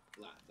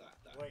 Lock.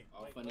 Wait,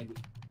 All wait, fun wait.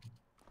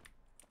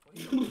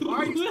 and Why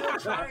are you still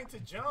trying to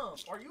jump?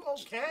 Are you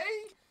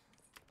okay?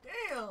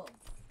 Damn.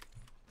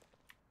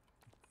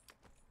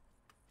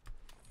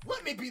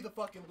 Let me be the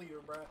fucking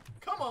leader, bro.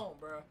 Come on,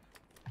 bro.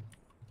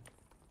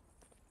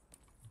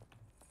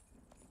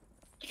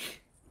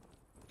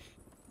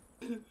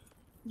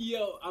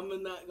 Yo, I'm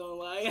not gonna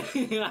lie.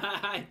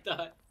 I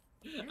thought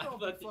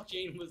the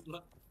chain was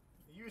long.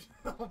 You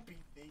don't be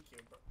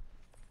thinking, bro.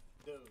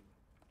 Dude.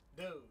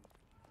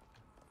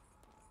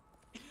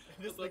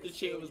 I thought the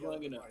chain was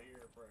long enough.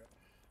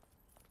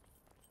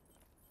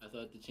 I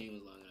thought the chain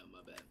was long enough.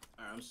 My bad.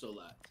 Alright, I'm so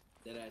locked.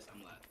 Deadass,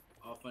 I'm locked.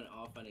 All fun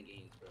and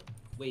games, bro.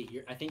 Wait,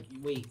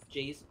 wait,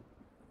 Jace.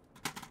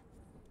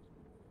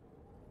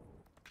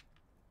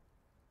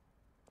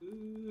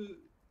 Ooh.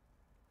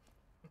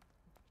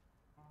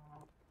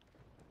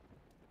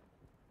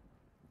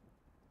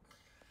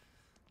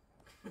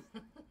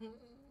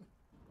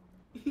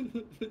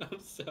 I'm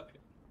sorry.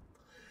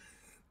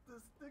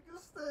 This nigga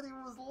said he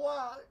was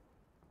locked.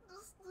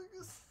 This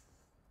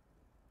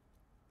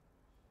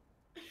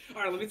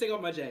All right, let me take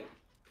off my jacket.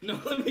 No,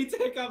 let me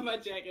take off my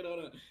jacket. Hold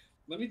on.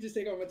 Let me just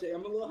take off my jacket.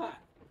 I'm a little hot.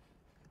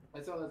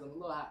 That's all. I'm a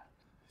little hot.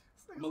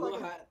 I'm a little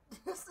hot.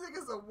 This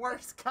nigga's a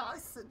worse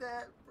case than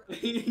that, bro.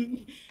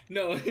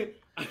 No, There's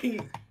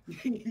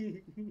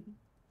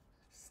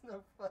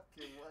no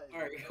fucking way. All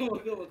right, come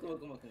on.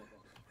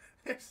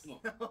 There's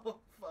no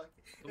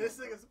fucking. This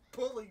nigga's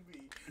pulling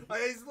me.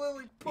 Like, he's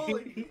literally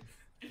pulling me.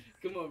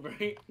 Come on, bro.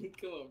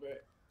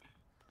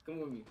 Come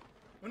with me.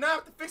 Well, now I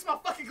have to fix my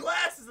fucking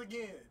glasses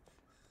again.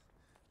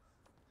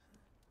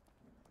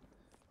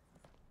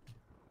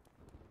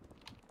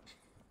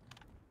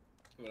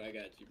 But I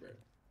got you, bro.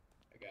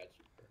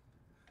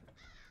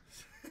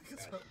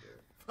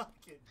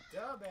 Fucking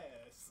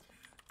dumbass.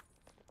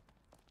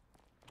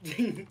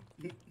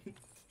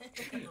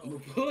 I'm gonna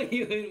pull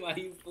you in while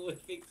you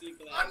fix your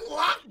glasses.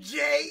 Unlock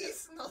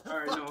Jays! No,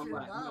 alright, no, I'm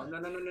locked.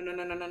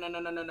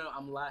 No.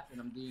 I'm locked and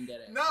I'm doing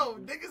that. No,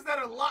 niggas that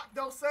are locked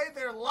don't say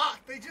they're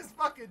locked. They just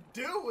fucking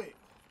do it.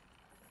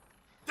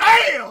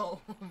 Damn!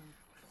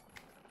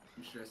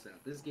 I'm stressed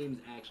out. This game is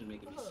actually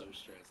making me so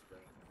stressed, bro.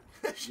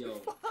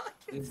 Yo,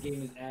 this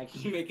game is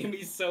actually making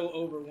me so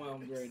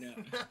overwhelmed right now.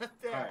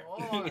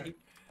 Alright.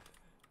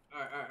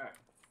 Alright.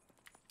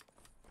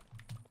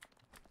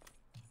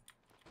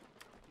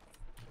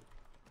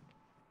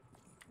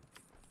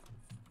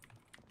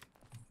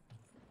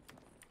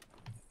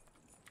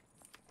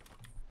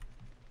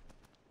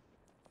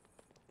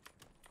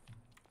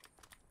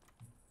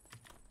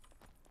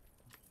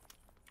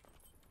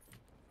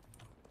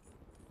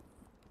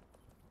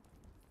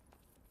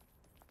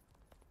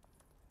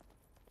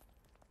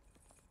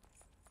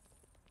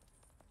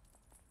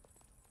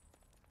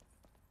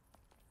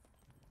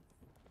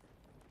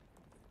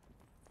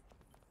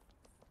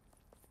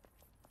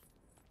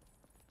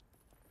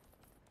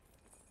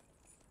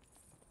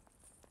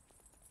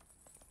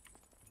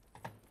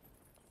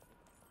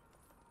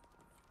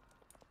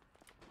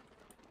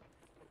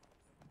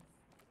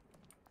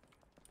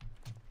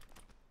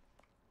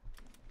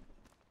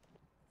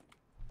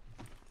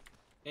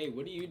 Hey,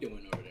 what are you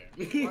doing over there?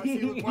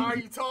 Why are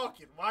you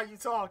talking? My bad.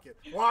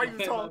 I'm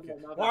dropping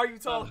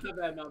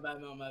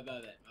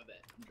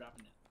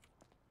that.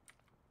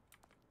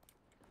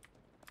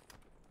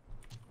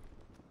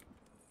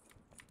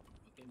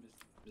 Okay,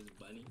 Miss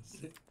Bunnies.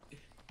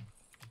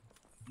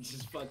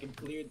 Just fucking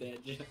cleared that.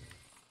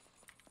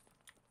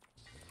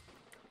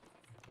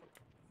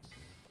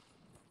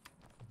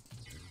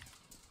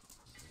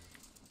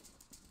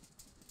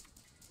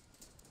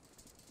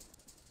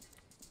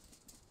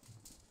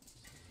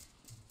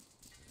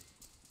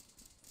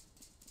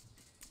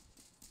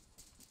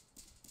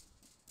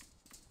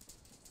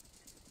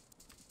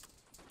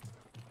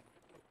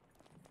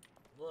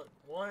 Look,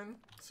 1,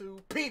 2,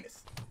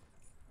 penis.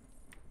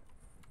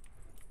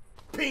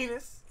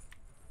 Penis.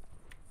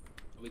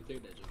 We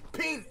cleared that, Joe.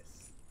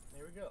 Penis.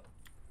 There we go.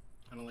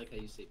 I don't like how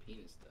you say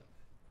penis,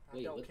 though.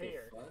 I don't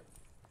care. The fuck?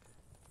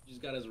 You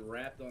just got us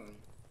wrapped on.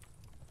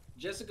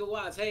 Jessica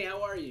Watts, hey,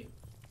 how are you?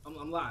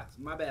 I'm locked.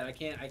 My bad. I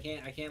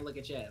can't look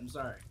at chat. I'm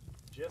sorry.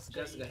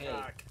 Jessica, hey.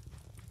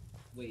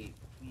 Wait,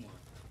 come on.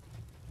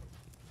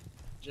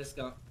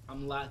 Jessica,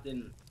 I'm locked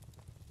in.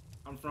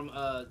 I'm from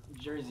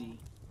Jersey,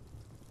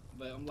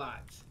 but I'm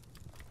locked.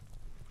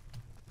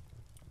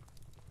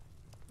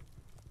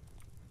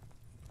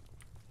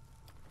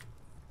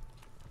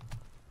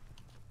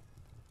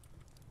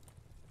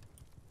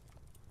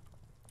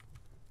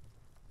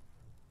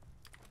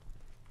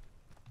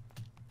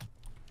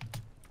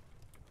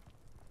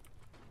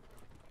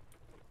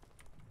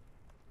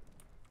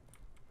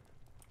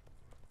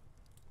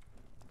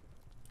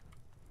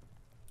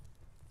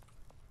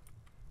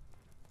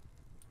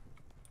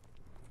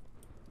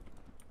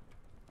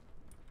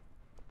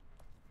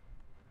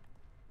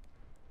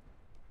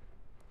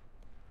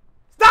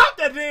 Stop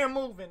that damn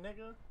moving,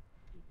 nigga.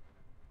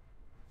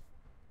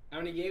 How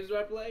many games do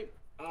I play?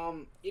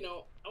 You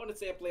know, I wouldn't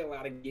say I play a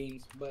lot of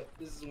games, but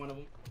this is one of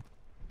them.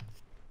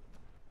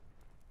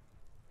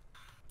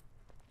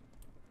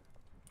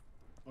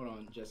 Hold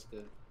on, Jessica.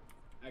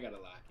 I gotta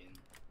lock in.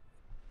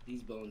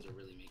 These bones are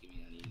really making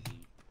me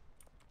uneasy.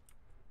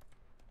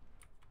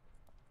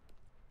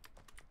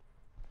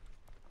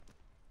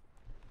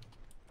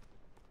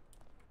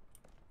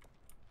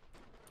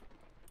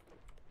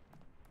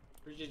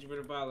 Appreciate you for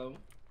the follow.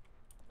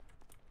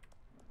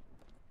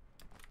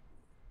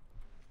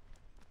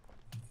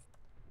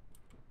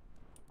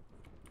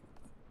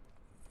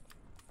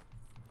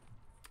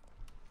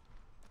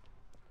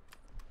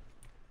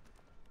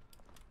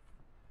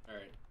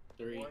 Alright,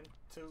 3, 1,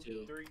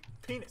 2, 3,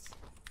 penis.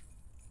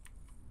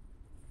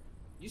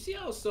 You see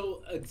how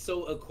so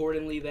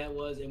accordingly that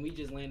was, and we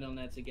just landed on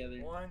that together.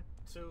 1,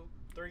 2,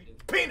 3,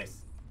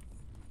 penis.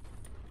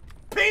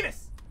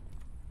 Penis.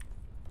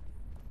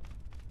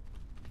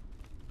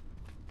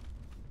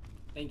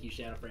 Thank you,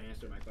 Shadow, for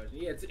answering my question.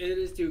 Yeah, it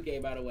is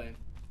 2K, by the way.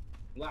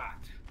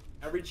 Locked.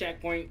 Every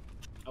checkpoint,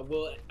 I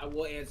will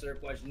answer a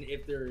question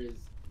if there is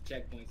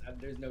checkpoints.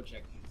 There's no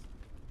checkpoints.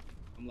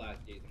 I'm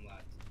locked, Jason.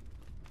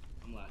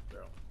 I'm locked,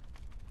 bro.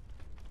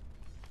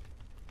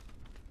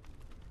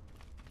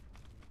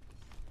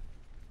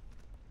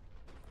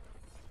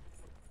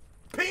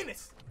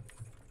 Penis.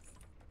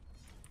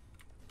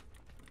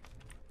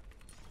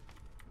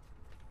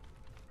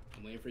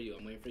 I'm waiting for you.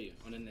 I'm waiting for you.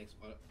 On the next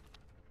one.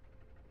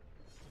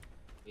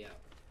 Yeah.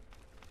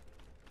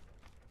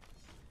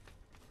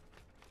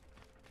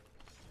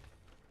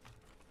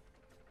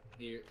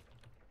 Here.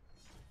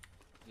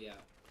 Yeah.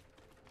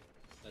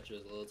 Thought you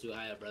was a little too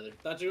high up, brother.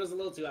 Thought you was a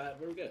little too high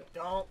up. We're good.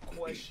 Don't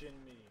question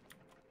me.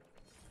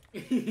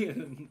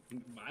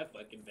 My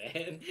fucking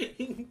bad.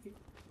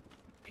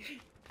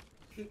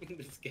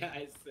 This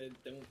guy said,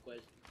 "Don't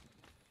question."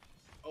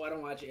 Oh, I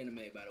don't watch anime,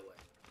 by the way.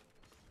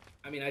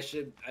 I mean, I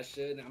should.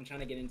 I'm trying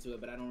to get into it,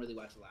 but I don't really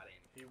watch a lot of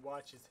anime. He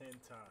watches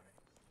hentai.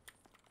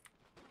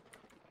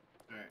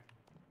 All right.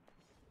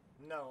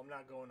 No, I'm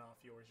not going off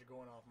yours. You're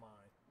going off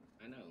mine.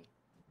 I know.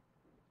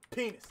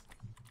 Penis.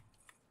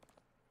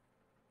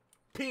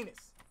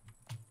 Penis.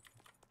 All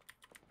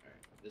right.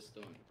 This is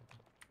the one.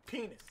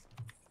 Penis.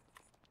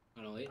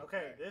 Oh no, wait.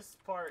 Okay, this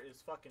part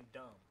is fucking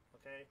dumb.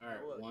 Okay. All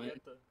right. Now look, One. you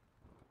have to,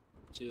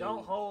 Two.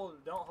 Don't hold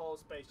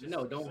space. Just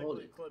no, don't hold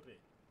it. Clip it.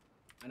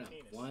 I know.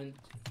 Penis. One.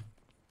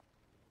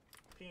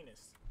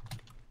 Penis.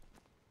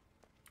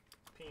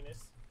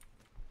 Penis.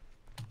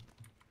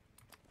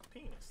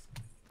 Penis.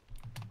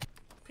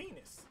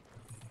 Penis.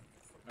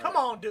 Come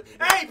on, dude.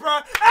 Hey, bro.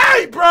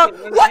 Hey, bro.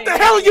 What the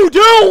hell are you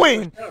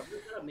doing? Shut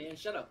up, man.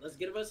 Shut up. Let's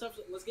give ourselves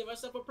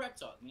a prep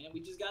talk, man. We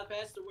just got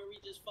past to where we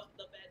just fucked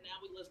up at. Now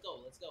let's go.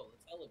 Let's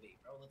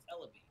elevate, bro. Let's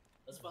elevate.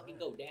 Let's fucking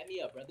go. Dab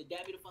me up, brother.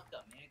 Dab me the fuck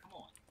up, man. Come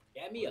on.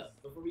 Dab me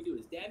up before we do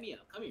this. Dab me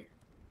up. Come here.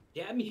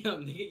 Dab me up,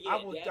 nigga.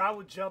 Yeah, I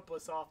will jump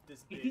us off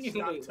this bitch.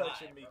 Stop Wait,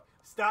 touching me. bro?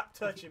 Stop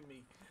touching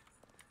me.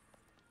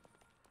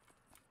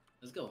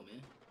 Let's go,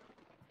 man.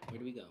 Where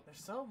do we go? There's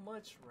so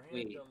much random.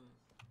 Wait.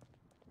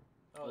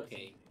 Oh,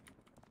 Okay.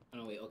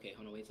 Hold on, wait. Okay,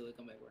 hold on. Wait till they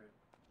come back. Where?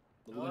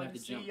 But Oh, we're gonna have to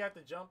jump. You have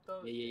to jump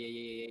though.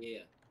 Yeah.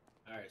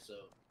 All right, so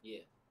yeah,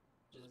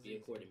 just be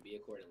accordingly.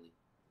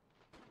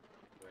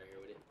 Right here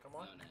with it. Come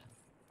on.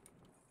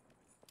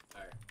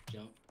 All right,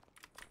 jump.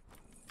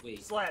 Wait.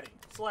 Sllatty.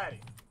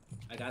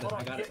 I got us.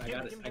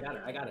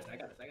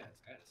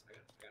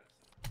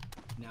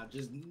 Now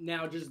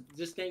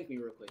just thank me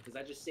real quick, because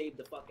I just saved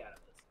the fuck out of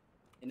us.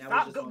 And now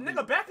Stop,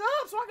 nigga, back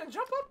up so I can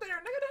jump up there,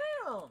 nigga.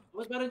 Damn. I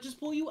was about to just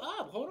pull you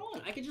up. Hold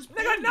on, I can just.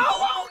 Nigga, no,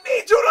 I don't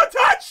need you to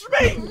touch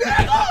me,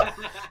 nigga.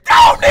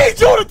 Don't need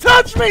you to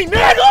touch me,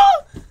 nigga.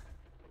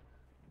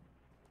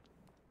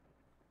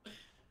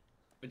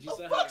 But you What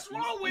saw the fuck's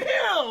wrong with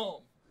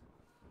him?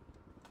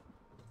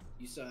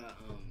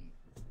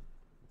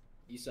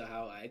 You saw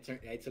how I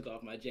took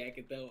off my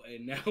jacket though,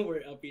 and now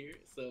we're up here.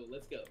 So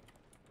let's go.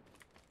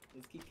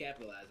 Let's keep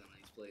capitalizing on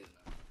these plays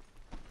now.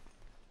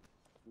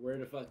 Where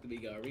the fuck do we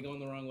go? Are we going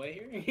the wrong way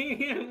here?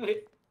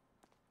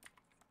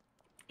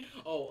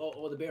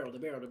 oh, the barrel.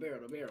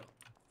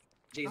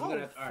 Jays, Oh,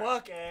 gonna have,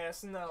 fuck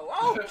ass no.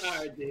 Oh,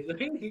 alright, Jays.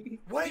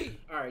 Wait.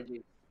 Alright,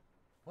 Jays.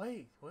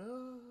 Wait.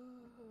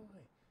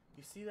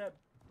 You see that?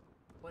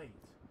 Wait.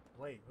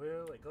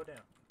 Go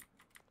down.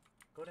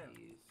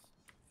 Jeez.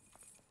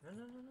 No.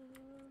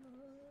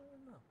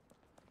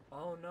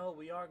 Oh no,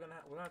 we're gonna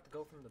have to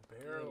go from the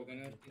barrel. Yeah, we're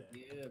gonna have to,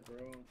 yeah,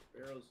 bro.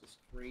 Barrel's just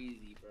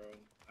crazy, bro.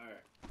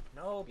 Alright.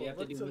 No, but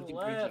look to the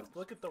left.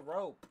 Look at the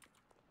rope.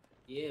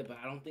 Yeah, but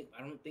I don't know,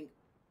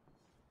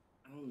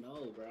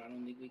 bro. I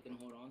don't think we can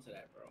hold on to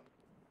that, bro.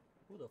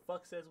 Who the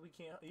fuck says we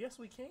can't? Yes,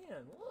 we can.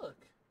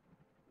 Look.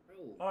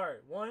 Bro. All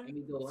right, 1, Let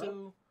me go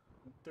 2,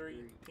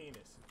 3,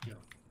 penis. Yo.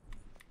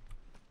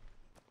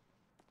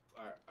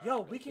 All right,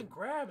 Yo, we can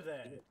grab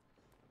that.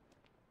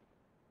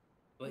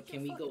 But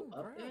can we go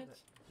up that?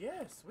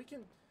 Yes, we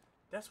can.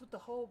 That's what the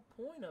whole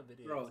point of it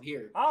is. Bro,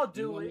 here. I'll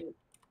do it.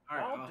 All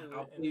right, I'll do it,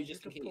 I'll and pull you then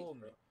just you in can case, pull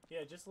bro. me.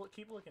 Yeah, just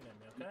keep looking at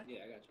me, okay?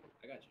 Yeah, I got you.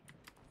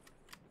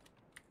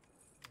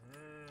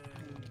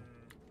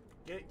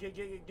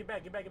 Get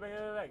back. Get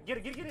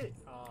it.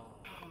 Oh.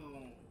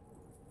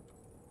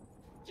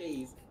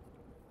 Jeez,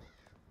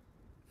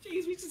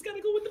 we just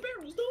gotta go with the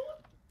barrels, dude.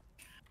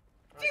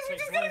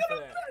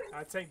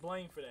 I take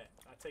blame for that.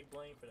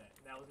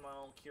 That was my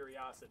own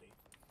curiosity.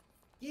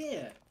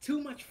 Yeah,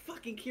 too much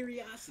fucking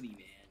curiosity, man.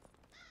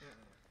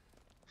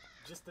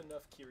 Just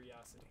enough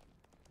curiosity.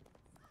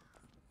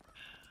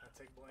 I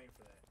take blame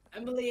for that.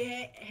 Emily,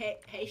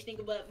 hey, stink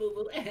about boo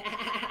boo.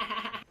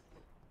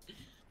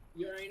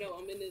 You already know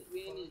we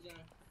in this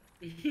John.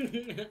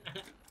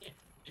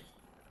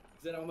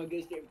 Said all my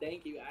good stuff.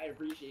 Thank you, I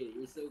appreciate it.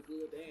 You're so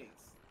cool.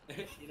 Thanks.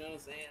 You know what I'm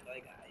saying?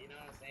 Like, you know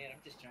what I'm saying? I'm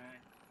just trying.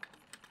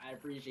 I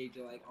appreciate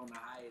you, like, on the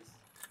highest.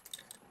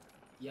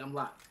 Yeah, I'm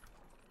locked.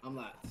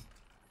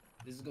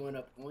 This is going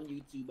up on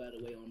YouTube, by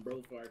the way, on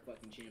both of our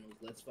fucking channels.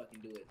 Let's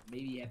fucking do it.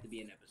 Maybe you have to be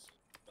an episode.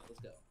 But let's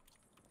go.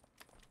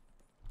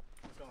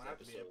 It's gonna have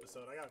to be an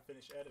episode. I gotta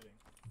finish editing.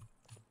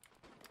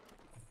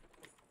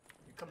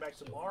 You come back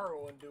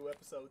tomorrow and do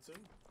episode 2.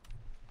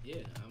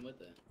 Yeah, I'm with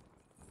that.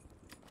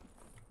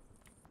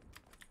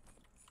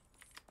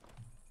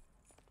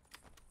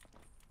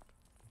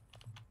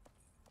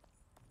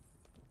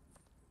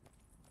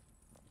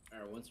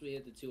 Alright, once we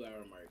hit the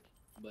 2-hour mark,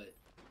 but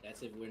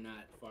that's if we're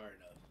not far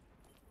enough.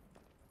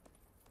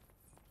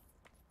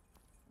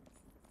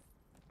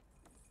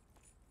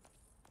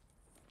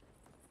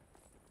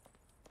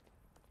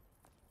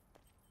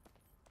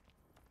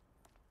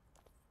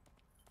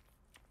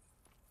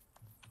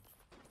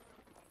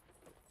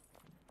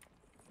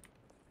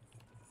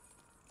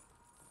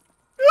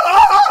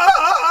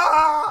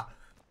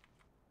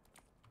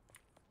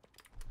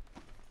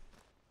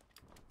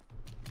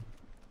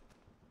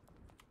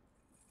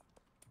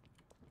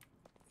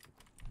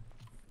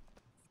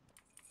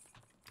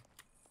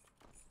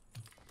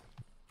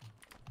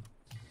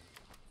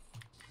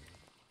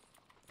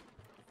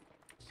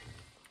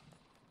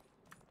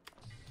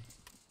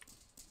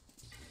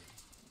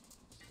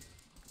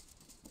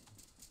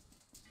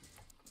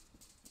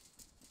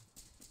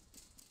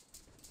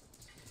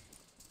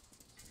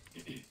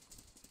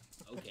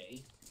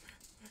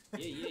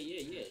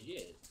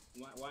 Yeah.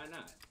 Why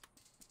not?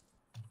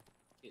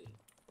 Yeah.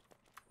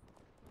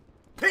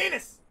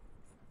 Penis!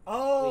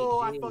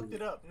 Oh, Wait, I fucked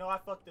it up. No, I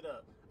fucked it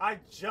up. I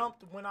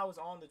jumped when I was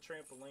on the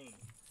trampoline.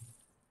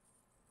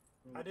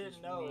 I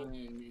didn't know.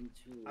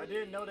 I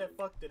didn't know that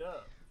fucked it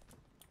up.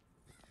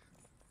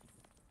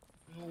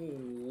 No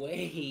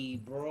way,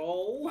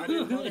 bro. I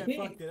didn't know that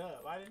fucked it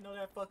up. I didn't know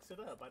that fucks it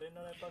up. I didn't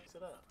know that fucks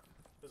it up.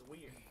 It's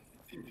weird.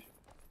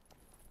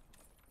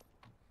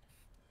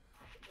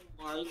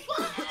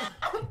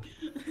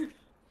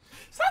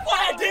 Stop all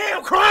that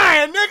damn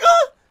crying, nigga!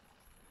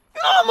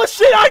 You know how much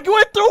shit I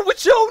went through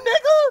with you,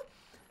 nigga?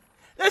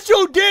 That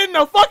you did in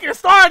the fucking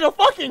start of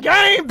the fucking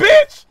game,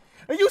 bitch!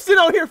 And you sit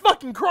on here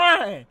fucking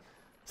crying.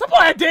 Stop all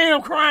that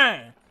damn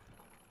crying.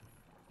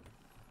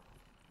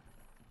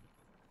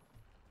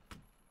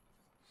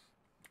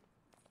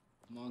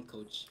 Come on,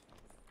 coach.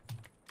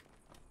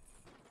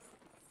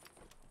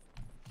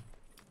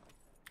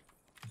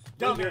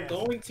 Wait, you're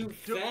going too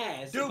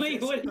fast.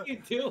 Wait, what are you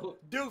doing?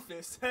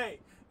 Doofus,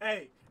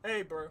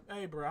 hey, bro.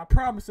 I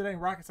promise it ain't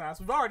rocket science.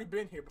 We've already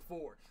been here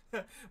before.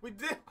 we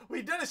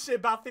done this shit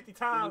about 50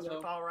 times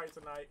with All Right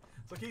tonight.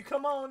 So can you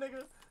come on,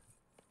 nigga?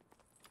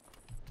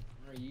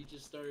 Alright, you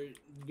just started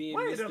being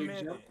Wait Mr. a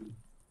minute. Jumpy.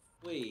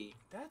 Wait.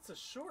 That's a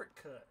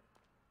shortcut.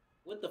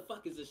 What the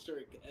fuck is a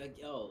shortcut?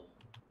 Oh.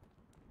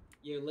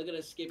 Yeah, look at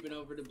us skipping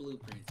over the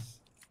blueprints.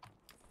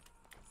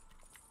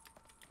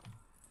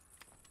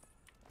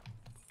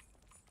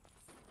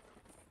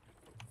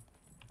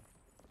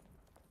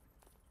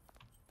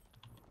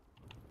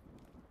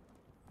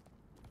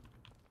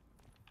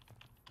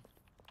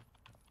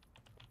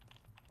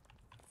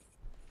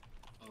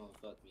 Oh,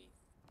 fuck me.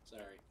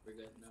 Sorry. We're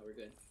good. No, we're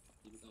good.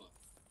 Keep it going.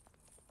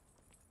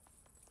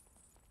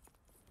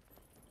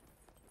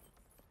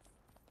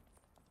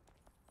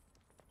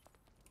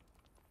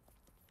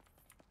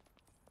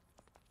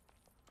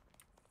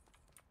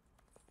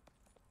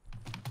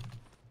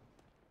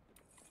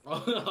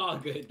 Oh,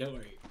 good. Don't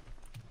worry.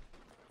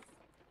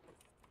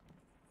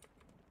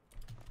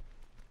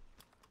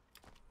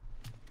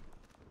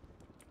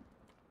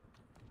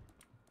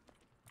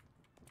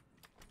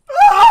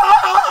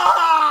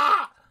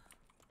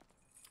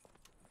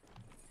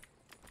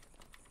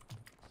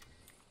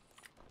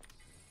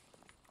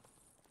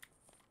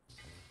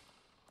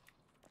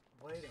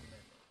 Wait a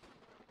minute.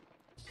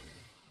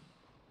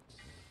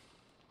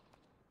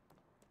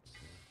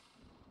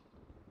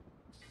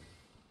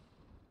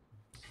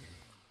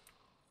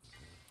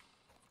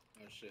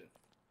 Oh shit.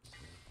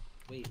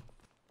 Wait.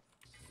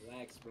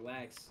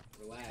 Relax.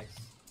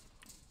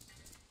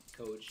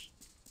 Coach.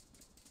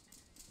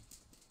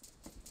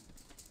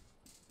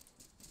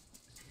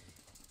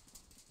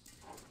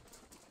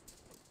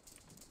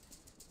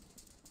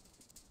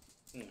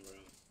 Come on, bro.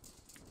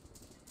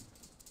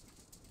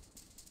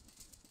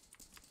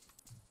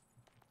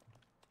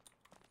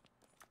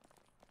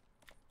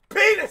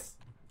 Penis!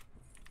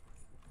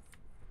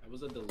 That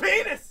was a delay.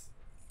 Penis!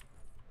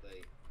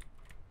 Like,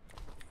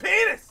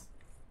 Penis!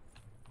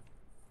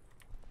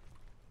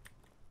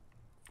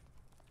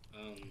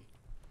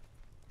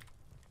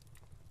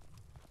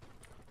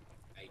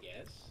 I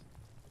guess.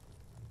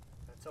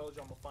 I told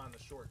you I'm gonna find the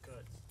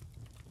shortcuts.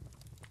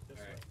 This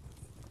way.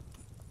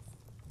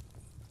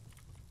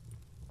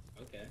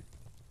 Okay.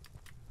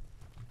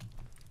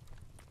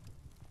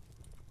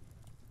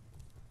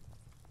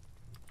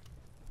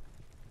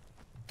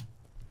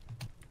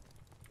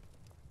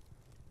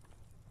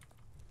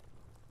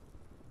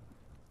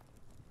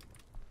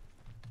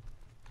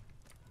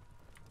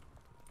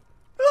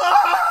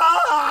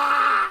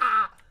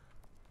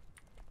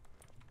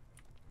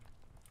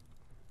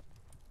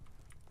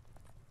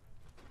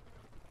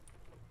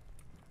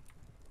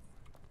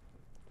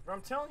 But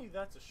I'm telling you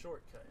that's a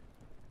shortcut.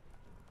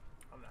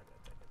 I'm not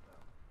gonna take it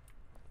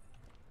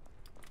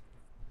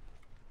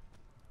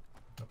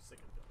though. I'm sick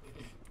of doing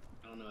it.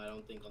 I don't know. I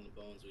don't think on the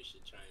bones we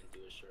should try and do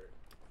a short.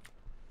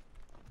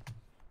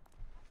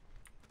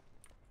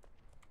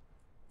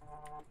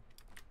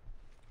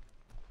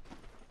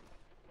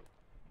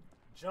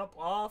 Jump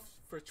off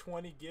for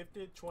 20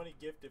 gifted. 20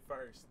 gifted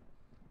first.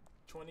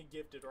 20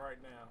 gifted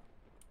right now.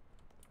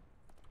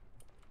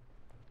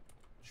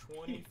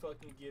 20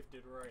 fucking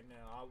gifted right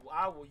now.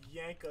 I will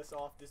yank us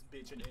off this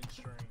bitch and end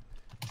stream.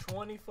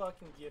 20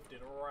 fucking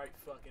gifted right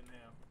fucking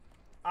now.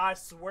 I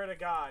swear to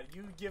God,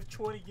 you give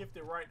 20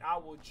 gifted right, I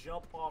will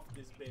jump off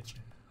this bitch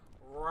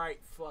right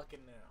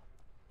fucking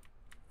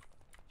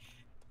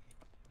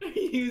now.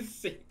 You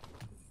sick?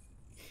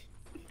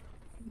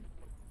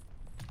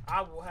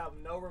 I will have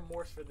no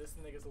remorse for this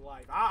nigga's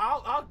life.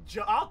 I'll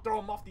throw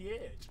him off the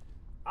edge.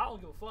 I don't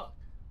give a fuck.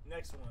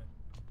 Next one.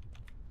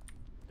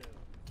 Dude,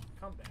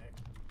 come back.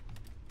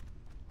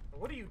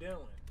 What are you doing?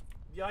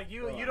 Like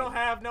you don't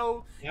have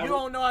no, you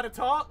don't know how to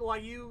talk.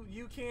 Like you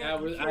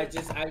can't.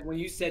 When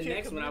you said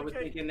next one, I was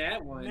thinking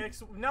that one.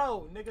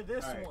 No, nigga,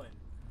 this one.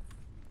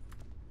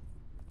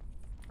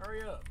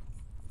 Hurry up.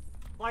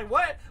 Like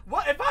what?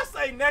 If I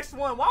say next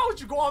one, why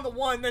would you go on the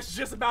one that's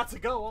just about to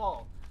go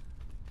off?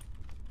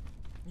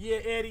 Yeah,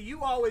 Eddie,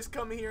 you always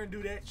come in here and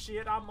do that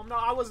shit.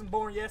 I wasn't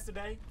born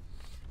yesterday.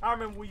 I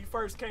remember when you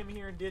first came in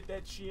here and did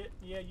that shit.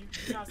 Yeah, you're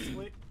not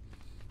slick.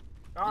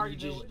 You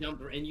just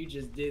jumped and you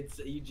just did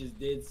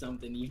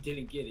something. You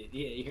didn't get it.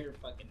 Yeah, you're a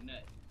fucking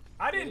nut.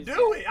 I didn't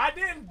do it. I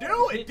didn't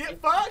do it. Did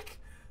fuck?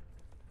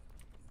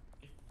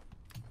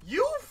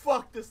 You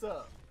fucked this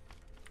up.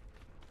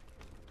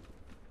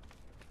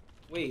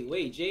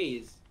 Wait,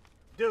 Jays.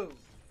 Dude,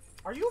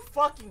 are you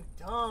fucking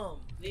dumb?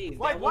 Jays,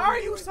 like, why are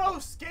you so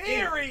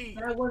scary?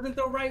 That wasn't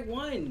the right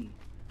one.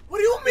 What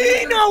do you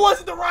mean that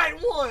wasn't the right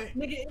one?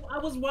 Nigga, I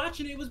was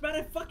watching it. It was about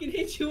to fucking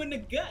hit you in the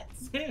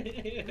guts.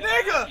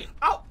 Nigga,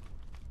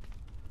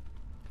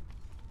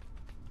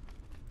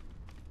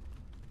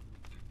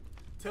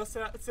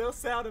 Tell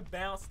Sal to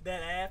bounce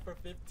that ass for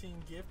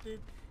 15 gifted.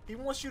 He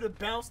wants you to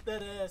bounce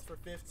that ass for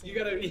 15. You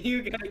gotta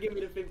give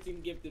me the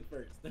 15 gifted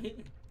first.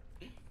 And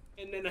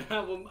then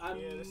I'm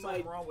yeah, there's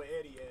something wrong with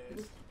Eddie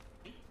ass.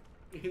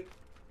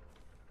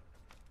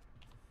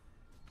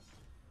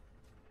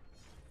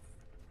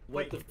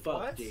 What the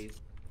fuck,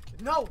 Jays?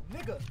 No,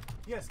 nigga.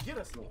 Yes, get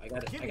us. No, I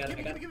got it.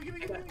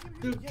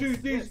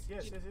 Give me.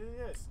 Yes.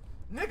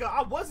 Nigga,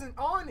 I wasn't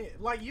on it.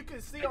 Like, you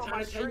can see on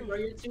my screen. Bro,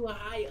 you're too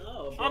high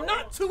up. Bro. I'm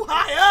not too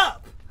high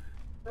up.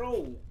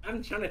 Bro,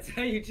 I'm trying to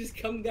tell you, just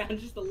come down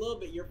just a little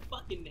bit. Your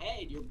fucking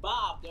head, your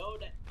bob, though.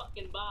 That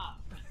fucking bob.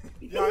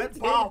 Yo, that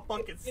bob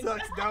fucking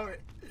sucks, don't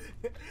it?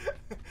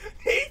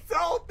 He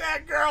told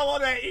that girl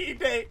on that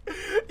eBay,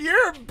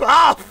 your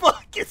bob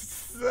fucking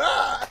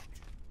sucks.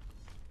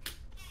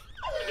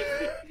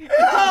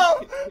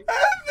 Yo,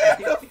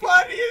 that's the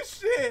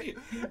funniest shit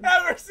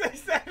ever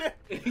since that.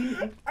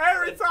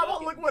 Every time I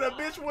look with a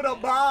bitch with a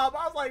bob,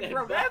 I was like,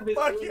 bro, that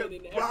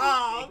fucking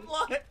bob.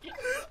 Like,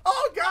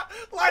 oh god,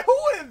 like who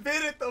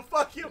invented the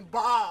fucking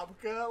bob?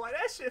 Cause like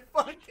that shit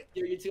fucking.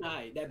 You're too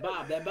high. That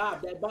bob. That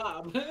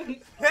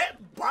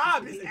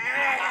bob is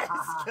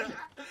ass.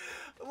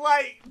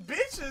 Like,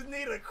 bitches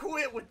need to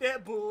quit with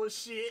that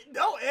bullshit.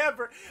 Don't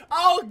ever.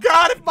 Oh,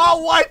 God, if my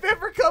wife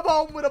ever come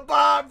home with a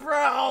bob, bro,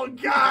 oh,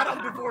 God,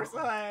 I'm divorcing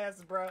her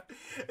ass, bro.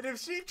 And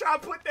if she try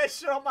to put that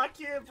shit on my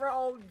kid, bro,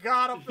 oh,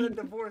 God, I'm finna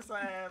divorce her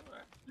ass,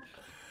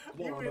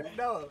 bro. You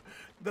know,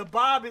 the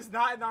bob is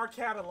not in our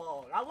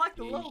catalog. I like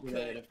the low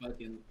cut.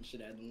 You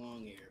should have the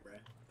long hair, bro.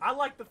 I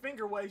like the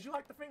finger waves. You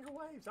like the finger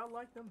waves? I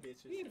like them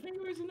bitches. Yeah, the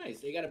finger waves are nice.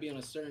 They gotta be on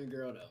a certain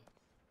girl, though.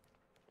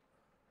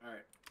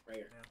 Alright, right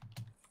here. Yeah.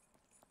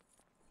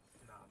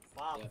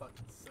 Bob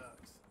fucking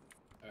sucks.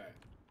 Alright.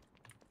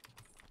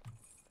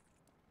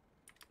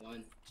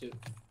 1, 2.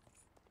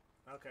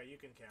 Okay, you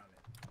can count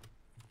it.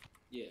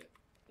 Yeah.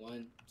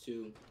 1,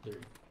 2, 3.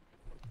 Wait,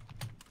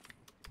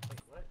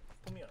 what?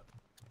 Pull me up.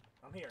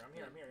 I'm here.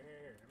 Yeah.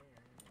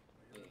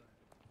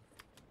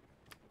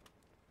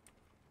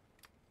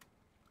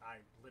 I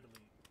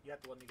literally... You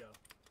have to let me go.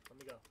 Let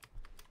me go.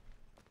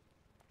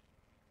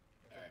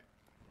 Alright.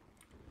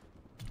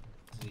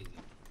 It's easy.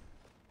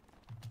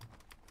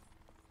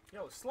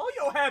 Yo, slow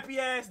your happy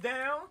ass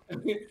down.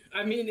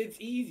 I mean, it's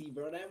easy,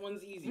 bro. That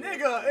one's easy.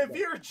 Nigga, if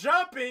you're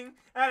jumping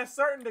at a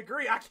certain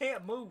degree, I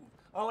can't move.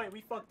 Oh, wait,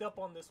 we fucked up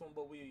on this one,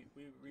 but we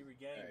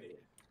regained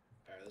it.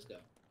 Alright, let's go.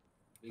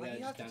 Like,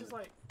 you have to just,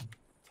 like,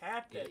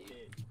 tap that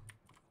bitch.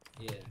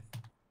 Yeah.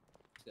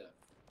 Let's go.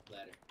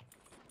 Ladder.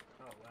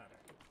 Oh, ladder.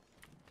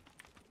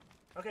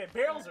 Okay,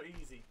 barrels are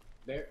easy.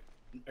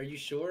 Are you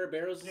sure?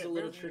 Barrels is a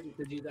little tricky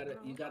because you gotta,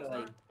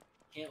 like,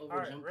 can't overjump.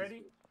 Alright,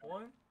 ready?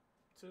 1,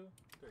 2,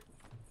 3.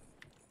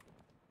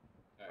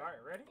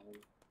 Alright, ready?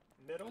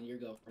 Middle. On your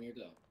go. 1,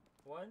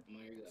 I'm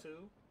on your go.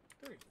 2,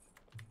 3.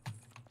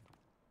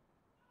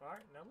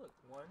 Alright, now look.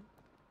 1,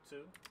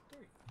 2,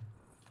 3.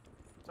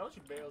 Told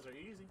you barrels are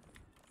easy.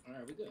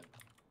 Alright, we good.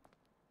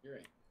 You're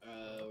right.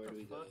 Where do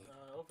we go?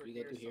 Over we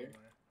here go through here?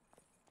 somewhere.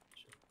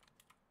 Sure.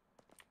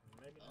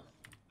 Maybe not.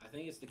 I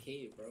think it's the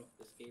cave, bro.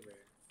 This cave right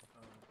here.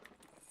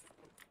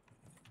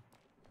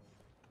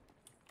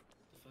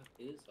 What the fuck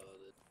is all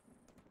this?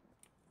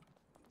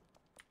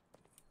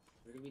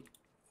 Where do we...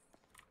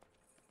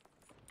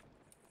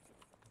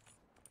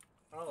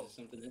 Oh. Is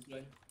something this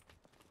way?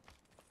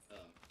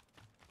 Oh.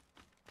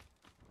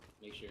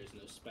 Make sure there's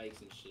no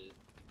spikes and shit.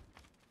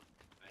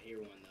 I hear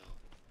one though.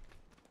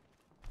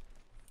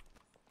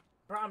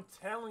 Bro, I'm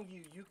telling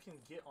you, you can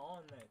get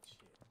on that shit.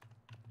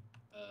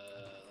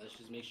 Let's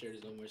just make sure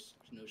there's no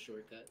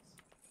shortcuts.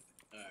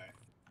 Alright.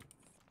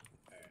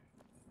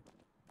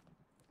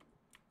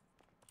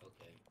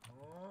 Okay.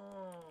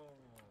 Oh.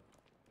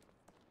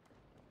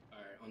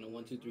 Alright, on the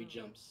 1, 2, 3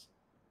 jumps.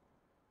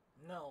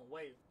 No,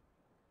 wait.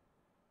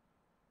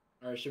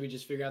 Or should we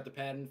just figure out the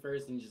pattern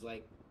first and just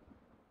like...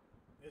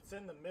 It's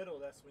in the middle,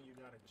 that's when you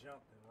gotta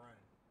jump and run.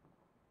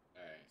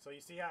 Alright. So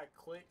you see how it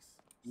clicks?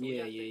 So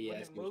yeah.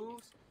 When it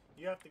moves,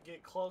 you have to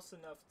get close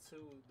enough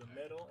to the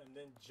middle and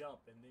then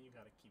jump, and then you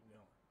gotta keep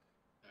going.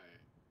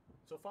 Alright.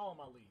 So follow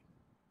my lead.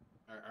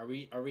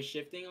 Are we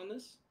shifting on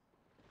this?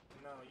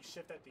 No, you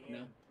shift at the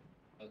end.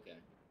 No? Okay.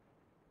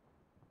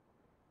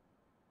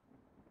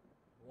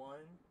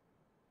 1,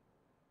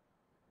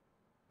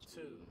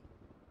 2,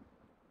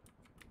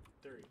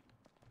 3.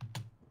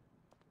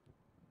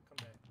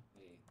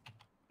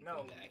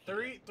 No, okay,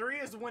 three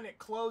is when it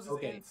closes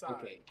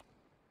inside.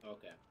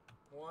 Okay.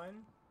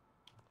 1,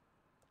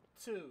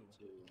 2,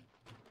 3.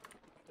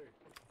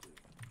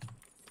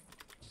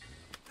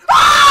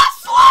 Ah,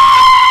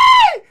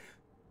 Slay!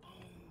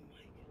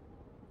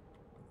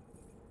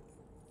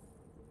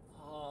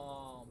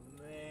 Oh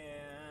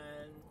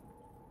man.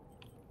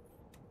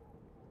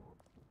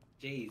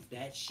 Jays,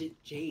 that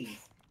shit,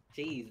 Jays,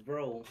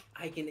 bro.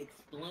 I can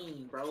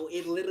explain, bro.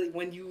 It literally,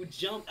 when you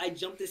jumped, I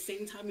jumped the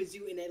same time as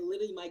you, and that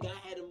literally, my guy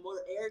had more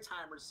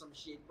airtime or some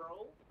shit,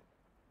 bro.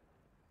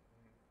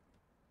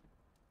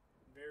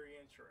 Very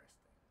interesting.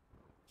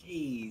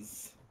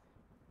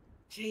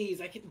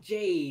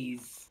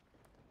 Jays.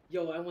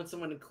 Yo, I want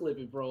someone to clip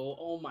it, bro.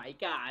 Oh my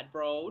god,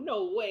 bro.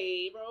 No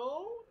way,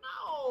 bro.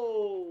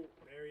 No.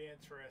 Very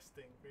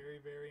interesting. Very,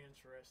 very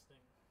interesting.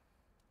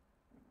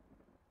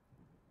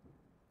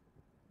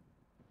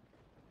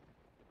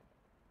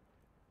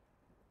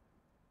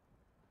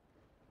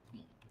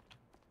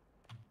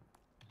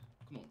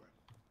 Come on, bro.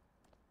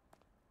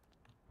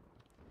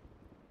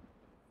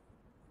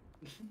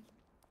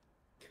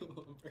 Come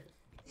on, bro.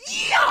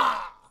 Yeah!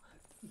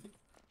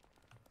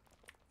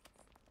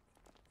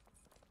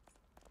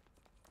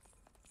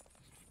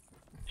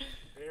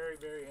 Very,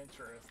 very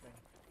interesting.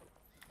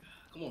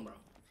 Come on, bro.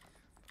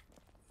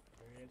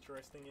 Very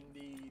interesting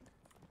indeed.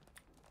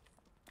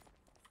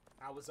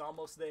 I was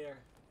almost there.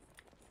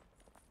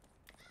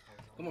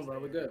 Come on, bro.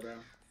 We're good, bro.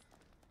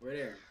 We're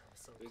there.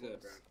 So we're close.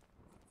 Good, bro.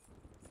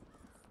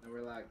 No,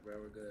 relax,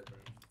 bro. We're good, bro.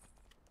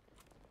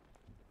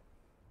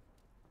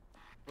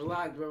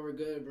 Relax, bro. We're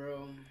good,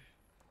 bro.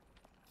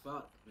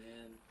 Fuck,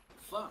 man.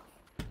 Fuck,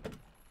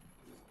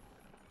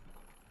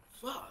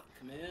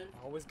 man.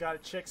 Always gotta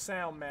check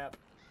sound map.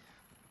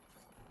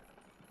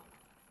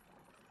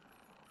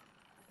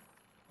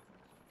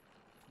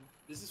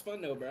 This is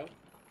fun though, bro.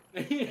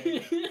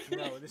 Hey,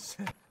 no, this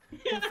who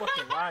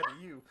fucking lied to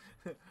you?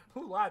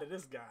 Who lied to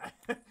this guy?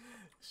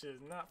 Shit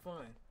is not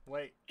fun.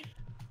 Wait.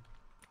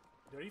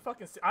 Did you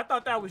fucking see? I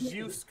thought that was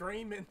you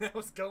screaming that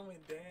was going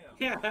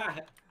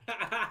down.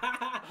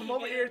 I'm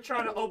over here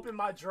trying to open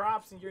my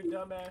drops and your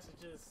dumb ass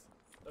is just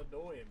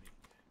annoying me.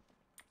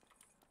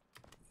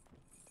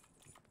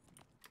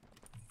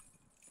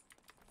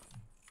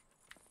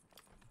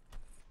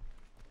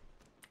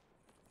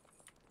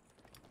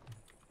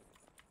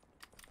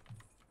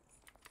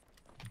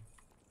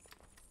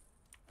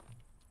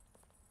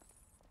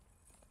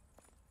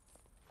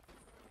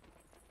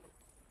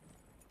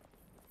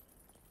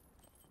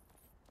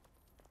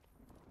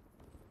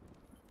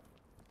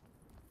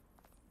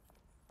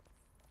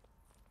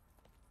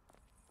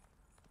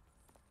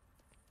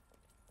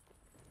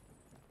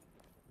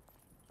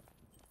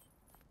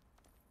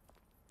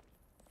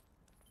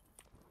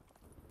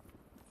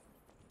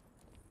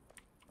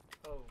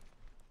 Oh,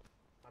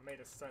 I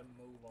made a sudden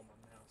move on my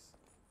mouse.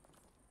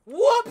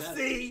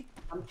 Whoopsie!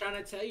 I'm trying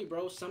to tell you,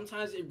 bro.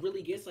 Sometimes it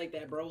really gets like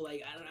that, bro.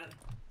 Like,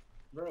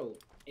 bro.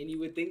 And you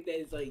would think that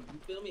it's like, you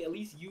feel me? At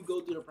least you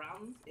go through the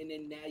problems, and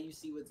then now you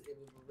see what we're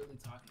really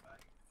talking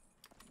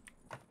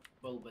about.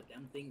 Bro, but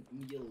them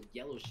little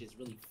yellow shits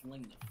really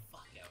fling the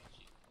fuck out of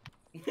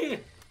you.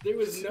 There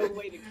was no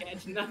way to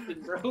catch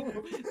nothing, bro.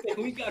 And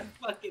we got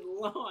fucking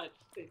launched.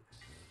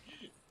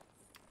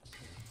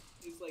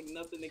 It's like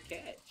nothing to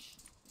catch.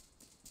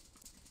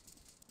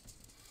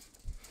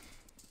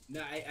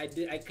 No, I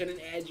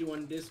couldn't add you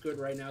on Discord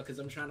right now because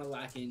I'm trying to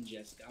lock in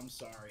Jessica. I'm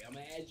sorry. I'm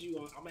gonna add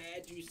you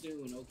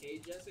soon, okay,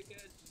 Jessica?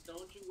 Just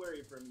don't you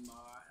worry for me, ma.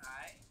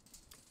 Alright?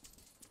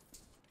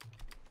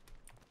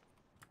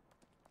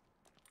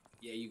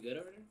 Yeah, you good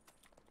over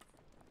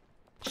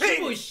there?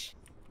 Penis!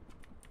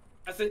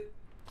 I said,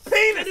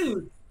 penis!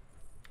 Dude.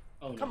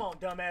 Oh, no. Come on,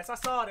 dumbass. I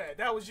saw that.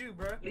 That was you,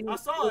 bro. I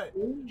saw it.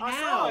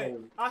 How?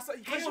 I saw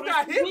it. Because you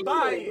got hit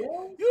by it.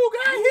 You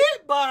got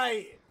hit by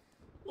it.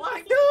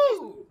 Like,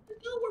 dude.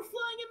 Dude, we're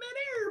flying in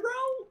midair,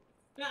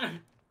 bro.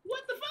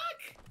 What the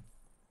fuck?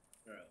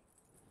 Bro.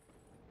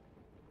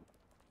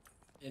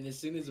 And as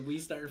soon as we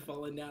started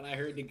falling down, I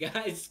heard the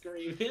guys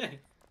screaming.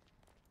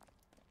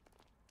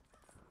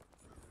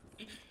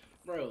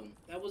 Bro,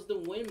 that was the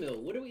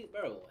windmill. What are we,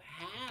 bro?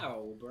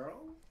 How, bro?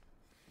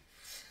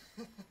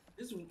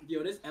 This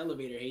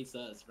elevator hates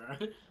us, bro.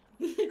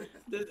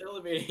 This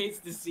elevator hates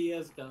to see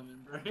us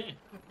coming, bro.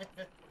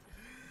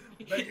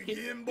 Back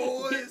again,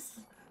 boys.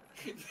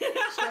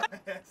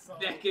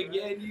 Back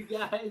again, you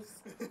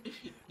guys.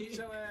 Get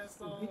your ass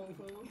on,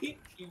 fool.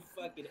 You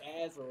fucking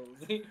assholes.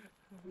 You're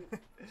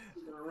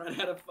gonna run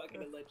out of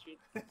fucking electric.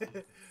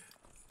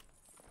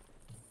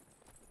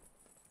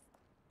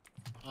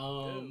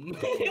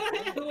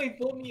 Wait,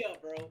 pull me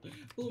up, bro.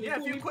 Pull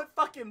if you me. quit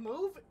fucking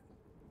moving.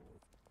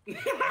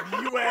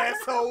 You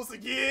assholes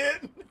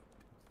again.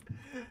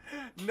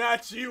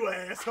 Not you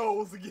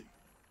assholes again.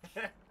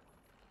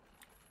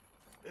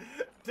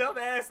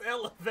 Dumbass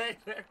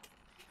elevator.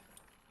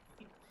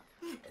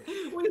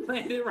 We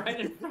landed right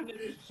in front of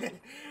this shit.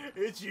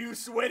 It's you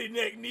sweaty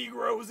neck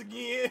Negroes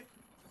again.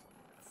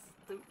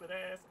 Stupid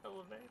ass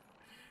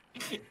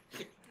elevator.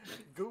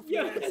 Goofy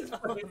ass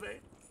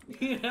elevator.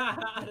 Yeah,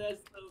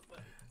 that's so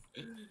funny.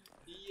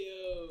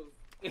 Yo.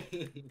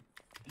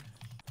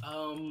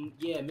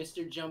 Yeah,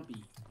 Mr.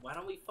 Jumpy. Why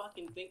don't we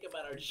fucking think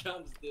about our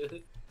jumps,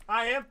 dude?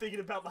 I am thinking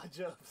about my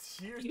jumps.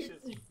 You're just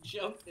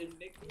jumping,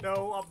 nigga.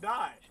 No, I'm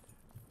not.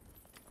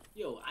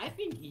 Yo, I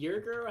think your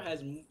girl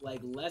has like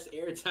less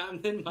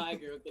airtime than my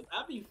girl, cause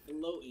I be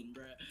floating,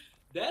 bruh.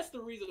 That's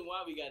the reason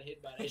why we got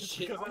hit by that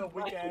shit. Because of a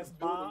weak ass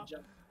bomb.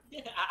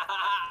 Yeah,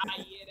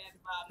 that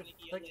bomb in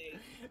your leg.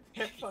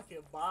 That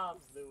fucking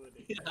bomb's doing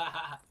it.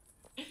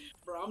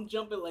 Bro, I'm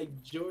jumping like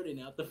Jordan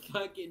out the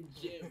fucking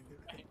gym,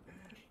 right?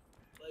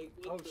 Like,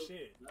 what the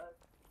shit. Fuck?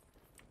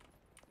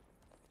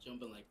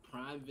 Jumping like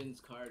prime Vince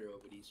Carter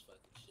over these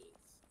fucking shits.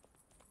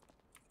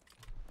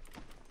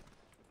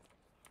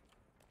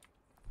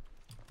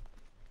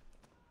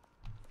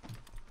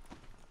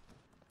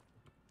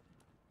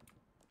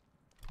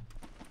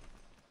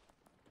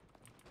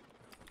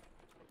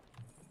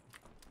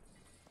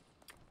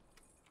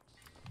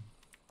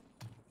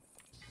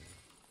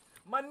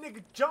 My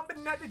nigga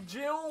jumping at the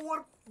gym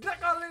with a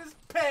black all in his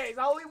pants.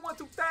 I only want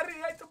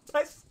 238 to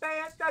place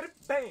stand 30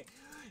 band.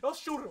 Yo,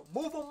 shooter,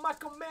 move on my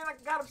command. I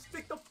got him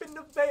sticked up in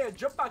the van.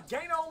 Jump out,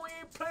 Gano, we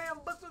ain't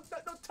playing. But no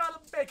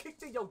Taliban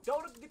kicked in your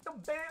door to get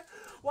them banned.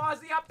 Why is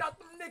he hopped out?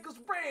 Them niggas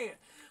ran.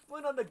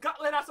 Went on the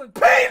gauntlet out some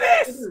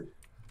penis!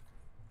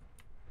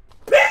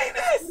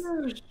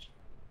 Penis!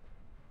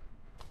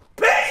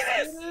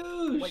 Penis!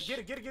 Wait,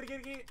 get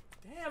it.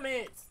 Damn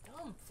it.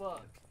 Dumb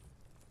fuck.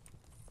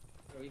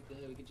 We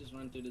could just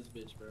run through this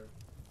bitch, bro.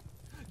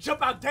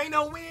 Jump out,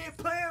 Dano, we ain't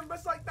playing. But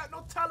it's like that,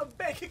 no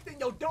Taliban kicked in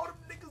your door. Them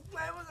niggas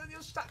playing.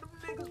 You shot them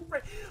niggas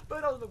ran.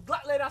 But on the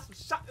block, let out some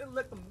shot and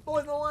let them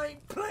boys know I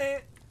ain't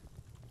playing.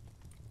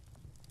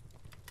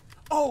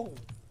 Oh!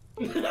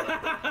 He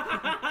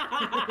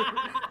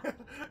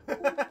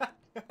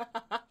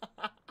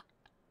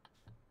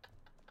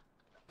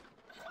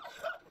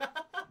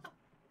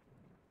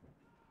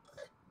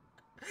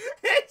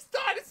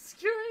started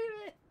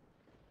screaming.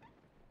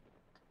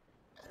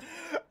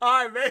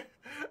 Alright,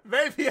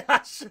 maybe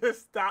I should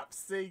stop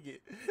singing.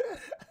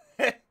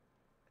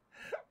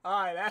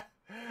 Alright,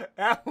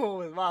 that one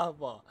was my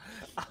fault.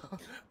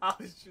 I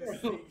was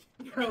just singing.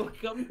 Bro,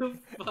 come the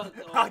fuck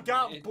on. I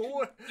got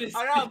bored.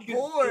 I got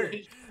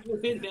bored.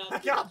 What,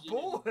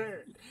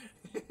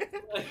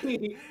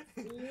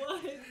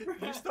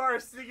 bro? You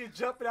started singing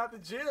jumping out the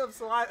gym,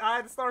 so I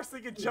had to start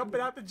singing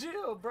jumping out the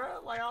gym,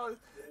 bro. Like I was.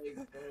 Like,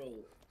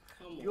 bro,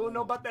 come you don't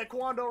know about that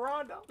Quando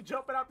Rondo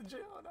jumping out the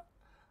gym? No?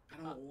 I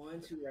don't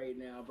want to right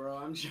now, bro.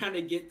 I'm trying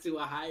to get to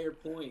a higher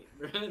point,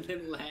 bro,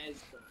 than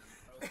last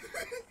time.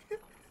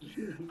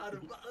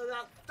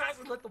 That's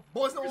let the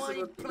boys know I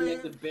ain't playing.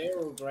 At the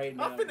barrels right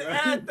now. I'm finna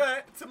add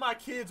that to my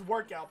kids'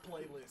 workout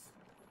playlist.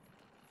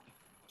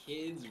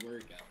 Kids'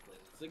 workout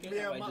playlist. Look at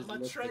Yeah, how my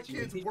track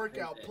kids'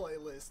 workout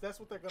playlist. That's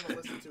what they're gonna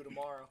listen to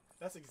tomorrow.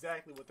 That's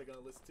exactly what they're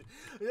gonna listen to.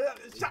 Yeah,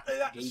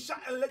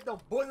 shot and let the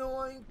boys know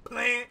I ain't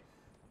playing.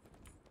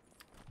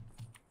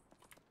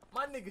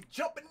 My nigga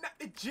jumping at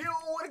the gym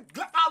with a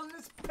Glock all in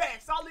his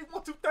pants. All he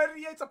want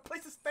 238's a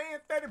place to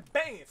stand 30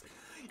 bands.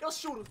 Yo,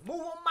 shooters,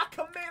 move on my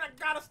command. I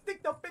got him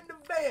sticked up in the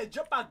van.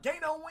 Jump out,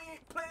 Gano, we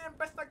ain't playing.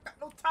 Best I got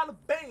no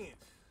Taliban.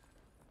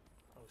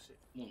 Oh shit.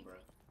 Come on, bro.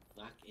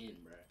 Lock in,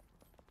 bro.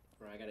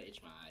 Bro, I gotta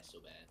itch my eyes so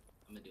bad.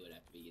 I'm gonna do it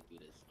after we get through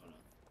this. Hold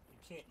on. You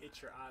can't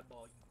itch your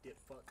eyeball, you dip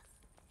fuck.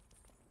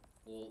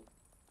 Well,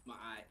 my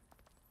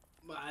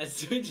eyes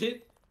switching.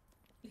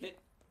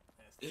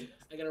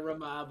 I gotta rub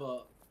my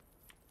eyeball.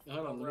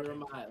 Hold on, let me rub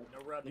my eye. No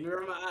rubbing. Let me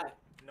rub my eye.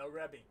 No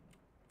rubbing.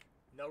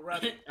 No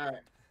rubbing.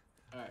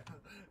 Alright.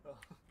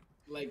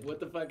 Like, what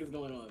the fuck is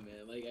going on,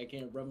 man? Like, I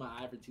can't rub my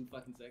eye for 2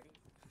 fucking seconds?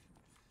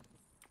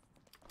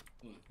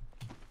 Come on.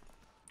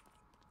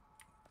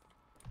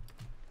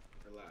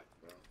 Relax,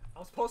 bro.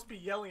 I'm supposed to be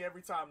yelling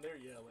every time they're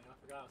yelling. I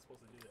forgot I was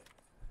supposed to do that.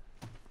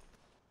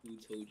 Who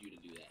told you to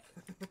do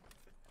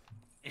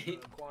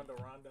that? Quando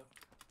Rondo.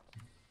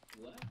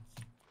 What?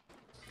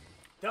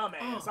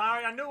 Dumbass.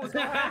 I knew it was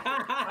gonna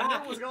happen. I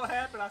knew it was gonna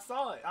happen. I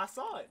saw it.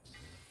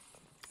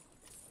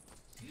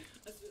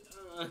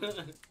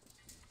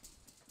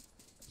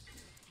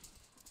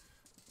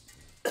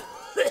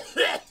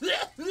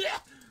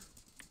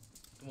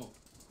 Come on.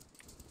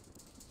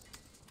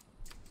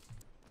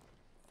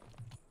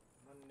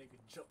 My nigga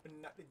jumping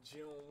at the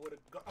gym with a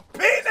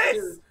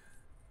penis!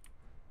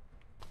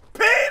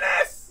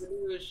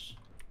 Penis!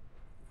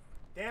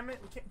 Damn it,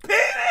 we can't.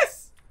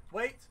 Penis!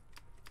 Wait.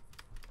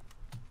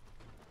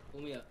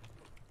 Pull me up.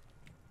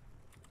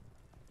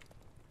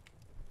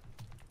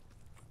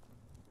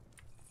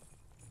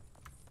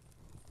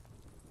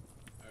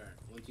 Alright,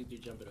 1, 2, 3,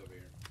 jump it over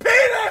here.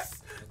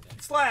 Penis! Okay.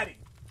 Slatty.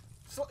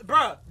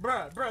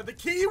 Bruh, the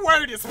key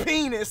word is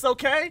penis,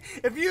 okay?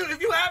 If you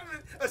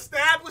haven't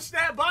established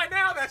that by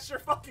now, that's your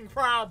fucking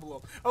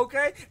problem,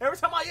 okay? Every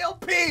time I yell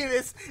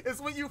penis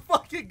is when you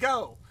fucking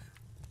go.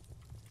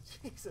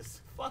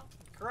 Jesus fucking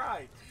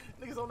Christ.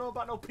 Niggas don't know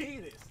about no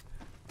penis.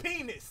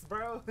 Penis,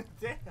 bro.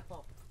 Damn.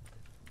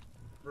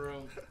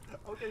 Bro.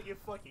 I'm gonna get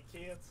fucking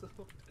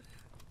canceled.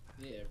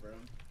 Yeah, bro.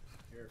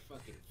 You're a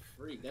fucking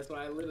freak. That's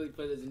why I literally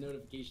put it as a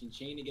notification.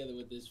 Chain together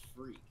with this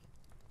freak.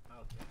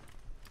 Okay.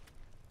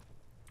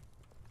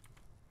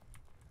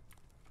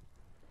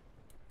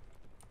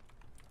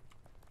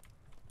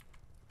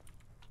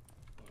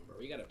 Come on, bro.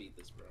 We gotta beat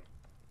this, bro.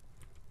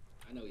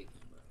 I know you can,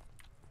 bro.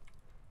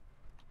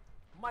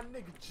 My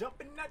nigga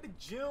jumping at the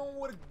gym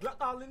with a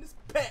Glock all in his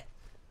pack.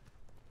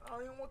 I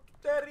don't even want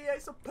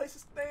 38 some place to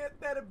stand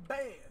 30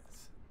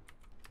 bands.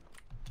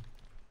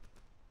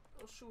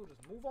 Those shooters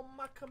move on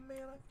my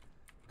command.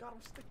 I got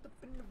them sticked up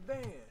in the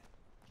van.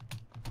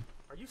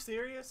 Are you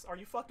serious? Are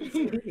you fucking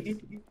serious?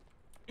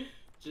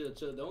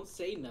 Chill. Don't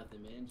say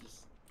nothing, man.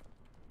 Just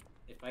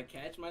if I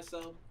catch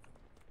myself,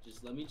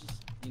 just let me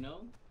just, you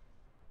know.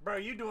 Bro,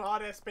 you doing all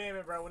that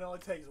spamming, bro, when it only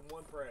takes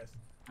one press.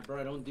 Bro,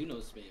 I don't do no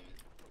spamming.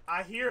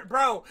 I hear it,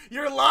 bro.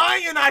 You're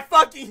lying. I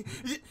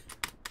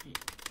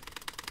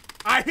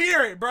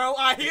hear it, bro.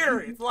 I hear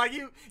it. It's like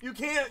you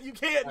can't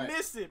right.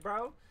 Miss it,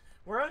 bro.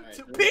 Run right,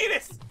 to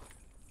penis.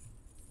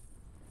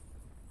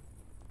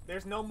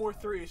 There's no more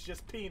 3. It's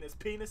just penis.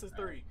 Penis is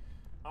 3.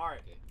 All right.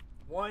 Okay.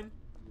 1,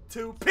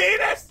 2,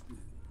 penis.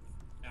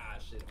 Ah,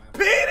 shit.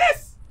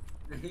 Penis.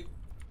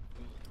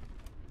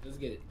 Let's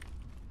get it.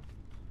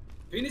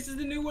 Penis is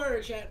the new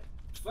word, chat.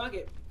 Fuck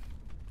it.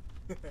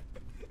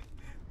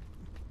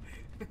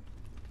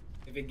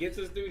 If it gets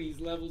us through these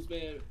levels,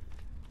 man,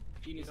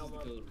 penis is the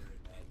code word,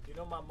 man. You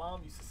know, my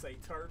mom used to say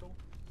turtle.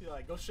 She's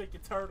like, go shake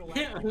your turtle. What?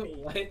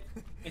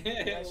 You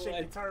gotta shake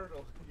your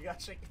turtle. You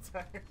gotta shake your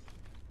turtle.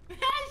 She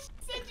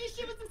said your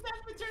shit was the size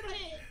of a turtle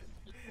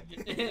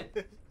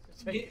head.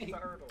 Shake your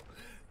turtle.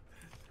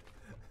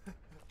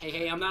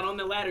 Hey, I'm not on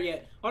the ladder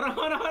yet. Hold on.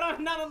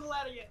 I'm not on the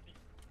ladder yet.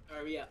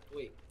 Alright, we out.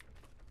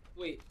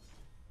 Wait.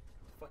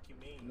 Fuck you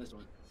mean? This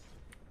one.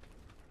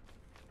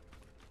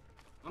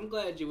 I'm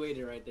glad you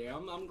waited right there.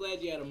 I'm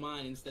glad you had a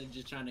mind instead of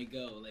just trying to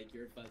go like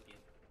you're fucking.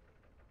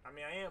 I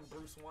mean, I am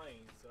Bruce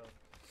Wayne, so.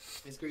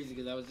 It's crazy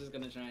because I was just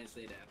gonna try and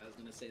say that. I was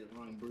gonna say the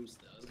wrong Bruce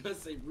though. I was gonna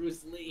say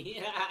Bruce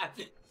Lee.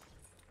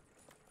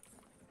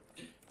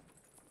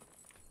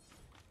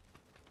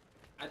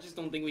 I just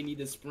don't think we need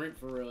to sprint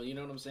for real. You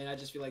know what I'm saying? I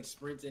just feel like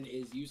sprinting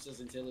is useless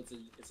until it's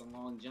a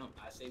long jump.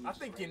 I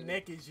think your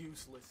neck is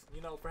useless.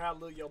 You know, for how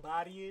little your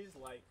body is.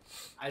 Like,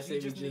 I say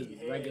we just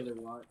regular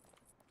walk.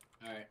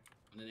 All right,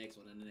 on the next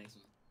one.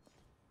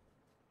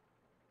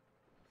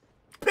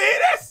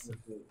 Penis.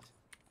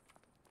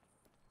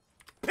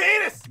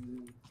 Penis.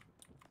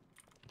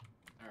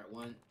 All right,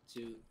 1,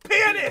 2.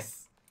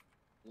 Penis.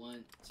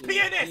 1, 2.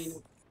 Penis.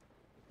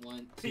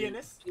 1, 2.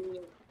 Penis.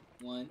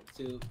 1,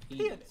 2.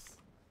 Penis.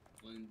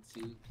 1,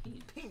 2.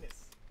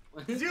 Penis.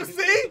 Do you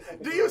see?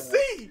 Do you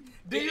see?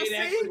 Do you see? It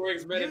actually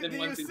works better than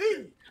 1, 2,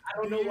 3. I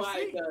don't know why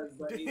it does,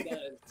 but it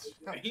does.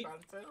 I'm trying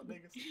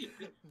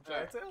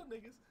to tell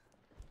niggas.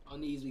 On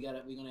these, we're gonna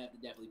have to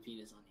definitely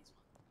penis on these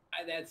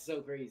ones. That's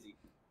so crazy.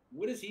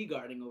 What is he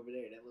guarding over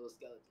there? That little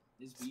skeleton.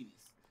 His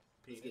penis.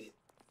 Let's get it.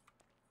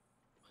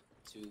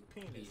 1, 2.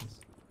 Penis.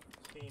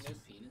 Penis. 1,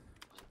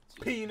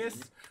 2, penis.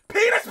 1, 2,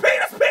 penis.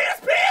 Penis.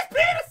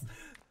 Penis.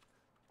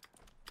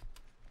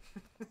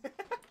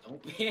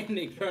 Don't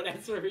panic, bro.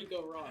 That's where we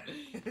go wrong.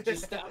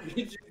 Just stop.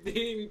 Just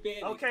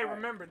panic. Okay,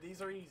 remember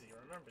these are easy.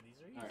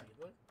 All right.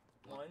 Look.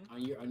 1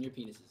 on your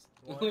penises.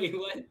 1. Wait,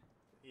 what?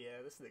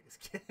 Yeah, this nigga's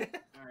kidding.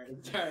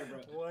 Alright, sorry, bro.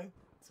 1,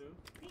 2,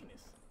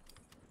 penis.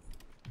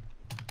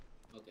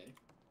 Okay.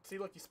 See,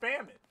 look, you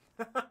spam it.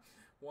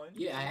 1.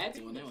 Yeah, I had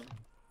to on that one.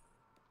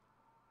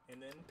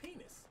 And then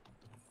penis.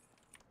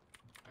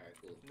 Alright,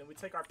 cool. And then we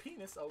take our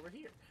penis over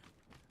here.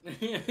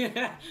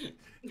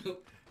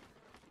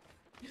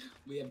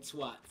 We have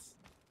twats.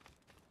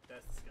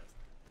 That's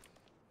disgusting.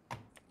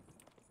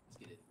 Let's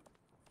get it.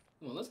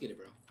 Come on, let's get it,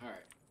 bro.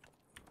 Alright.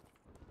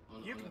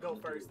 You can go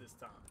first this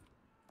time.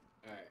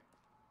 Alright.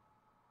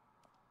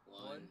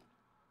 1,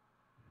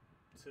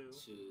 2,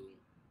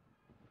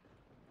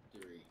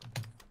 3.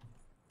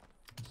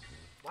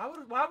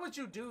 Why would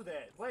you do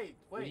that? Wait.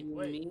 What do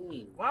you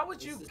mean? Why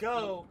would you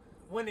go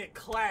when it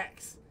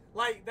clacks?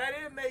 Like, that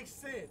didn't make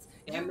sense.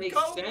 That makes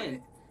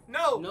sense.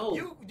 No,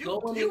 you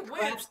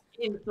went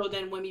in, so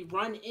then when we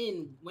run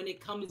in, when it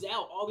comes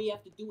out, all we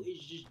have to do is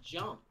just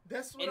jump.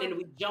 That's what. And then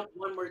we jump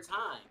one more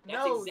time.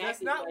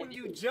 That's not when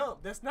you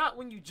jump. That's not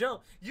when you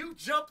jump. You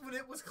jumped when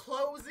it was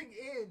closing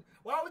in.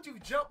 Why would you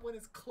jump when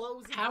it's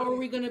closing? How are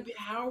we gonna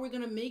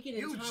make it?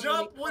 You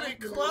jump when it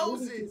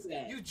closes.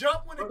 You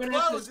jump when it closes. We're gonna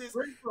have to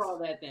sprint for all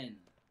that then.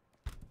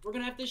 We're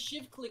gonna have to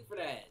shift click for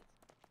that.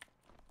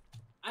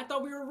 I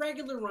thought we were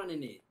regular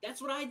running it.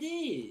 That's what I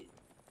did.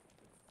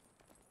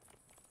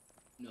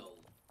 No,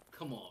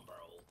 come on, bro.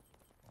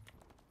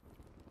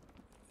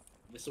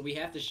 So we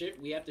have to shift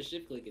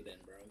click it then,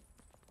 bro.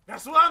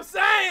 That's what I'm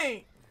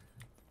saying.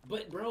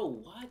 But bro,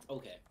 what?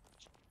 Okay.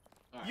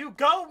 Right. You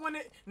go when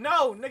it.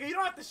 No, nigga, you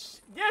don't have to.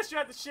 Yes, you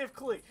have to shift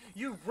click.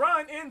 You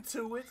run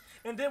into it,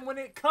 and then when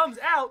it comes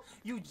out,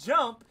 you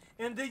jump,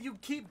 and then you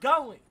keep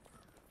going.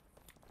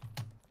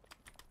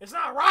 It's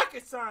not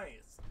rocket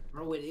science.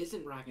 Bro, it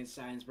isn't rocket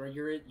science, bro.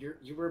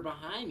 You were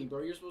behind me,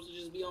 bro. You're supposed to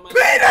just be on my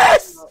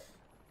penis.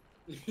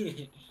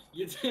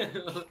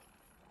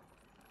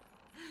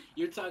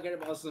 You're talking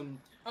about some.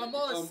 I'm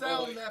on a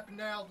sound map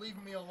now.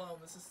 Leave me alone.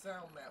 This is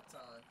sound map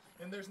time,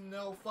 and there's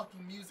no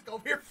fucking music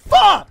over here.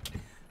 Fuck!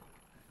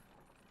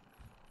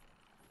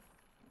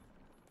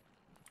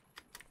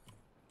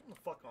 What the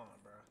fuck on,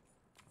 bro?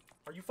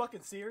 Are you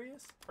fucking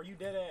serious? Are you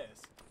dead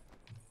ass?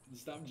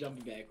 Stop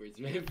jumping backwards,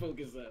 man.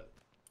 Focus up.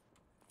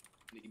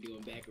 Nigga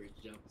doing backwards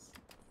jumps.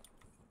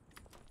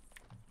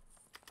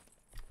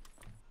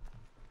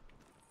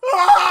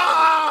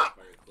 Ah!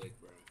 Quick,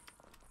 bro.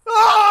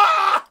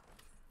 Ah!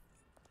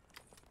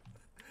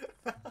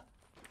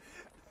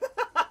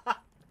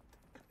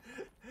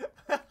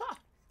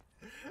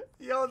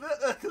 Yo, the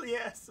ugly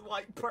ass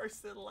white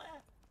person laugh.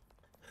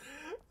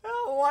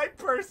 A white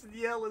person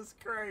yell is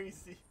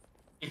crazy.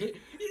 Yo,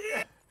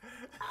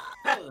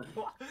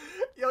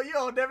 you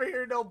don't never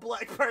hear no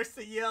black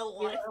person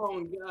yell like.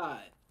 Oh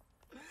God.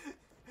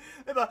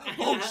 They're like,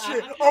 oh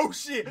shit, oh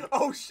shit,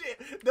 oh shit.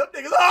 Them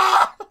niggas,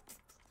 ah!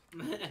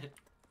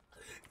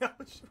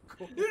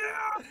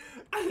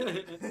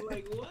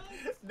 Like what?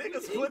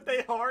 Niggas put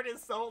their heart and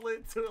soul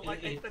into it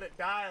like they finna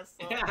die or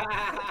something.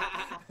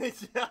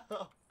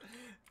 Yo.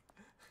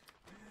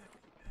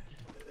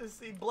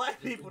 See,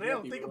 black people, they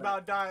don't think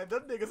about dying.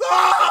 Them niggas,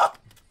 ah!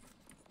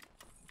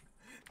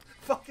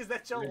 Fuck, is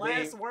that your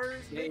last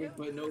words, they nigga? ain't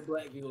put no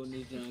black people in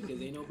this joint,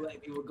 because ain't no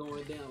black people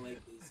going down like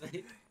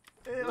this.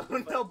 Hell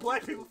no,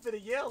 black people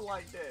finna yell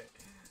like that.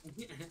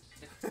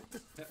 What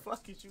the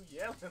fuck is you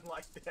yelling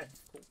like that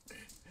for?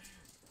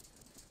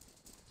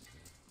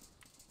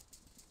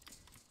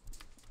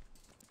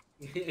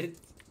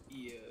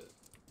 Yeah.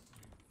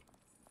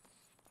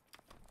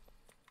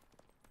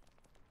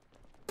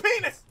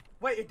 Penis!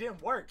 Wait, it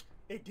didn't work.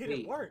 It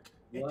didn't work.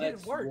 It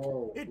didn't work.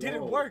 It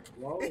didn't work.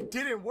 It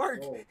didn't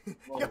work.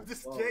 Yo,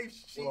 this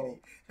game's shitty.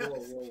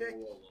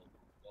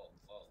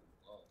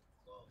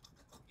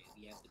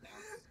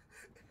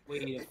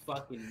 Wait a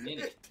fucking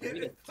minute.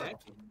 Wait a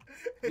second.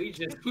 We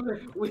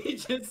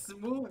just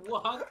smooth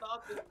walked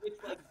off this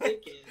bitch like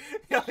dickheads.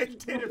 Yo, it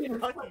didn't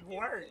fucking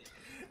work.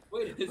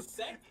 Wait a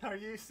second. Are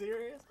you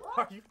serious?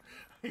 Are you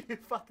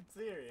fucking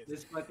serious?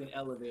 This fucking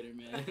elevator,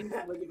 man.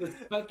 Look at this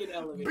fucking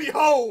elevator.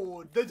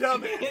 Behold the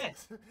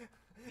dumbass.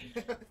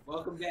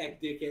 Welcome back,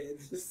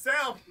 dickheads.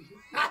 Sound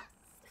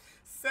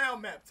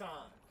map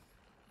time.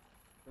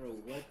 Bro,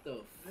 what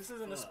the This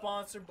isn't a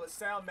sponsor, but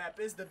Sound Map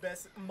is the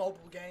best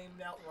mobile game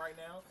out right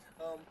now.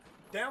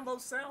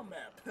 Download Sound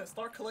Map.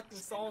 Start collecting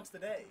songs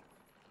today.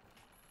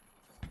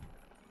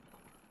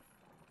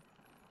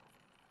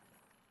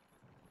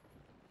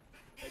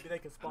 Maybe they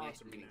can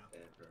sponsor me now.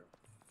 Sad, bro.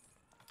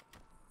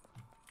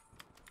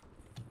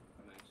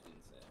 I'm actually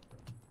sad, bro.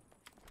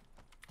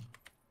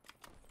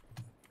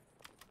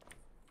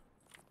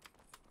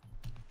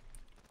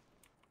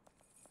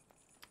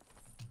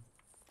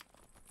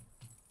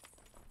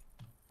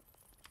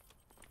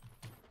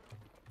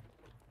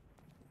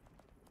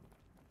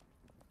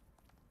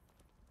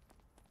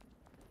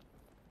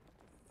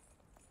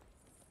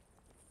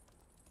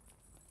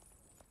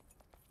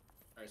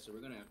 Alright, so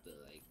we're gonna have to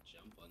like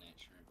jump on that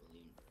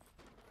trampoline, bro.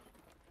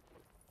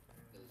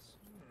 Because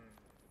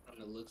from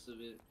the looks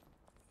of it,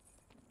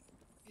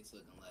 it's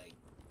looking like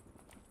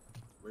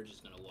we're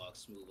just gonna walk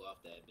smooth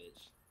off that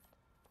bitch.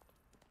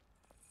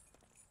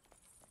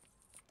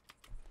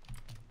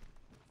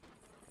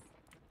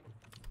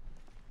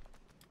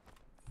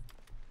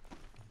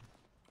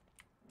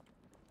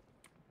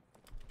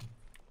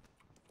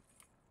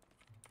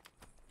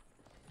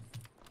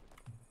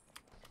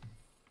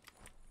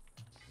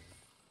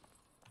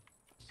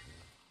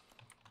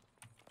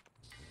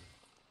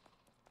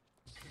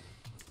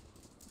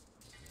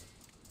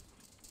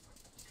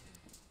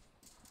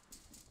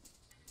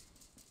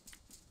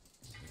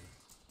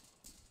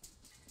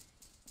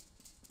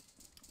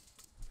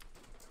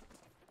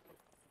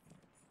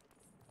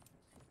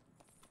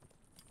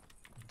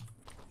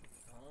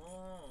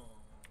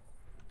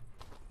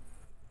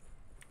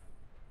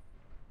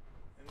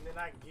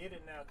 I get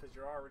it now because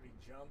you're already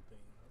jumping.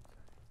 Okay.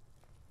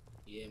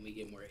 Yeah, and we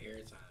get more air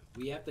time.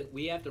 We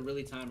have to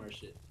really time our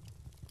shit.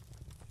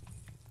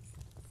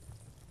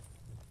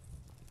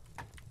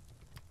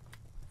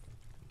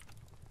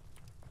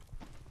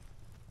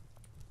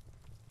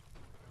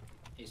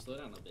 Hey, slow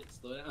down a little bit.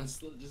 Slow down.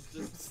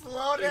 Just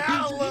slow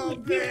down a little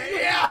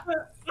bit. Yeah.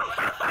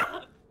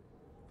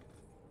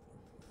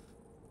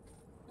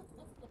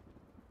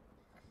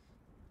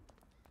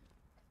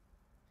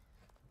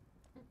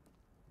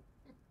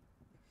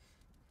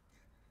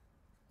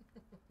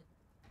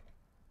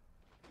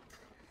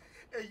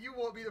 And you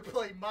want me to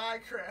play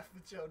Minecraft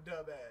with your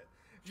dumb ass.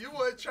 You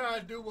want to try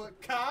and do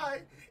what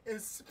Kai and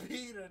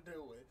Speed are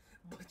doing,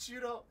 but you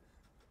don't.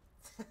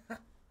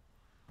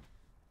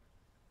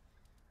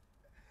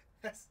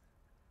 That's...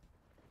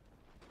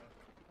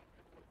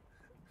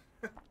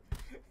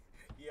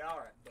 Yeah,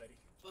 alright, buddy.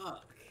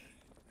 Fuck.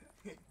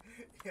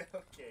 Yeah,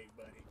 okay,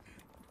 buddy.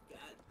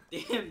 God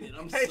damn it,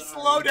 I'm sorry. sorry. Hey,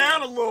 slow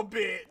down a little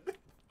bit.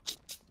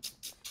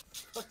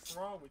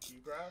 fuck's wrong with you,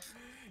 bro?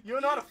 You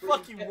don't know how to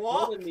fucking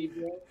walk? Me,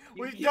 bro.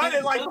 We've done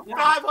it like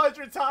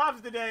 500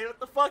 times today. What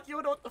the fuck? You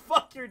don't know what the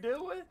fuck you're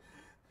doing?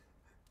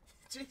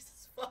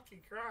 Jesus fucking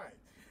Christ.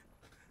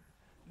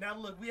 Now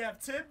look, we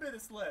have 10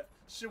 minutes left.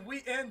 Should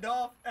we end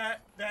off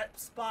at that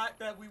spot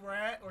that we were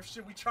at, or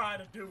should we try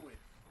to do it?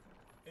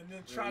 And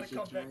then try to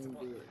come back to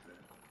one?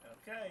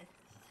 Okay.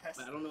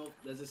 I don't know.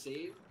 Does it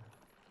save?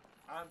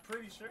 I'm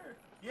pretty sure.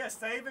 Yeah,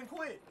 save and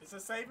quit. It's a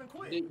save and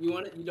quit. You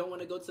don't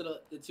want to go to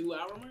the 2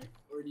 hour mark,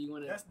 or do you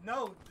want to?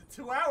 No. The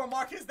 2 hour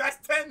mark is that's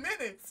 10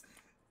 minutes.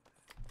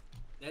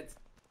 That's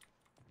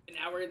an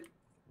hour.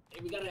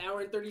 We got an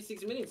hour and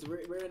 36 minutes. We're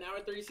an hour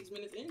and 36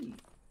 minutes in.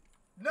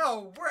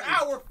 No, we're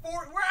hour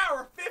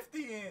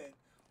 50 in.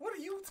 What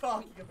are you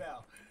talking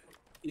about?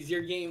 Is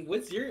your game?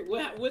 What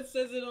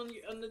says it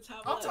on the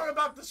top? I'm talking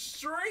about the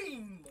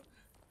stream.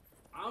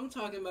 I'm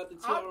talking about the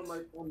 2 hour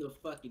mark on the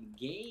fucking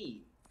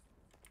game.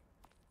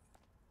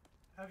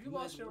 Have you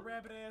lost your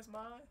rabbit ass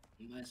mind?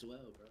 You might as well,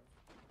 bro.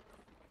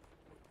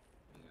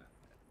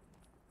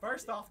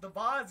 First off, the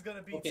VOD's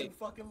gonna be too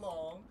fucking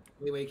long.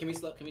 Wait, can we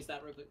stop real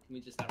quick? Can we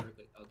just stop real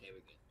quick? Okay,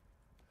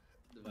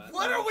 we're good.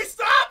 What are we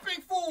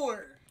stopping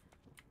for?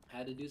 I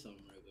had to do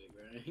something real quick,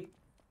 bro.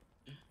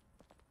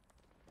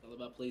 It's all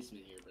about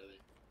placement here, brother.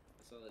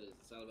 That's all it is.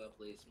 It's all about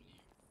placement here.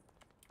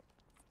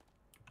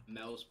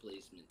 Mouse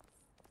placement.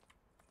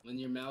 When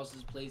your mouse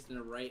is placed in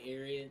the right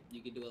area,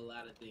 you can do a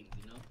lot of things,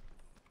 you know?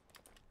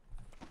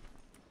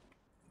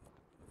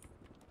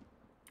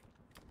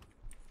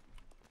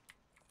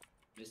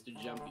 Mr.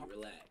 Jumpy,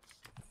 relax.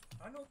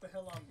 I know what the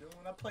hell I'm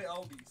doing. I play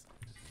Obies.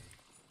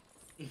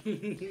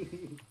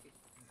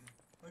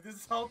 Like,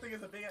 this whole thing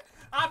is a big...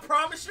 I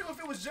promise you, if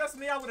it was just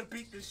me, I would have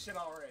beat this shit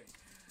already.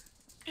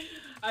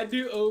 I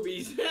do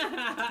Obies.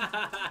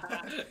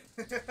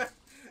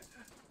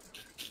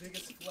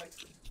 Biggest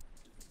flexing.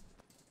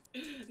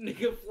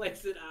 Nigga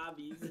flexing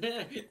obbies.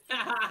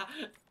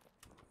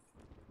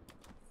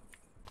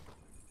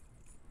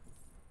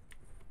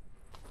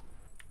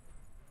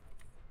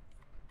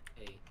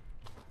 Hey.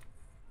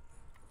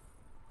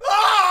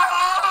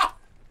 Ah!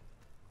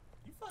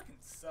 You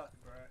fucking suck,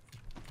 bro.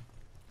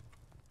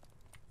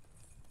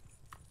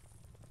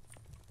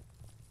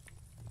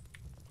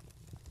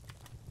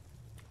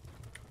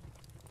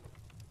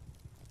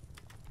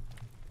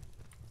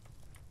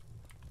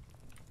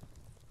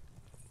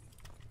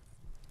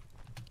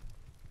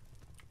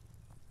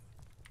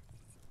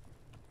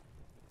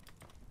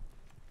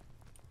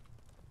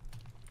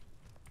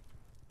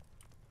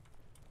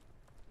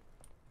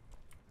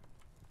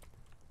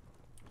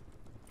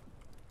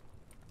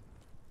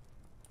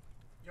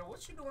 Yo,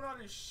 what you doing all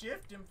this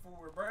shifting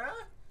for, bruh?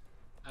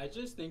 I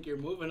just think you're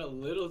moving a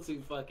little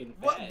too fucking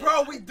fast. What,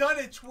 bro? We done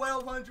it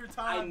 1,200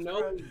 times. I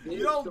know.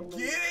 You don't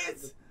get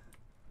it?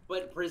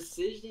 But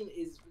precision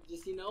is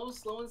just, you know,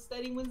 slow and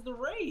steady wins the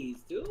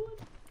race, dude.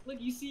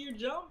 Look, you see your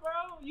jump,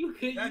 bro?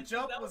 That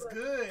jump was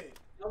good.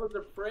 That was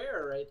a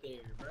prayer right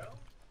there, bro.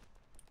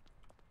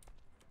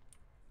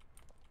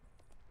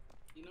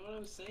 You know what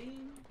I'm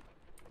saying?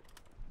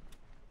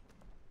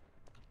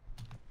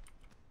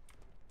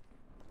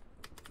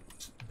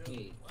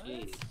 Dude,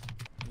 wait.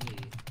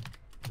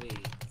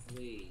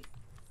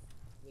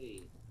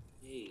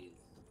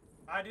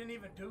 I didn't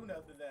even do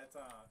nothing that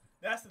time.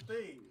 That's the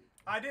thing.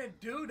 I didn't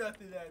do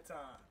nothing that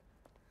time.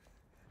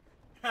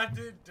 I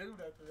didn't do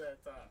nothing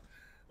that time.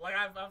 Like,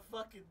 I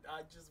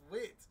just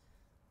went.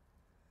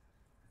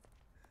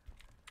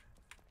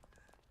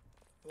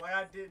 Like,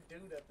 I didn't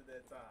do nothing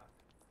that time.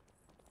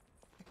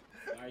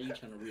 Why are you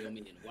trying to reel me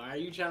in? Why are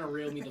you trying to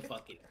reel me the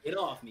fuck in? Get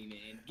off me,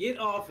 man. Get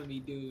off of me,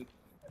 dude.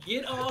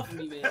 Get off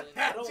me, man.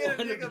 I don't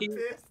want to be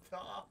pissed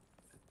off.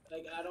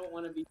 Like, I don't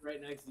want to be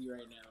right next to you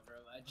right now, bro.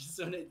 I just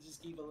want to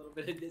just keep a little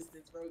bit of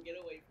distance, bro. Get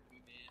away from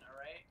me, man. All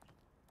right,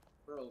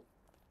 bro.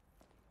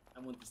 I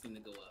want this thing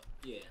to go up.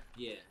 Yeah,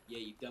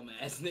 you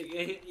dumbass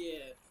nigga.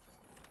 Yeah.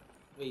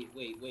 Wait.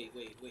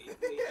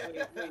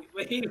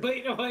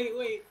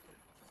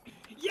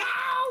 Yo!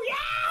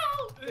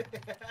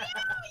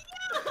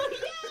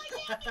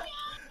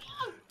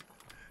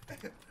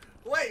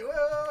 Wait,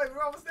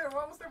 we're almost there.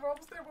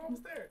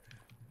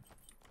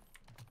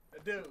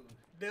 Dude.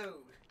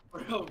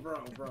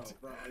 Bro,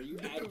 are you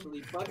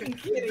actually fucking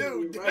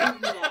kidding me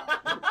right now?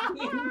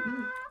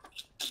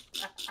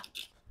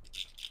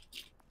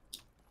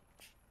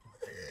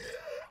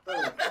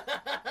 Bro,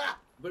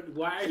 but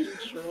why are you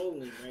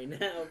trolling right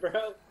now,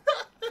 bro?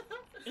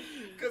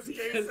 Because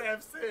K-Sam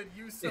said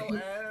you so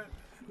ass.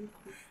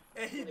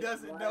 And he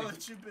doesn't know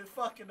that you've been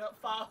fucking up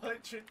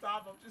 500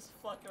 times. I'm just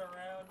fucking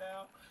around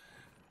now.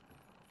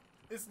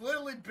 It's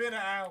literally been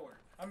an hour.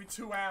 I mean,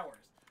 2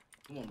 hours.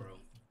 Come on, bro.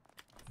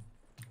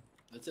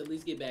 Let's at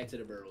least get back to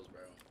the barrels,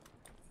 bro.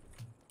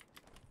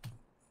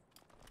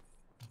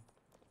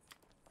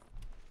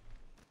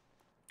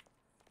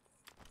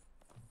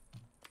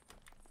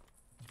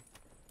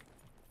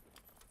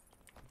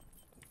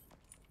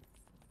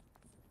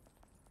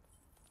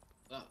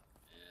 Oh,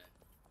 yeah.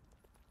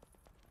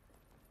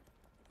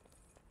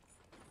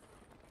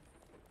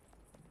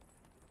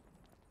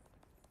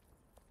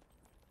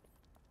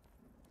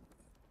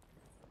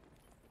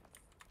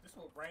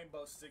 what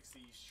Rainbow Six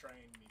Siege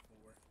trained me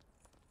for.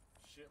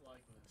 Shit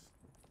like this.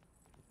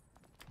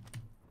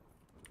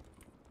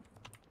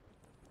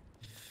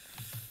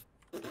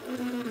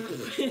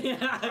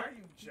 Why are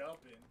you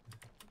jumping?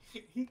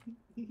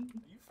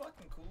 You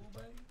fucking cool,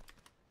 baby?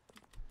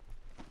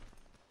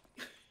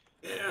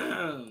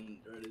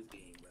 Bro, this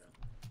game, bro.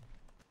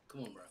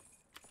 Come on, bro.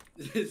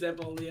 This is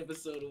only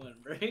episode 1,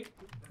 right?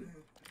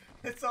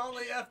 It's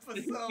only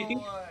episode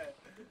 1.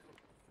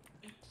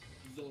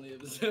 It's only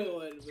episode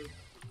 1.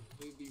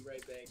 We'll be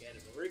right back at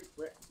it.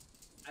 But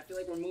I feel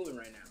like we're moving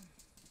right now.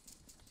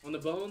 On the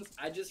Bones,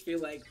 I just feel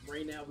like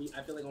right now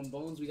I feel like on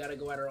Bones we gotta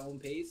go at our own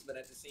pace, but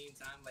at the same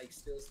time like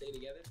still stay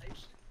together type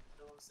shit.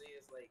 You know what I'm saying?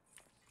 It's like,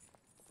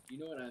 you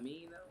know what I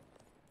mean though?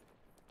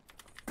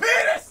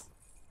 Penis!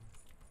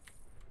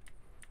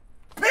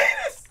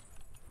 Penis!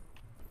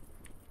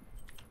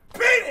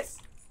 Penis!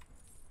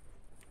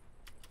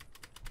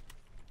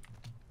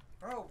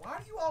 Bro, why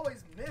do you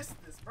always miss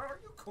this, bro?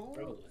 Are you cool?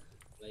 Bro,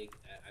 like,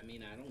 I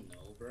mean, I don't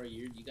know, bro.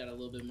 You got a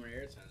little bit more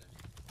airtime than me.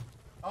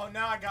 Oh,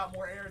 now I got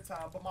more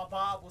airtime, but my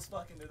Bob was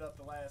fucking it up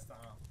the last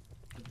time.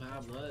 The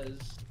Bob was.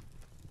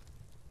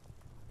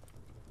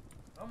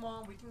 Come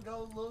on, we can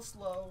go a little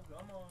slow.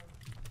 Come on.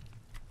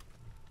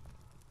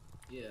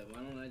 Yeah,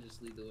 why don't I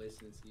just lead the way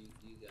since you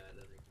got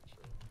other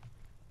control?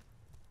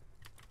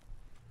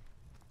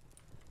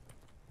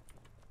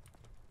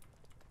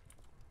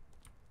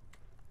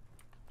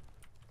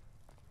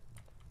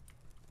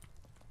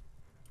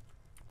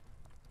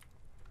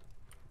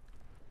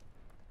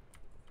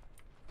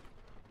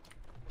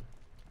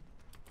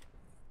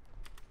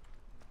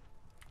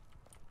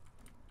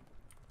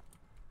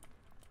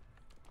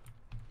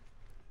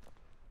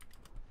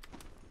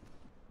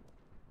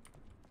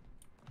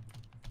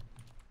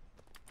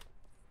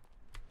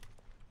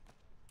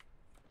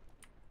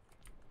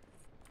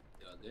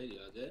 Good, you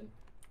all good?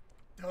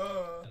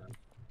 Duh.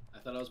 I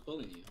thought I was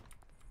pulling you.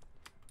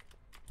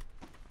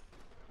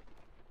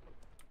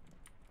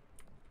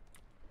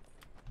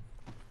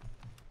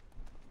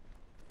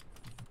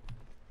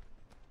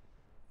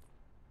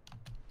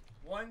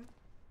 One,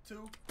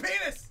 two,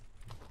 penis.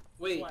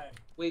 Wait,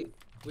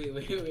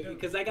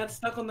 because I got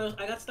stuck on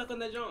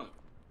the John.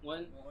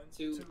 One,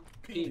 two,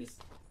 penis.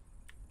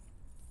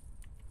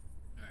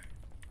 All right.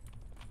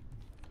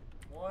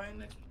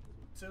 One,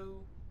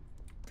 two,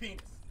 penis.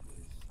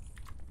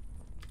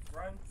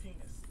 Run,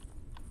 penis.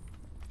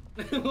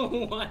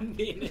 One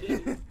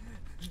penis.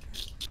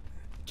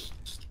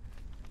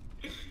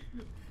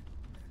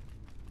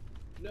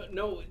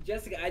 No,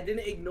 Jessica, I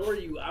didn't ignore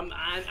you. I'm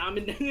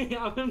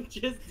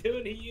just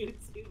doing a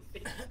YouTube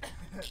thing.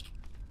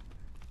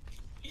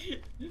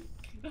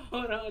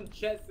 Hold on,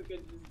 Jessica.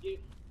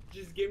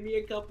 Just give me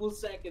a couple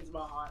seconds,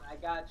 my heart. I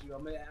got you. I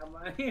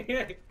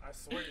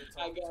swear you're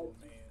talking to a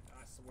man.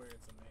 I swear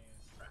it's a man.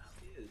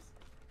 Probably is.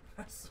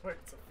 I swear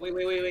it's a man.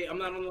 Wait. I'm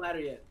not on the ladder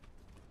yet.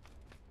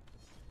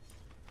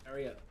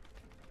 Hurry up.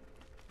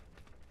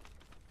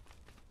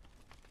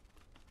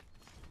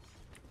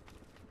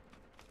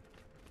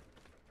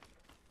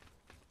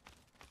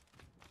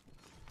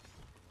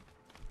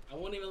 I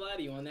won't even lie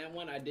to you. On that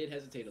one, I did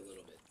hesitate a little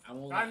bit.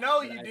 I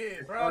know you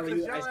did, bro.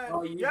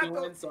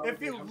 Because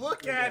if you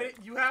look at it,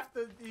 you have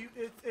to.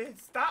 It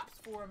stops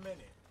for a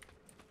minute.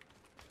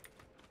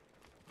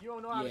 You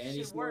don't know how this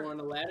shit works. On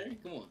the ladder?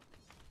 Come on.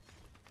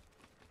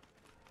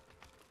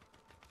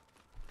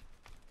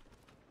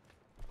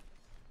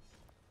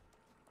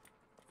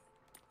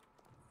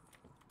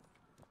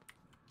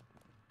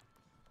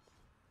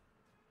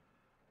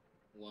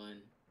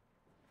 One,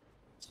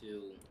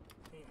 two,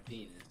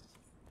 penis.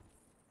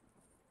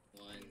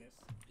 One,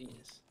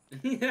 penis.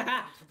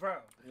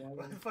 Bro,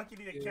 what the fuck you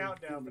need a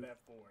countdown for that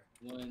for?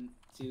 1,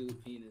 2,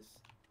 penis.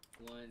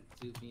 1,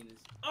 2, penis.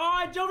 Oh,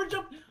 I jumped.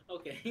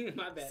 Okay,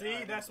 my bad.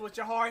 See, that's what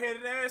your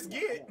hard-headed ass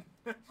get.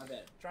 My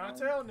bad. Trying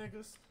to tell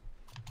niggas.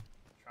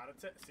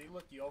 See,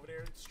 look, you over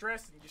there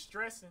stressing. You're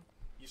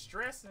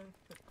stressing.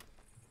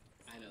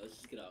 I know. Let's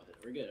just get off it.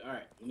 We're good. All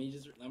right. I'm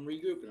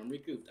regrouping. I'm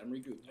recouped.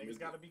 Niggas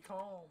gotta be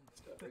calm.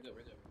 We're good.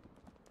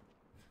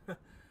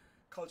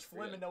 Coach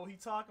Fleming know what he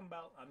talking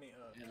about. I mean,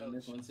 and on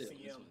this one too.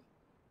 CM.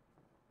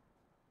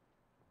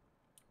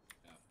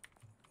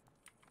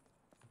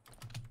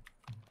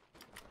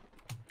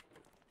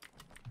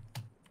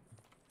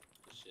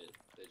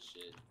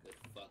 Good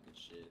fucking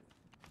shit.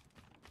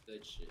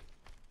 Good shit.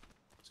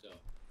 Let's go.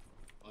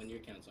 On your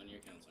counts. 1, 2,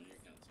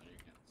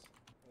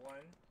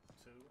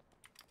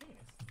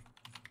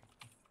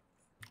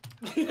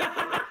 penis.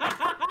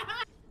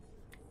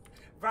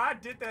 Bro, I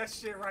did that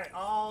shit right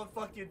all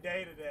fucking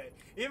day today.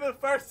 Even the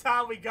first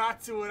time we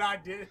got to it, I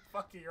did it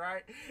fucking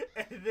right.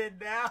 And then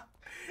now,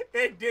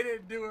 it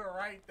didn't do it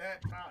right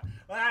that time.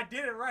 Like, I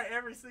did it right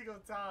every single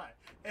time.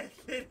 And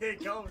then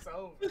it goes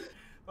over.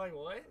 Like,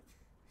 what?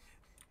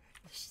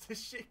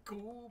 This shit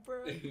cool,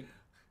 bro?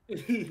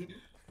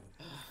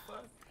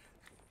 Fuck.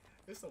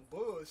 It's some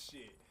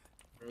bullshit.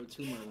 Bro,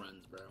 2 more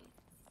runs, bro.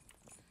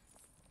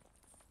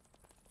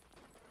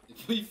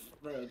 2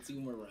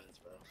 more runs,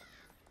 bro.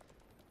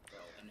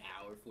 Bro, 1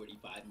 hour,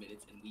 45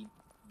 minutes, and we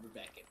We're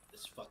back at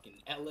this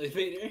fucking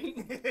elevator.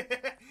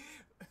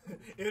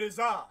 It is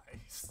I,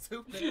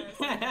 stupid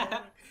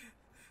ass.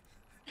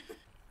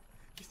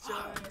 Get your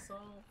ass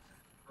on.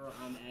 Bro,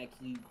 I'm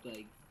actually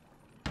like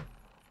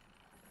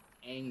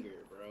anger,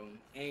 bro.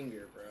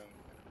 Anger, bro.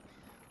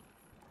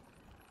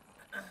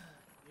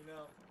 You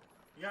know,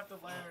 you have to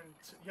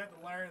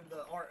learn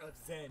the art of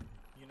Zen.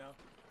 You know,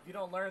 if you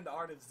don't learn the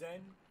art of Zen,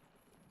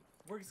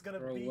 we're just gonna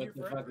be here forever.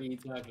 What the fuck are you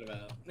talking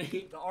about?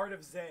 The art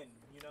of Zen.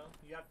 You know,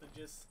 you have to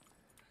just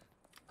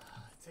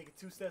take it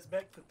 2 steps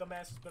back, put thumb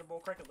ass spinner bowl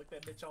cracker, look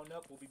that bitch on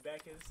up. We'll be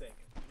back in a second.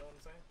 You know what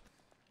I'm saying?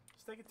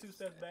 Just take it 2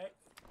 steps back.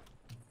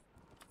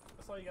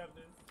 That's all you gotta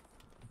do.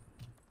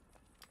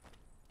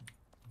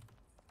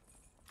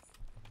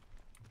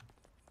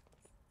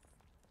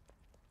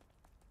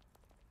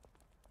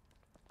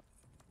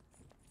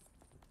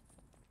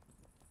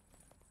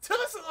 To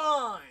the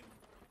salon!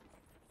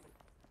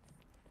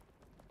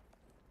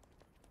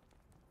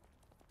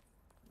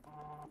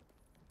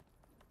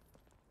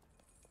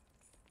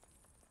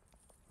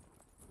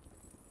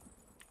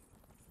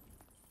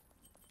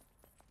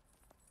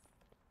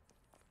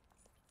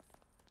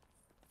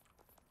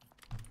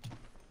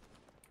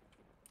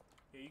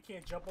 Yeah, you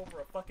can't jump over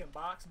a fucking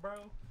box,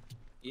 bro.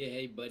 Yeah,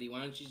 hey buddy,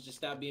 why don't you just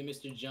stop being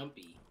Mr.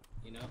 Jumpy,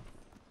 you know?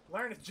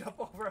 Learn to jump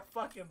over a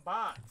fucking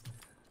box.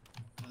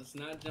 Let's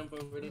not jump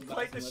over the box. You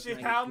played this shit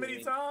how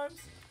many times?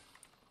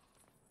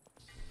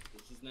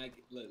 It's just not,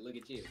 look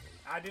at you.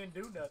 I didn't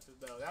do nothing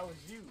though, that was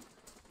you.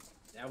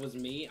 That was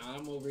me,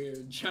 I'm over here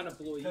trying to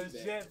pull you back.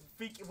 Cause that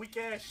weak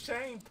ass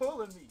Shane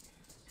pulling me.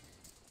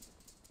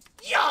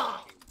 Yeah!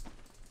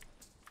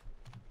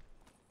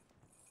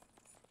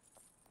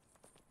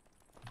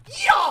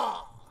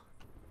 Yeah!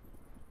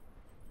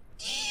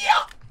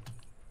 Yeah!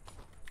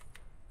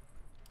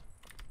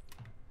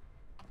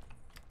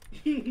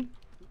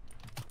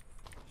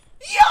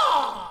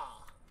 Yeah!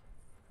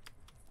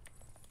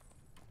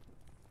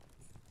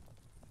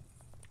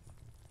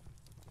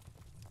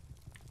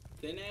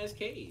 Thin ass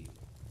cave.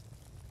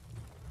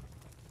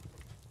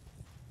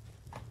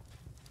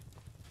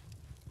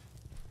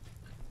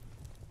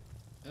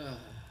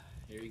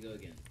 Here we go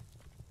again.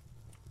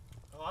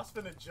 Oh, I was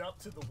finna jump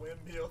to the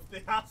windmill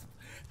thing. I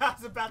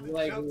was about to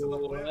jump to the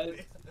windmill.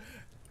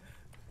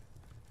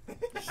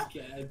 This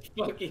guy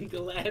fucking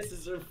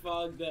glasses are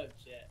fogged up,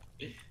 chat.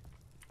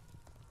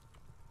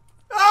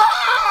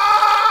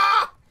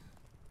 Ah!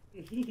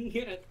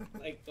 Yeah,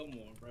 like, come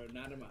on, bro.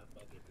 Not in my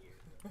fucking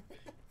ear.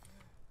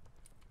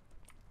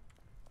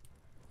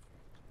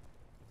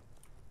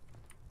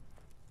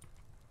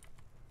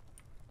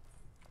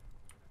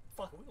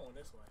 Fuck, we going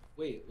this way.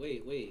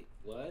 Wait.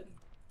 What?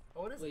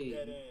 Oh, it is a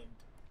dead end.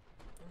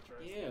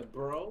 Interesting. Yeah,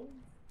 bro.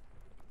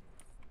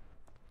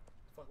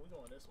 Fuck, we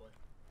going this way.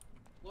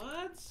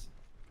 What?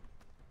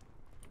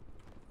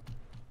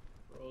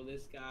 Bro,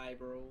 this guy,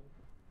 bro.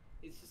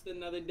 It's just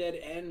another dead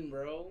end,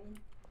 bro. I'm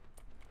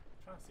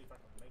trying to see if I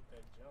can make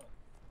that jump.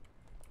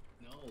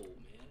 No,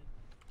 man.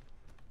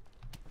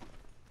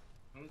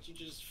 Why don't you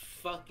just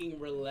fucking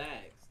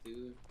relax,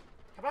 dude?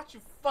 How about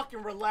you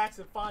fucking relax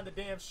and find the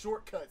damn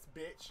shortcuts,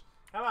 bitch?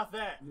 How about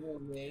that? No,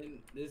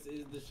 man. This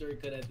is the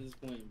shortcut at this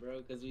point,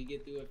 bro, because we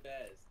get through it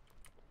fast.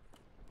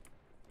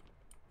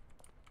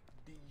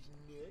 These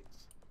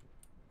nuts.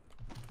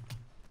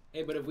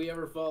 Hey, but if we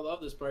ever fall off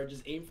this part,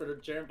 just aim for the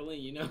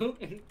trampoline, you know?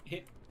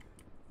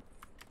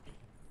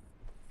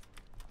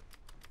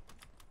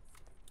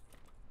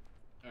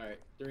 Alright,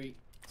 3,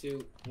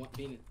 2, 1,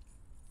 Venus.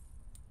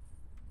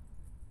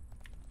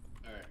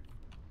 Alright.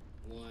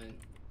 1,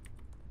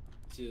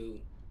 2,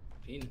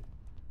 Venus.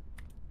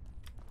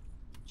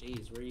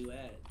 Jeez, where you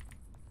at?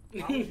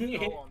 I would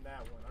go on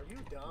that one. Are you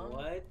dumb?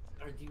 What?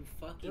 Are you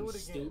fucking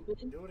stupid?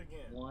 Do it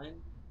again.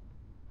 1,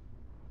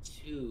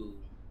 2.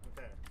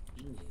 Okay.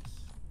 Venus.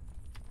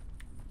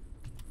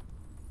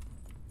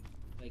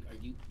 Like, are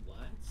you what?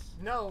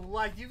 No,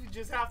 like you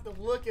just have to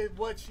look at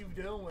what you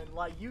doing.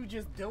 Like you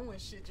just doing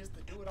shit just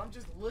to do it. I'm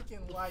just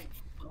looking like,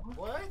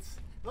 what?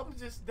 I'm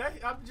just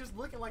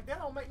looking like that.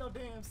 Don't make no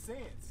damn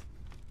sense.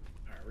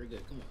 All right, we're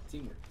good. Come on,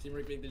 teamwork.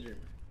 Teamwork makes the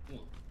dreamer. Come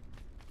on.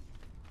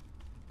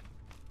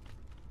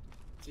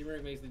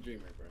 Teamwork makes the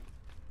dreamer, bro.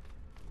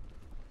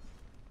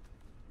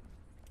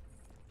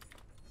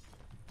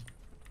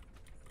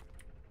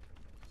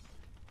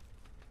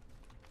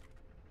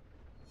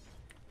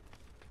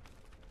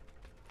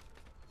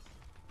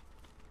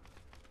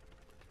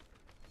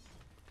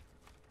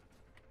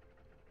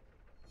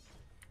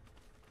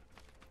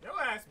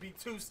 Your ass be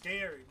too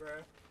scary,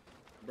 bruh.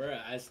 Bruh,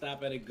 I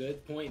stop at a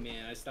good point,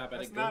 man. I stop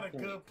at a good point. That's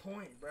not a good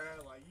point,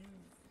 bruh. Like you,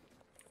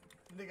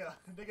 nigga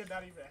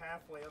not even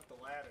halfway up the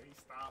ladder. He's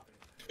stopping.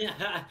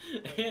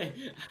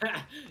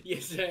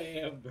 Yes, I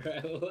am,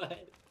 bro.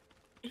 What?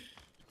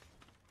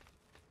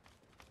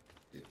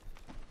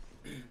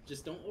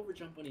 Just don't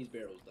overjump on these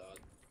barrels, dog.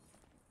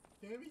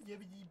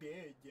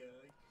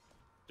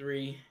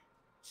 3,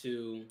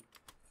 2,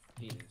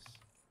 penis.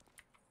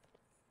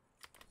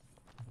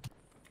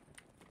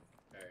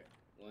 Alright,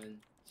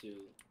 1,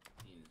 2,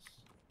 penis.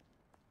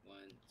 1,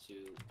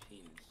 2,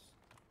 penis.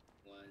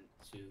 1,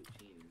 2,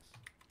 penis.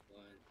 1,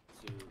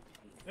 2, penis.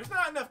 There's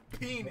not enough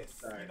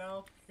penis, you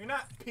know? You're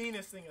not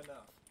penising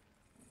enough.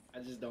 I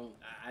just don't,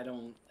 I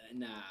don't,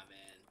 nah,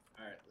 man.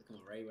 Alright, come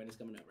on, right when it's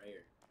coming up, right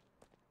here.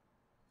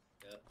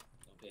 Yep,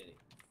 don't panic.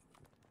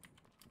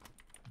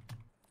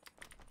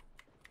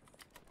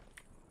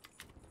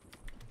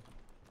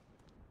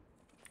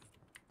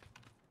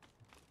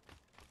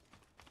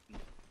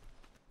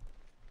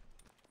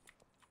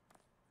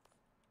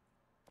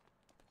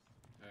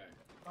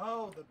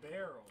 Oh, the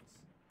barrels.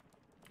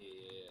 Yeah,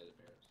 the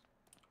barrels.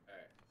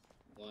 Alright.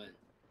 1,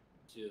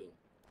 2,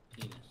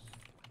 penis.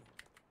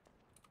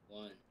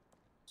 1,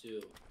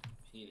 2,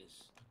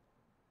 penis.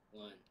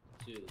 1,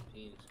 2,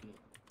 penis. Come on.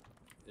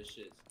 This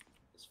shit's.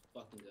 Let's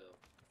fucking go.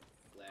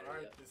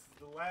 Alright, this is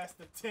the last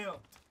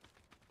attempt.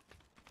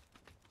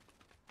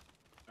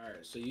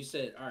 Alright, so you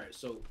said, alright,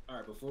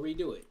 before we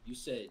do it, you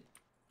said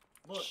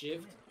look,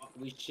 shift,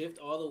 we shift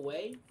all the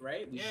way,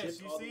 right? We yes,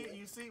 shift all the way.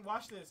 you see,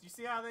 watch this. You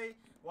see how they,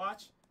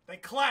 watch? They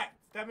clap.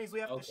 That means we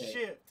have to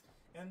shift.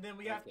 And then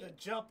we have to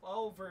jump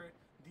over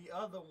the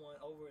other one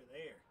over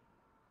there.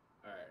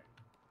 Alright.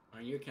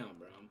 On your count,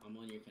 bro. I'm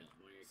on your count.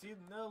 See,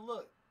 no,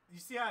 look. You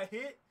see how it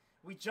hit?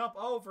 We jump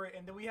over it,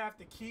 and then we have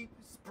to keep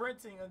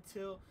sprinting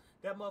until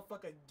that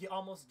motherfucker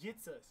almost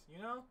gets us,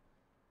 you know?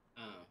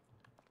 Alright.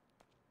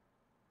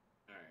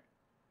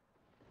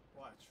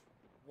 Watch.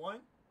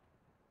 1,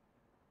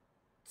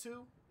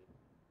 2,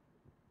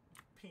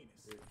 penis.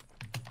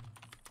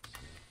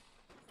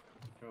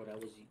 Bro,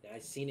 that was, I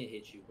seen it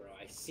hit you, bro.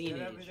 I seen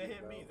it hit you,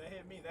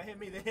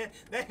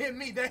 That hit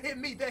me.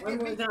 One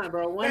more time,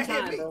 bro. One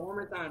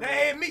more time. That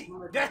hit me.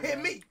 One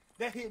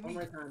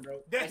more time,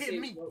 bro. That hit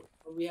me. Bro,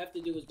 what we have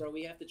to do is, bro,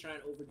 we have to try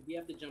and we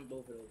have to jump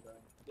over those, bro.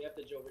 We have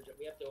to overjump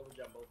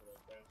over those,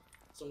 bro.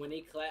 So when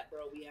they clap,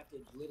 bro, we have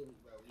to literally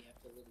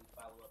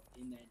follow up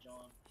in that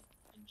jump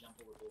and jump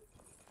over both.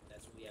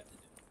 That's what we have to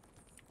do.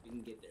 We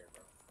can get there,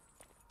 bro.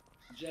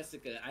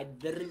 Jessica, I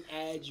didn't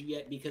add you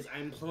yet because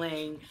I'm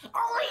playing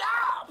Hurry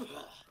Up!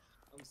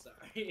 I'm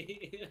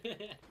sorry.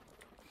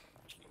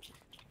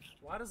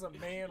 Why does a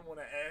man want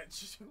to add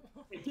you?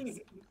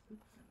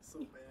 So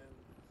bad.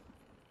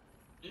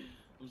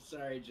 I'm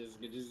sorry,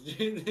 Jessica. Just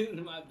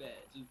my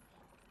bad.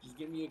 Just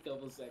give me a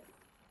couple seconds.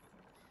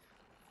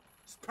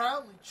 It's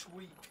probably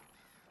tweak.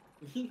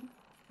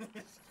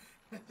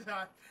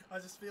 I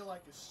just feel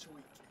like it's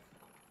tweak.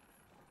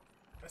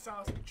 That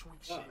sounds like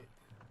tweak shit.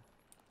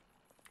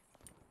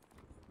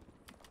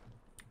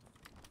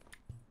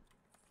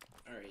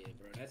 Alright, yeah,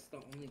 bro. That's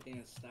the only thing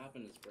that's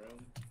stopping us, bro.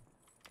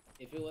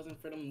 If it wasn't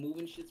for them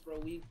moving shits, bro,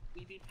 we'd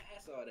be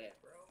past all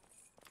that, bro.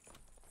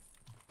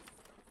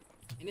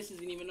 And this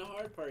isn't even the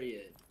hard part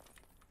yet.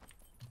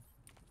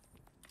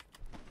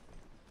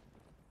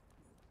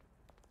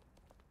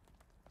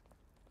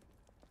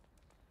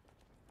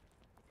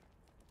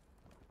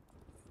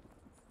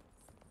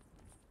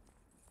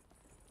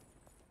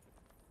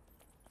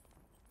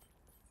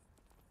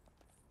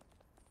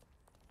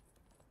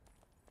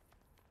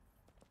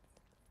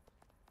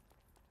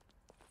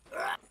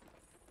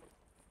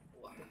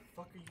 What the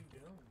fuck are you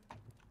doing? I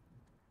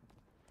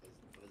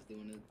was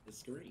doing the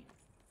screen.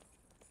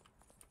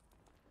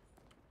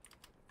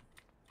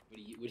 What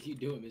are you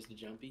doing, Mr.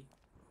 Jumpy?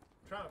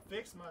 I'm trying to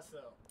fix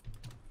myself.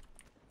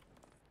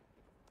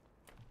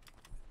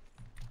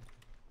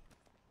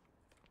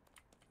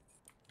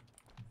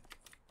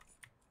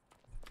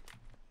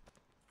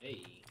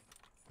 Hey.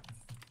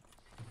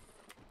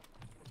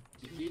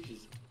 You're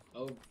just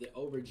the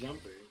over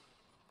jumper.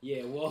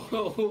 Yeah,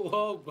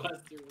 whoa,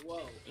 Buster,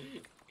 whoa.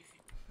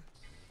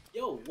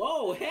 Yo,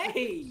 whoa,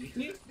 hey!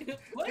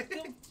 What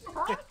the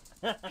fuck?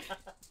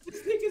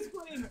 This nigga's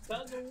playing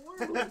tug of war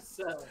with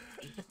himself.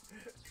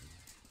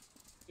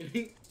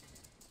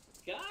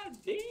 God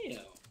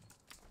damn.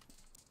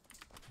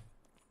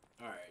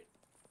 Alright.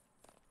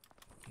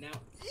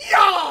 Now.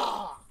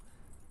 Yeah!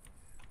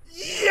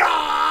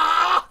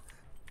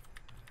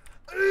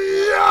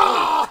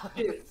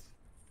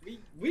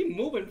 We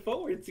moving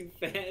forward too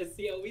fast,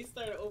 yo. We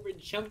started over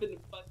jumping the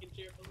fucking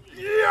trampoline.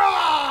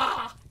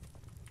 Yeah!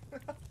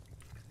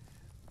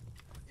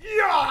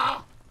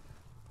 Yeah!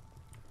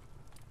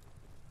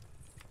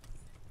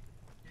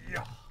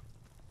 Yeah!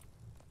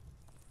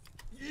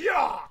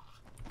 Yeah!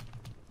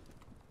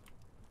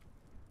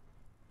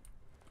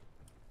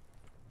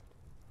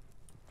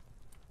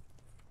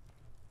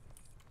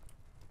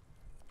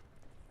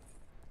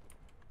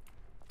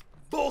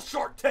 Bull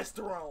shark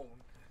testosterone.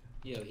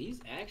 Yo, he's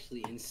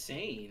actually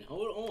insane.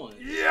 Hold on.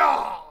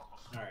 Yeah!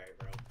 Alright,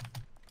 bro.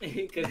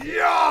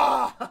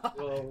 Yeah!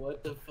 Bro,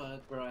 what the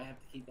fuck, bro? I have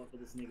to keep up with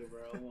this nigga,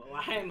 bro.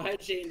 Why am I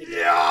changing the game?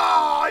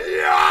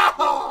 Yeah!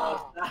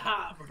 Oh,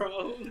 stop,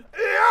 bro.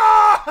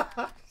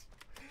 Yeah!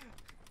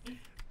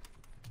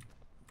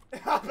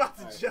 I'm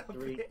about to jump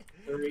in.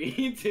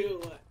 3,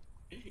 2, 1.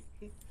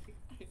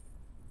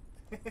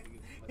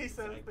 He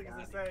said this thing is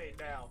insane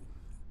now.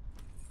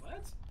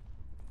 What?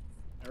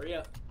 Hurry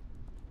up.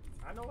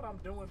 I know what I'm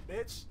doing,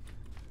 bitch.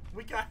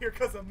 We got here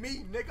because of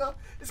me, nigga.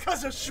 It's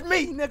because of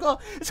Shmee, nigga.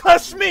 It's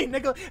because of Shmee,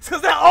 nigga. It's because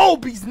of that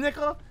Obies,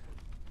 nigga.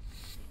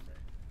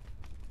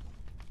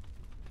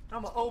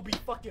 I'm an OB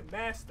fucking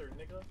master,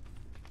 nigga.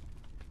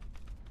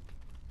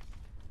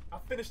 I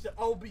finished the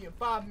OB in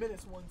 5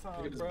 minutes one time,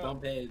 Look at us bro.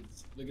 bump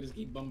heads. Look at us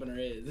keep bumping our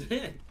heads.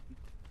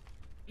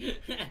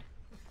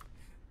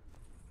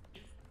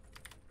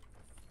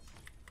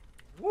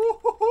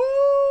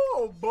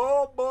 Woo-hoo-hoo!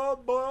 Boy, boy,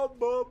 boy,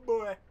 boy,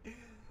 boy.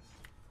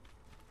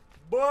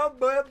 Boy,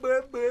 boy,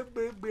 boy, boy,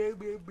 boy, boy,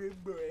 boy, boy,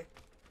 boy.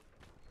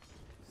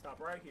 Stop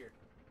right here.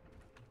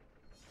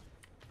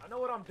 I know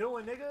what I'm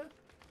doing, nigga.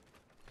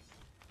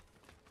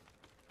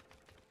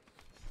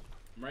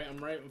 I'm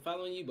right. I'm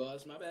following you,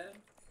 boss. My bad.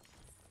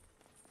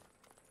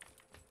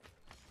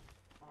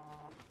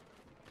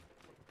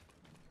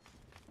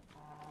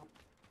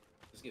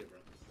 Let's get it, bro.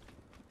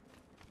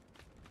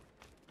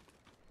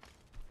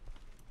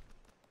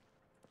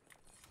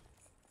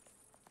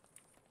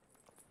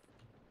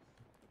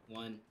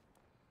 One,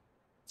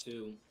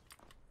 two,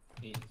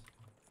 penis.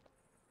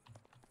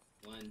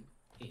 One,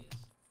 penis.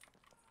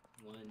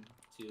 One,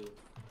 two,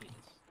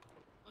 penis.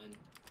 One,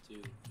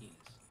 two, penis.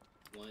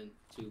 One,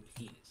 two,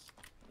 penis.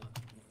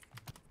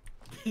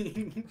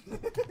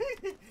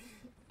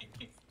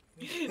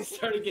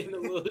 Started getting a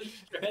little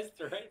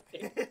stressed right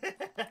there.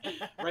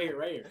 Right here,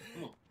 right here.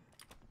 Come on.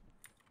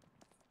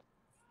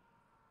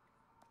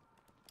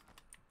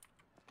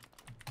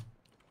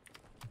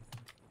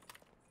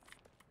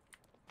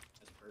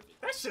 That's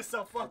perfect. That shit's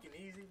so fucking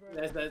easy, bro.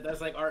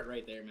 That's like art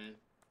right there, man.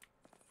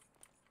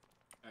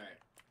 All right.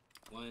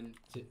 One,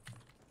 two.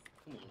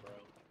 Come on, bro.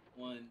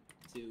 One,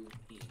 two,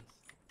 penis.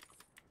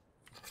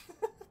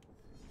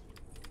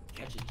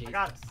 Catch it, Jace. I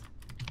got us.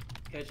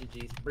 Catch it,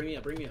 Jace. Bring me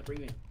up, bring me up,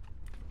 bring me up.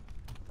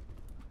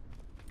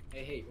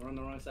 Hey, hey, we're on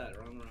the wrong side,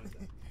 we're on the wrong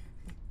side.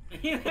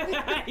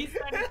 He's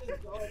trying to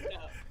just go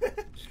now.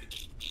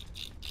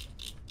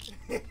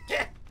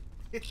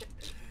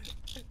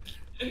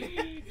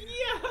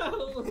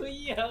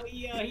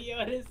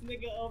 Yo, this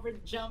nigga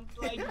overjumped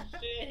like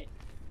shit.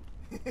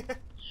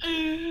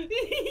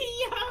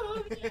 Yo.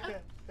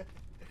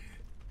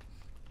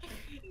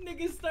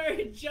 Nigga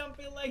started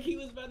jumping like he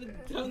was about to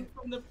dunk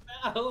from the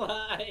foul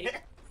line.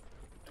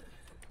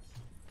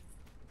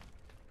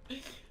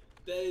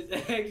 That is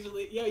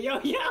actually yo,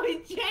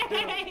 Jay!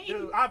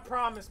 Dude, I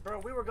promise, bro.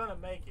 We were gonna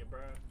make it, bro.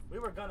 We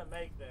were gonna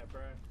make that,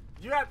 bro.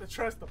 You have to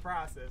trust the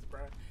process,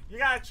 bro. You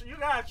gotta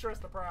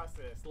trust the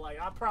process. Like,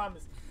 I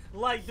promise.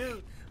 Like,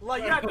 dude,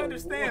 like, you have to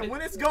understand,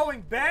 when it's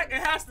going back,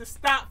 it has to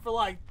stop for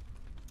like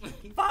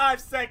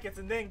 5 seconds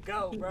and then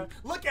go, bro.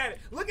 Look at it.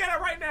 Look at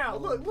it right now.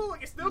 Look,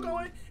 it's still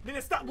going. Then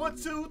it stopped 1,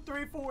 2,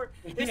 3, 4.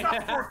 It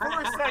stopped for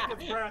 4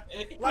 seconds, bro.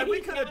 Like,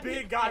 we could have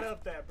been got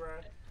up that,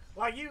 bro.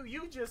 Like,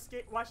 you just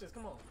get. Watch this.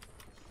 Come on.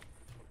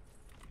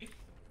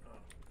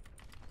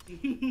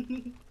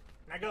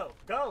 Now go.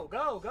 Come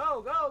on.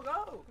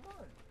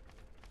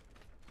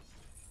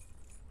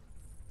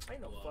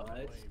 Ain't no fucking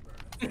way, bro.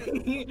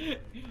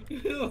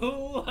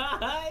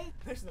 What?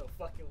 There's no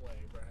fucking way,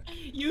 bro.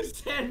 You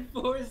said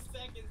 4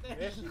 seconds.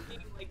 That shit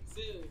came like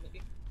 2.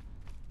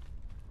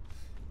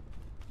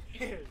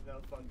 There's no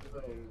fucking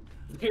way.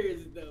 There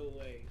is no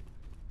way.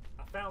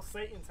 I found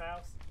Satan's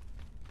house.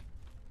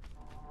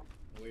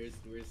 Where's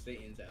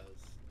Satan's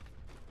house?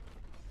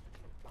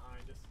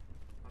 Behind us.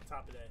 On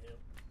top of that hill.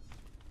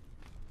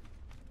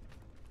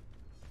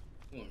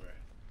 Come on, bro.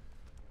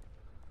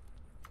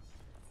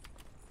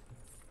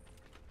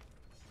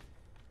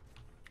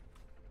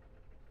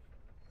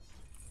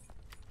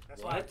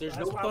 What? There's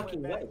no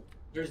fucking way.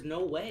 There's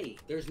no way.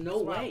 There's no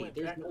way.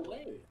 There's no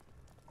way.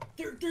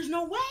 There's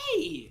no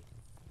way.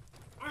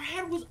 Our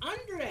head was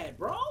under that,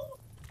 bro.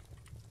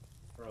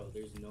 Bro,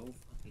 there's no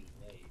fucking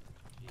way.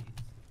 Jeez.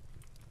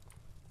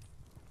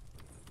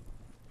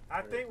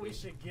 I think we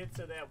should get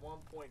to that one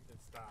point and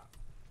stop.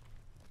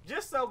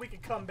 Just so we can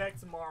come back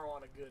tomorrow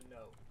on a good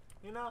note.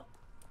 You know?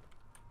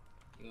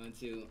 You want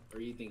to, or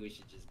you think we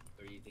should do it?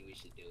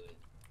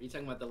 Are you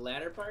talking about the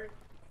ladder part?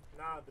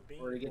 Nah, the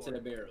beam. Or to get to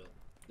the barrel?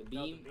 The beam?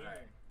 No, the beam.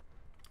 Alright.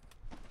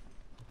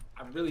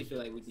 I really feel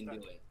like we can do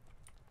it.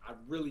 I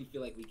really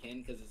feel like we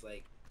can, because it's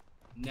like,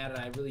 now that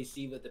I really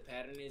see what the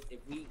pattern is, if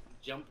we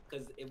jump,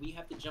 because if we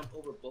have to jump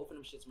over both of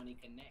them shits when they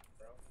connect,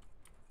 bro.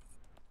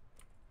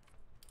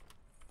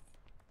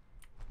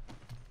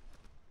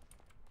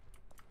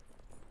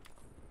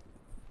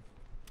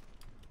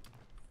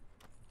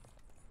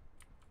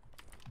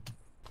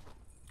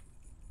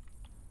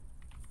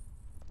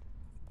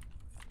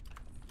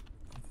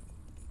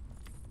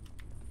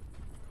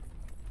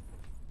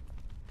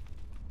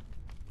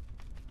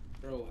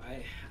 Bro,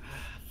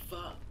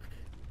 fuck.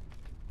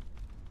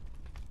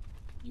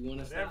 You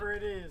wanna stop? Whatever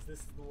it is, this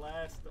is the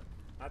last.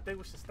 I think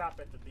we should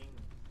stop at the beam.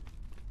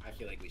 I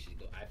feel like we should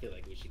go. I feel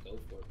like we should go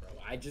for it, bro.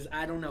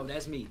 I don't know.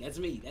 That's me.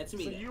 So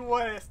you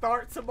want to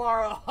start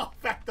tomorrow off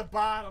at the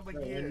bottom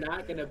again? We're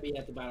not gonna be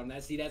at the bottom.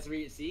 That's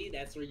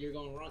where you're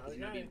going wrong, because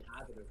you're not being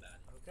positive about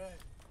it. Okay.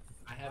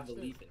 I have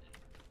belief in it.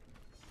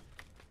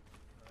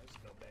 Alright,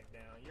 just go back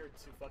down. You're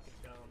too fucking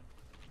dumb.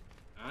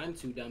 I'm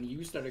too dumb.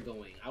 You started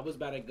going. I was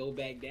about to go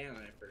back down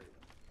at first.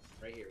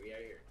 Right here. We are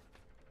here.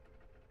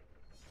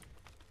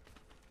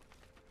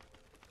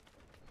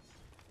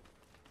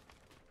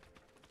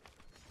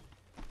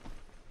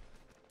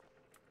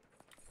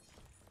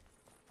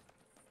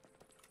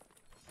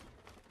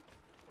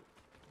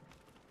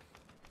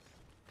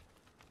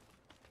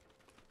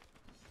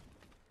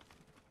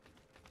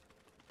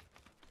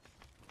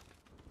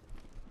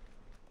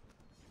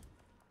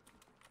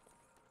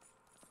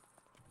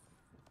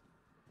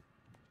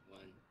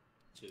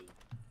 2,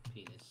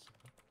 penis.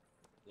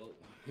 Whoa.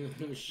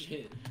 Oh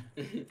shit.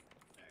 Alright.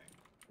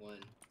 1,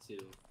 2,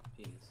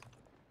 penis.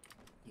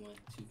 1,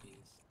 2,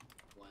 penis.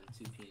 1,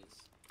 2, penis.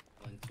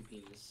 1, 2,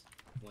 penis.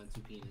 1,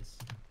 2, penis.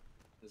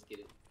 Let's get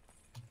it.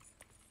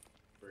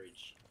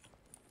 Bridge.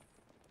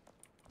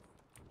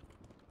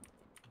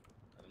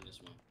 I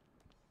missed one.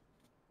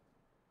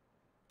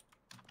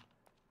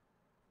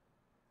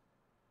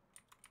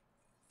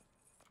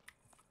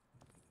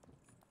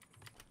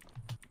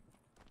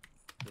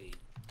 Wait.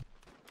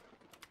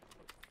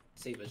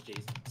 Save us,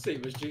 Jason.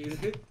 Save us,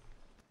 Jason.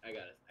 I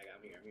got it. I'm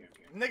here.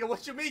 Nigga,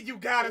 what you mean you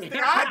got us?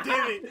 Nigga, I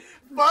did it.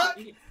 Fuck.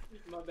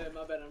 My bad,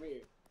 I'm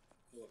here.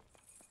 Cool.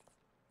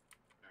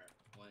 Alright,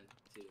 1,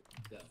 2,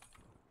 go.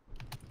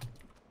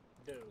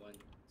 Dude. 1,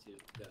 2,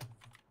 go. 1,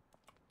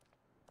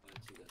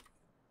 2, go.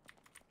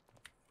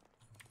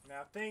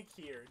 Now think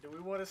here. Do we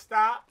want to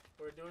stop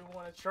or do we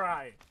want to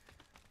try it?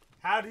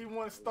 How do you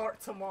want to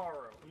start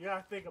tomorrow? You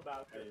gotta think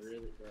about this.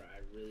 I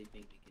really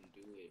think we can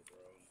do it, bro.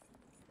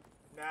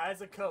 Now,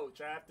 as a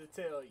coach, I have to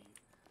tell you,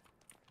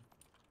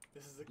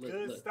 this is a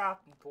good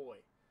stopping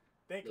point.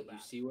 Think about it.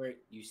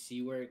 You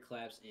see where it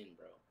claps in,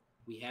 bro.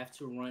 We have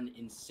to run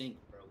in sync,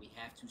 bro. We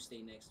have to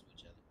stay next to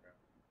each other, bro.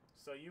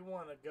 So you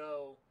want to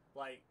go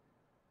like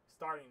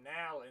starting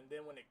now, and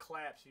then when it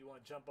claps, you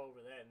want to jump over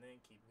that and then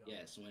keep going.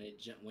 Yes,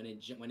 when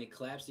it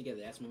claps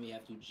together, that's when we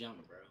have to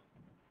jump, bro.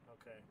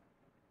 Okay.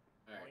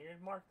 All right. On your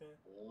mark then.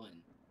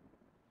 1,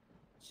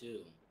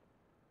 2,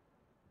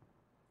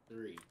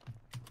 3.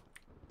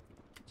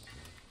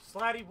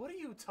 Shlatty, what are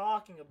you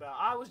talking about?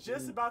 I was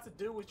just about to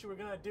do what you were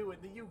gonna do,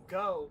 and then you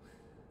go.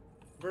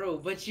 Bro,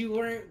 but you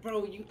weren't,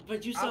 bro.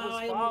 But you saw I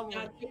was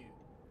following you.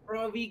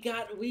 Bro, we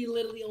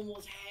literally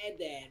almost had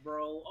that,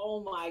 bro. Oh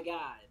my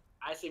god.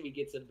 I said we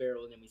get to the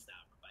barrel and then we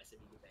stop. Bro. I said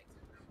we get back to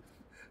the barrel.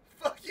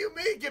 Fuck you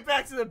mean get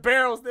back to the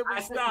barrels, then we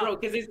stop? Bro,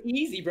 because it's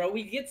easy, bro.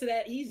 We get to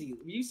that easy.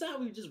 You saw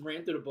we just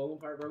ran through the bowling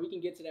part, bro. We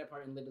can get to that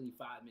part in literally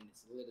 5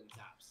 minutes. Literally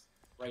tops.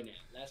 Right now.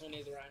 Last one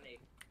is around 8.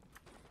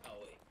 Oh,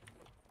 wait.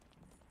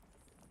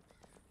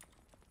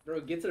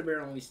 Bro, get to the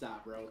barrel and we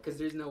stop, bro. Because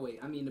there's no way.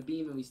 I mean, the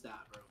beam and we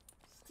stop, bro.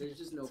 There's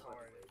just no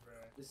part.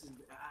 This is,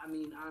 I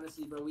mean,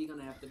 honestly, bro, we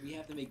have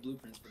to make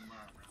blueprints for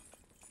tomorrow, bro.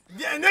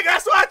 Yeah, nigga,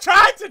 that's what I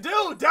tried to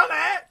do,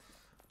 dumbass.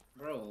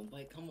 Bro,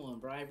 like, come on,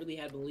 bro. I really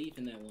had belief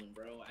in that one,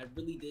 bro. I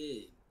really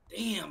did.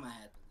 Damn, I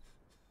had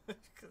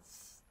belief.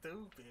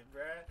 Stupid,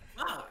 bro.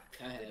 Fuck,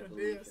 I had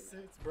belief in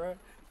that. Bro.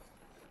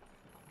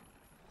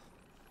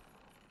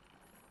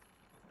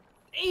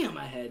 Damn,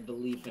 I had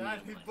belief in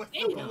that one. But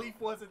the belief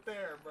wasn't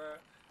there, bro.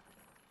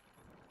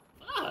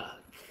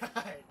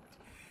 Fuck.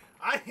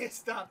 I didn't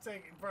stop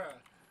taking, bro.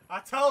 I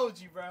told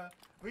you, bro.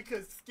 We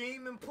could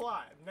scheme and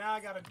plot. Now I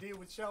gotta deal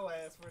with your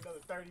ass for another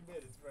 30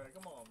 minutes, bro.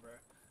 Come on, bro.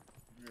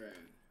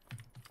 Right.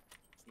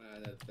 It's not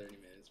another 30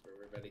 minutes, bro.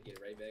 We're about to get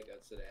right back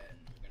up to that, and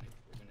we're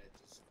gonna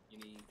just come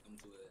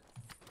to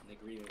an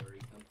agreement where we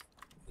come.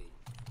 Wait,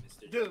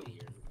 Mr. Dude,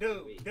 here.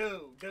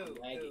 Dude.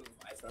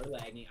 I started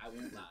lagging. I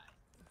won't lie.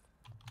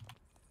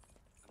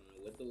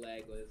 What the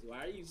lag was.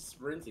 Why are you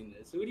sprinting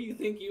this? Who do you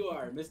think you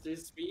are, Mr.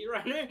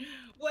 Speedrunner?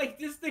 Like,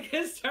 this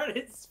nigga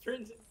started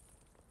sprinting.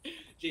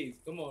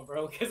 Jeez, come on,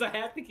 bro, because I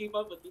have to keep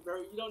up with you, bro.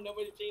 You don't know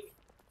where to change.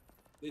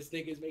 This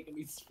nigga's making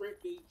me sprint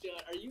this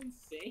jump. Are you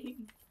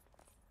insane?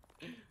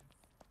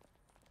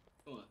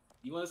 Come on.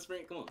 You want to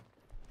sprint? Come on.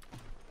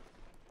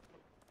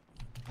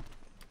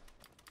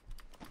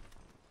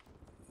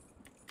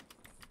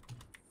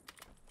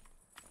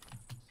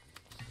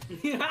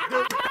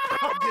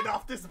 I'll get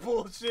off this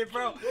bullshit,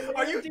 bro.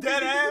 Are you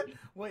dead ass?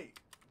 Wait,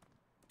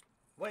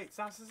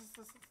 stop. See,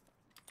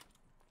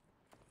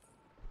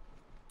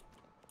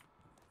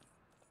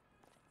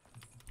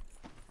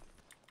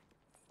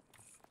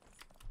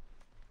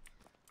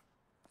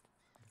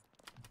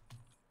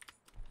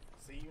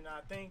 you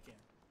not thinking.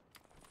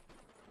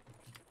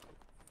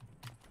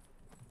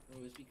 Bro,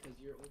 it's because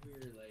you're over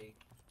here, like...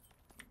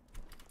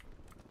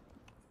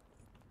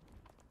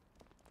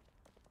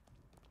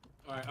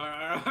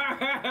 Alright.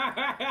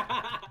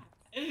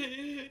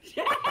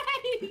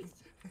 Jeez!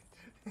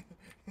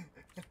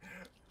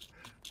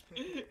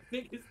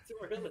 Niggas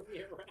twirling me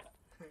around.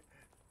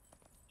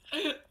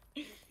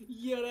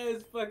 Yo, that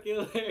is fucking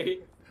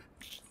hilarious.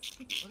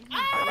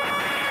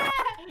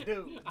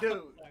 Dude.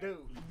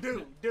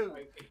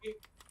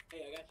 Hey, I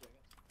got you.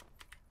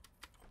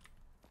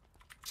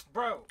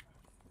 Bro.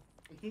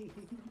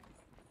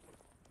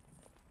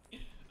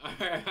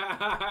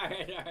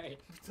 Alright.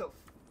 The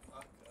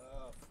fuck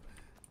up.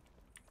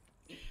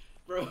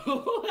 Bro.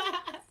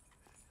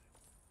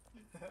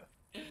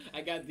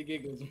 I got the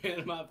giggles,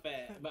 man. My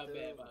bad.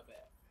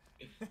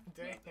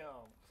 Damn.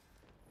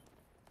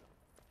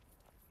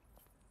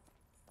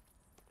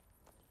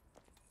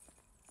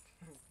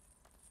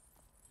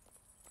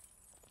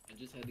 I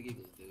just had the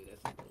giggles, dude.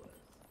 That's what it was.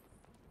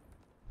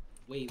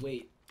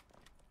 Wait.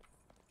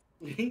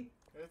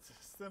 It's a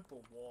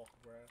simple walk,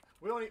 bro.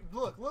 We don't even,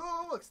 look.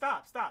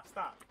 Stop.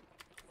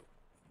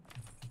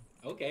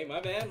 Okay, my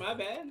bad.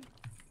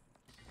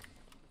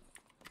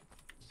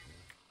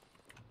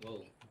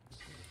 Whoa.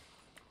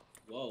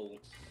 Whoa.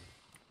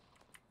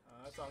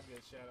 That's all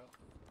good, Shadow.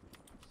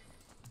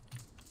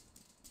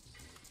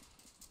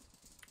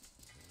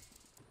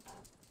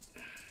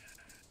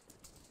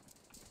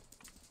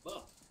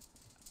 Whoa.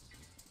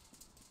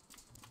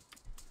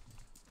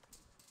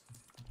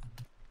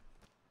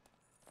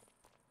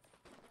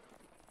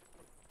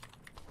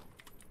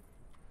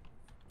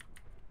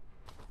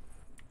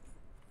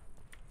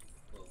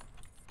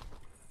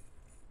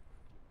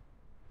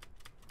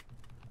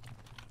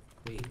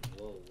 Wait,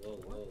 whoa,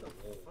 what the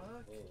fuck?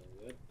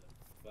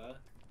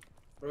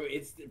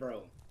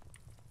 Bro,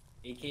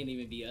 it can't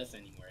even be us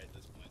anymore at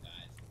this point,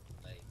 guys.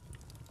 Like,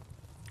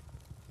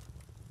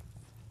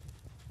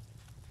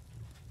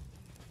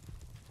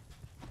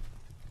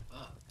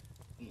 fuck,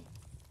 come on.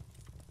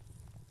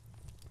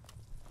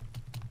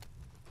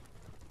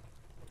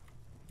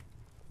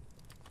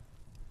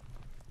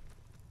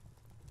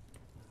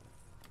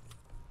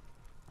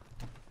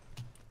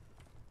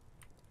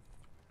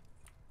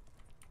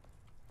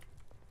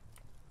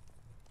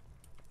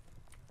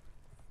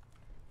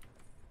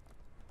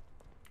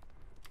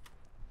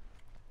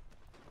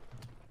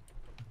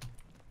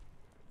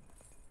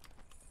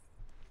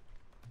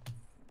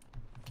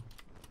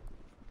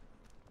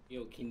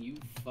 Yo, can you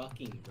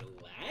fucking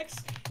relax?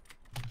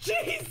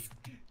 Jeez!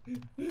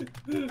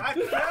 I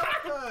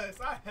helped us!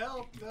 I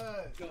helped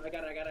us! No, I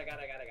got it.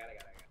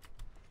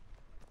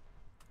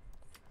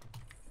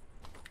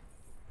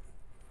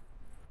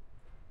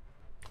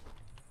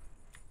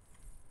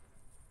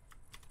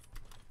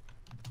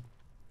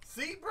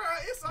 See, bro,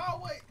 it's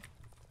always...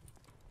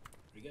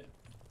 Pretty good.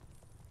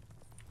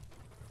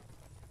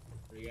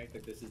 You act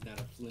like this is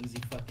not a flimsy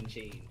fucking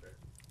chain, bro.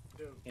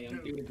 Dude, hey, I'm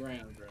through the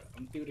ground, bro.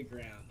 I'm through the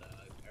ground, dog.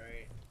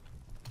 Alright?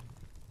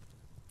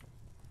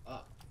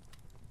 Up.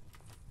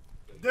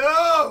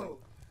 Dude!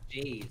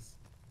 Jeez.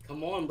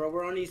 Come on, bro.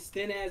 We're on these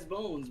thin-ass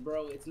bones,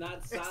 bro. It's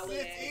not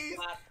solid-ass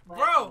hot bro,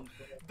 platforms,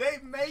 they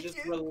make Just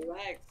it...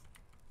 relax.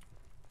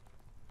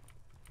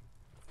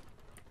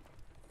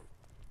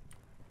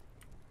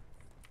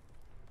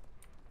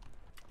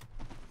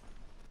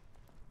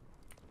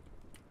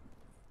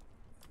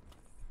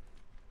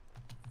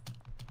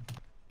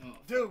 Oh,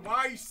 Dude, why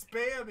are you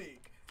spamming?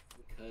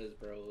 because,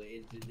 bro,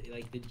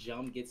 like the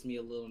jump gets me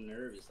a little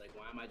nervous. Like,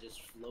 why am I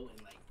just floating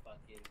like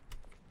fucking?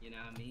 You know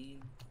what I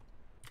mean?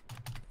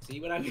 See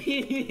what I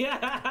mean?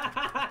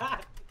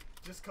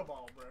 Just come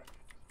on, bro.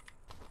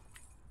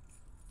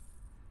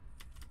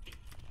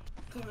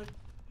 Come on.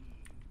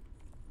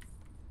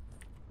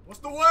 What's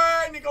the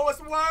word, nigga? What's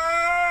the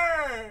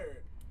word?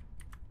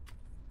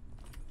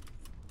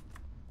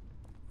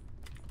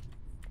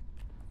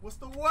 What's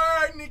the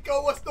word,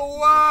 Nico? What's the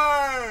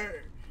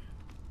word?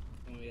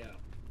 Oh yeah.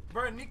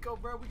 Bro, Nico,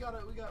 bro, we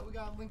gotta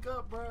link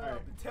up, bro. Right.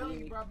 I've been telling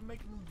you, bro. I've been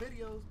making them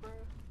videos, bro.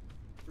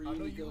 For I you,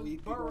 know Nico, you we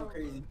was going borough,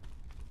 crazy. Bro.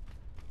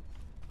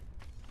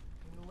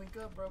 We need to link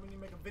up, bro. We need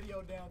to make a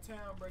video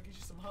downtown, bro. Get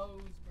you some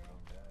hoes, bro.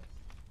 Guys.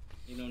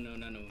 You don't know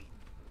none of them.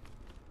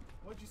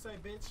 What'd you say,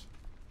 bitch?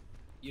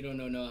 You don't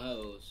know no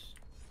hoes.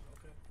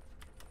 Okay.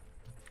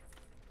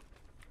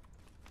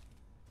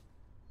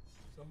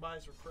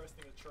 Somebody's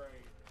requesting a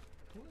trade.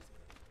 Who is it?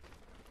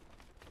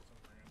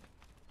 Some random.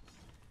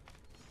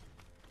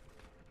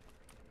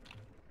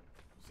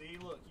 See,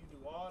 look, you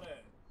do all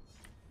that.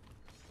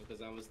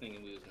 Because I was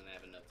thinking we was gonna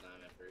have enough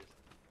time at first.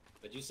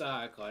 But you saw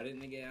how I caught it,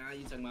 nigga. How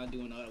you talking about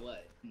doing all the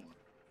what? Come on.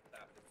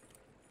 Stop it.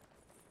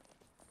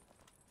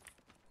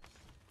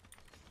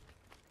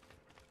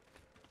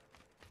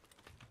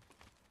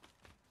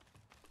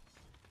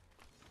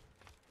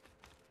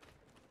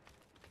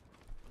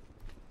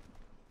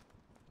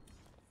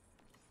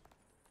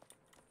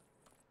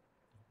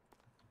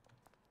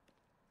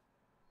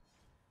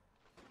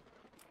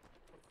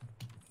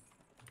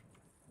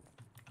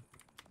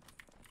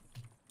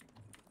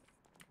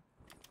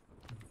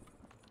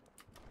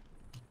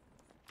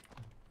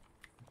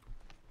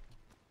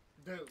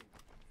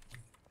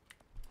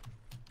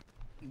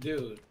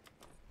 Dude.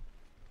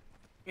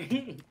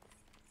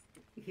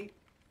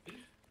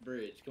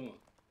 Bridge, come on.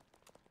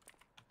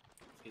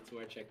 Let's get to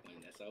our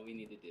checkpoint. That's all we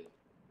need to do.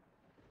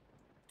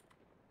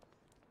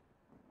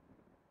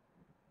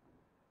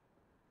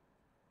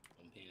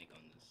 Don't panic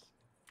on this.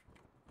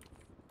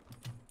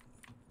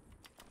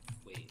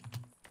 Wait.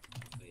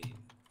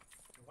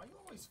 Why you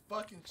always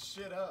fucking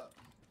shit up?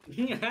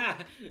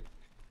 Alright.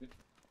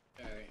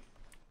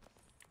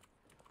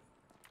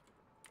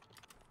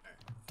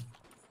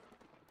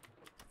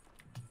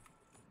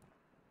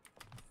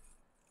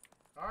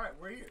 Alright,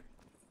 we're here.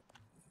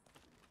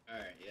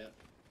 Alright, yep.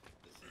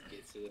 Let's just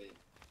get to it.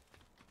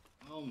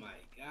 Oh my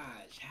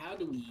gosh, how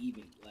do we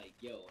even, like,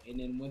 yo, and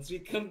then once we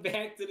come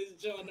back to this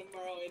joint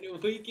tomorrow and then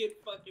we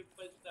get fucking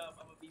pushed off,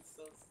 I'm gonna be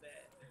so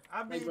sad.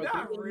 I mean, bro,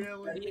 not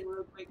really. Study it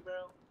real quick,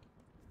 bro.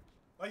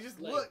 Like, just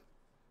Like, look.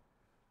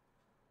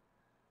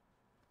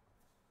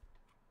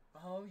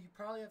 Oh, you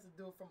probably have to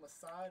do it from a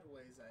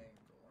sideways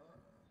angle, huh?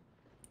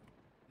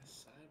 A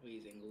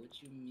sideways angle,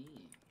 what you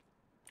mean?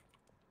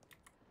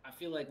 I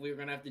feel like we're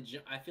gonna have to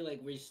jump. I feel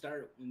like we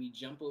start when we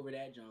jump over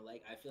that joint.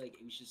 Like I feel like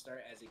we should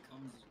start as it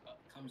comes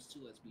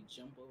to us. We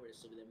jump over it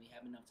so that we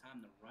have enough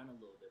time to run a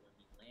little bit when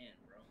we land,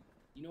 bro.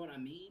 You know what I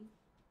mean?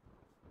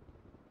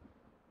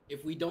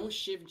 If we don't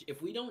shift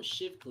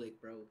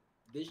click, bro,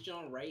 this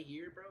joint right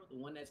here, bro, the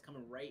one that's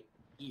coming right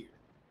here.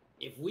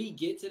 If we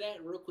get to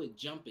that real quick,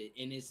 jump it,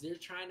 and as they're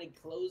trying to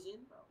close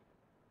in, bro,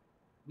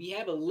 we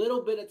have a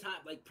little bit of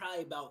time, like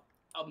probably about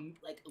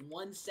like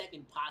 1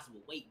 second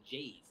possible. Wait,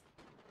 Jays.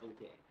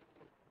 Okay.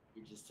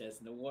 You're just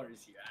testing the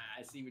waters here.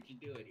 I see what you're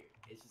doing here.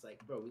 It's just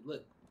like, bro,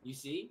 look, you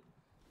see?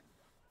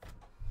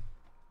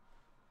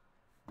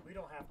 We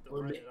don't have to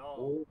run it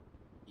all.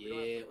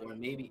 Yeah, or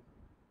maybe.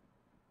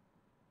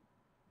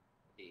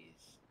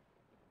 Jeez.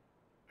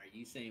 Are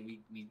you saying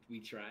we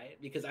try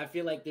it? Because I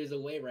feel like there's a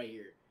way right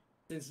here.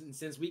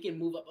 Since we can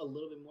move up a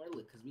little bit more,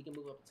 look, because we can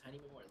move up a tiny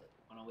bit more. Look,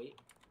 hold on, wait.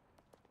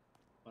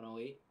 Hold on,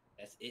 wait.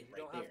 That's it right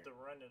there. You don't have to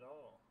run it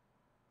all.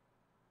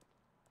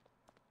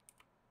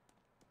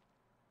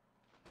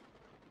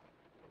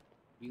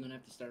 We're gonna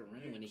have to start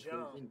running when it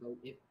goes in. Go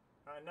it.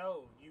 I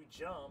know you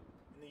jump,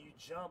 and then you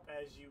jump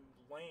as you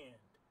land.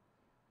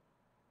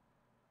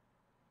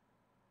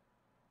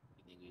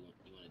 You think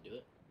you want to do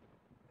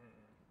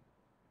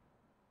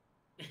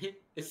it?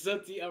 It's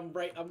up to you. I'm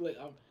right. I'm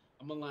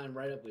gonna line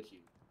right up with you.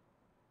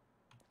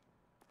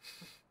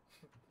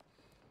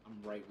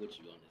 I'm right with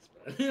you on this,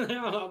 bro.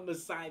 I'm the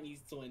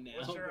Siamese twin now.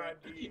 What's your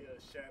idea,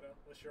 Shadow?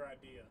 What's your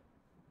idea?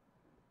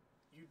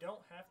 You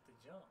don't have to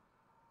jump.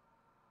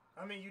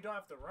 I mean, you don't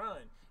have to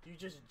run. You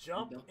just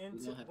jump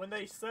into when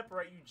they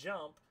separate. You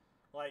jump,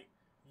 like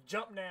you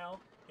jump now,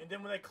 and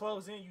then when they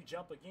close in, you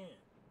jump again.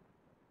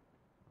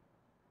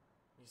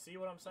 You see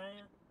what I'm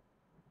saying?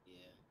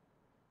 Yeah.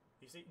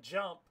 You see,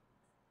 jump,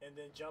 and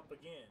then jump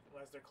again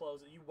as they're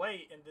closing. You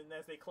wait, and then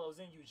as they close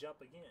in, you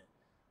jump again.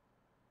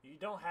 You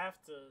don't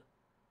have to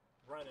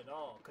run at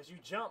all, cause you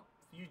jump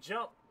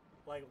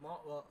like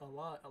a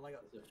lot. Like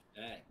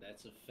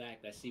That's a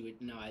fact. I see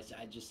what. No,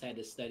 I just had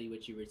to study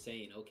what you were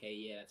saying. Okay,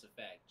 yeah, that's a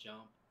fact.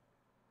 Jump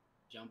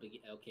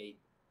again. Okay,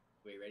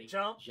 wait, ready?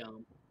 Jump,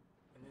 and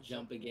then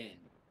jump again.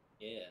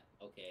 Yeah.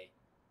 Okay,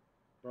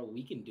 bro,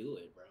 we can do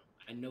it, bro.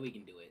 I know we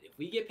can do it. If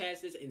we get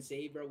past this and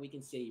save, bro, we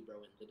can save, bro,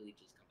 and literally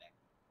just come back.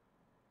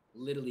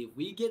 Literally, if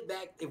we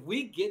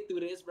get through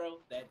this, bro,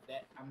 that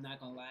I'm not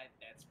gonna lie,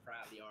 that's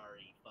probably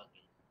already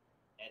fucking.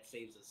 That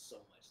saves us so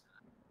much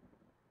time.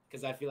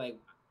 Cause I feel like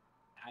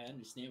I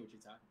understand what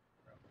you're talking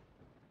about, bro.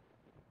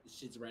 This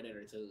shit's right at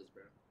our toes,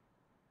 bro.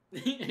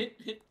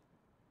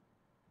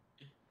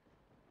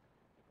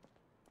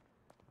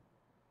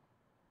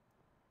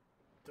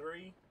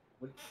 3.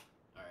 All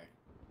right.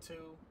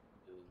 2.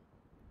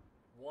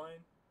 1.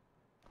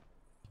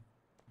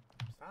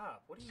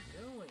 Stop! What are you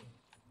doing?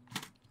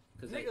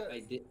 Cause Nigga, I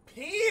did.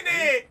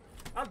 Penis!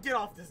 I'll get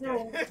off this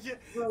Bro,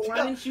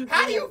 why didn't you?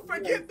 How do you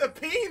forget the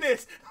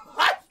penis?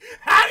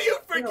 How do you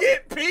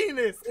forget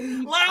penis?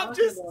 Like I'm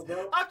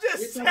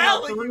just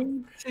telling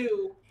you.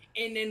 3-2,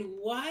 and then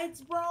what,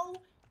 bro?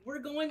 We're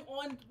going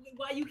on.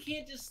 Why you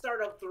can't just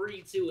start up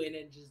 3-2 and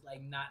then just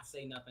like not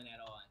say nothing at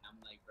all? And I'm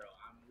like, bro,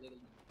 I'm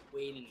literally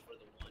waiting for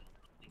the one.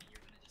 Thinking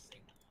you're gonna just say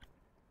one.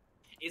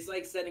 It's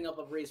like setting up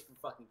a race for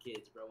fucking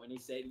kids, bro. When they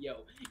said,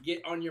 "Yo,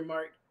 get on your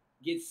mark,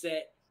 get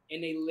set,"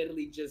 and they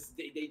literally just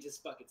they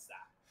just fucking stop.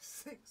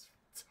 6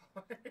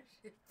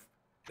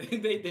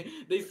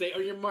 they say,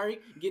 on your mark,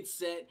 get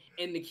set,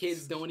 and the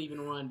kids don't even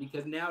run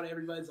because now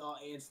everybody's all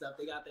amped up.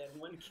 They got that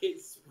one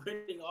kid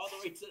sprinting all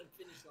the way to the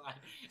finish line,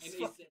 and they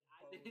said,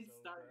 "I didn't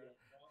start yet,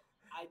 bro.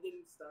 I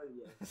didn't start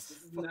yet. This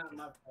is not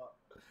my fault.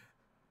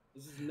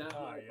 This is not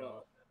my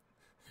fault."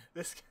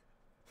 This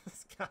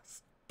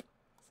guy's.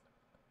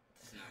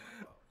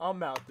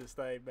 I'm out this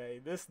thing,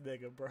 man. This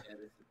nigga, bro. Yeah,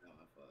 this is not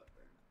my fault,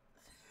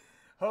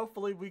 bro.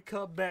 Hopefully, we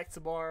come back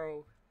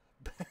tomorrow.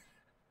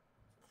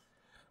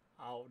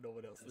 I don't know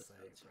what else to say,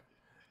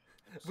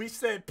 bro. We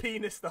said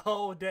penis the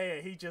whole day,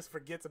 and he just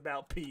forgets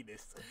about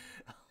penis.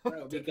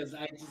 Bro, because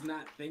I just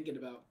not thinking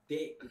about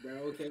dick, bro.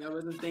 Okay, I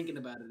wasn't thinking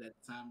about it at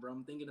the time, bro.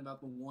 I'm thinking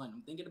about the one.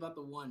 I'm thinking about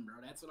the one, bro.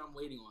 That's what I'm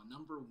waiting on.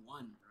 Number 1,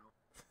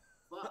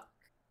 bro. Fuck.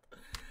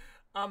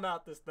 I'm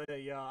out this thing,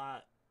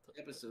 y'all.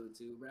 Episode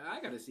 2, bro.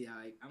 I'm gonna see how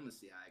I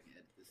can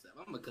edit this up.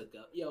 I'm gonna cook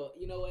up. Yo,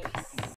 you know what?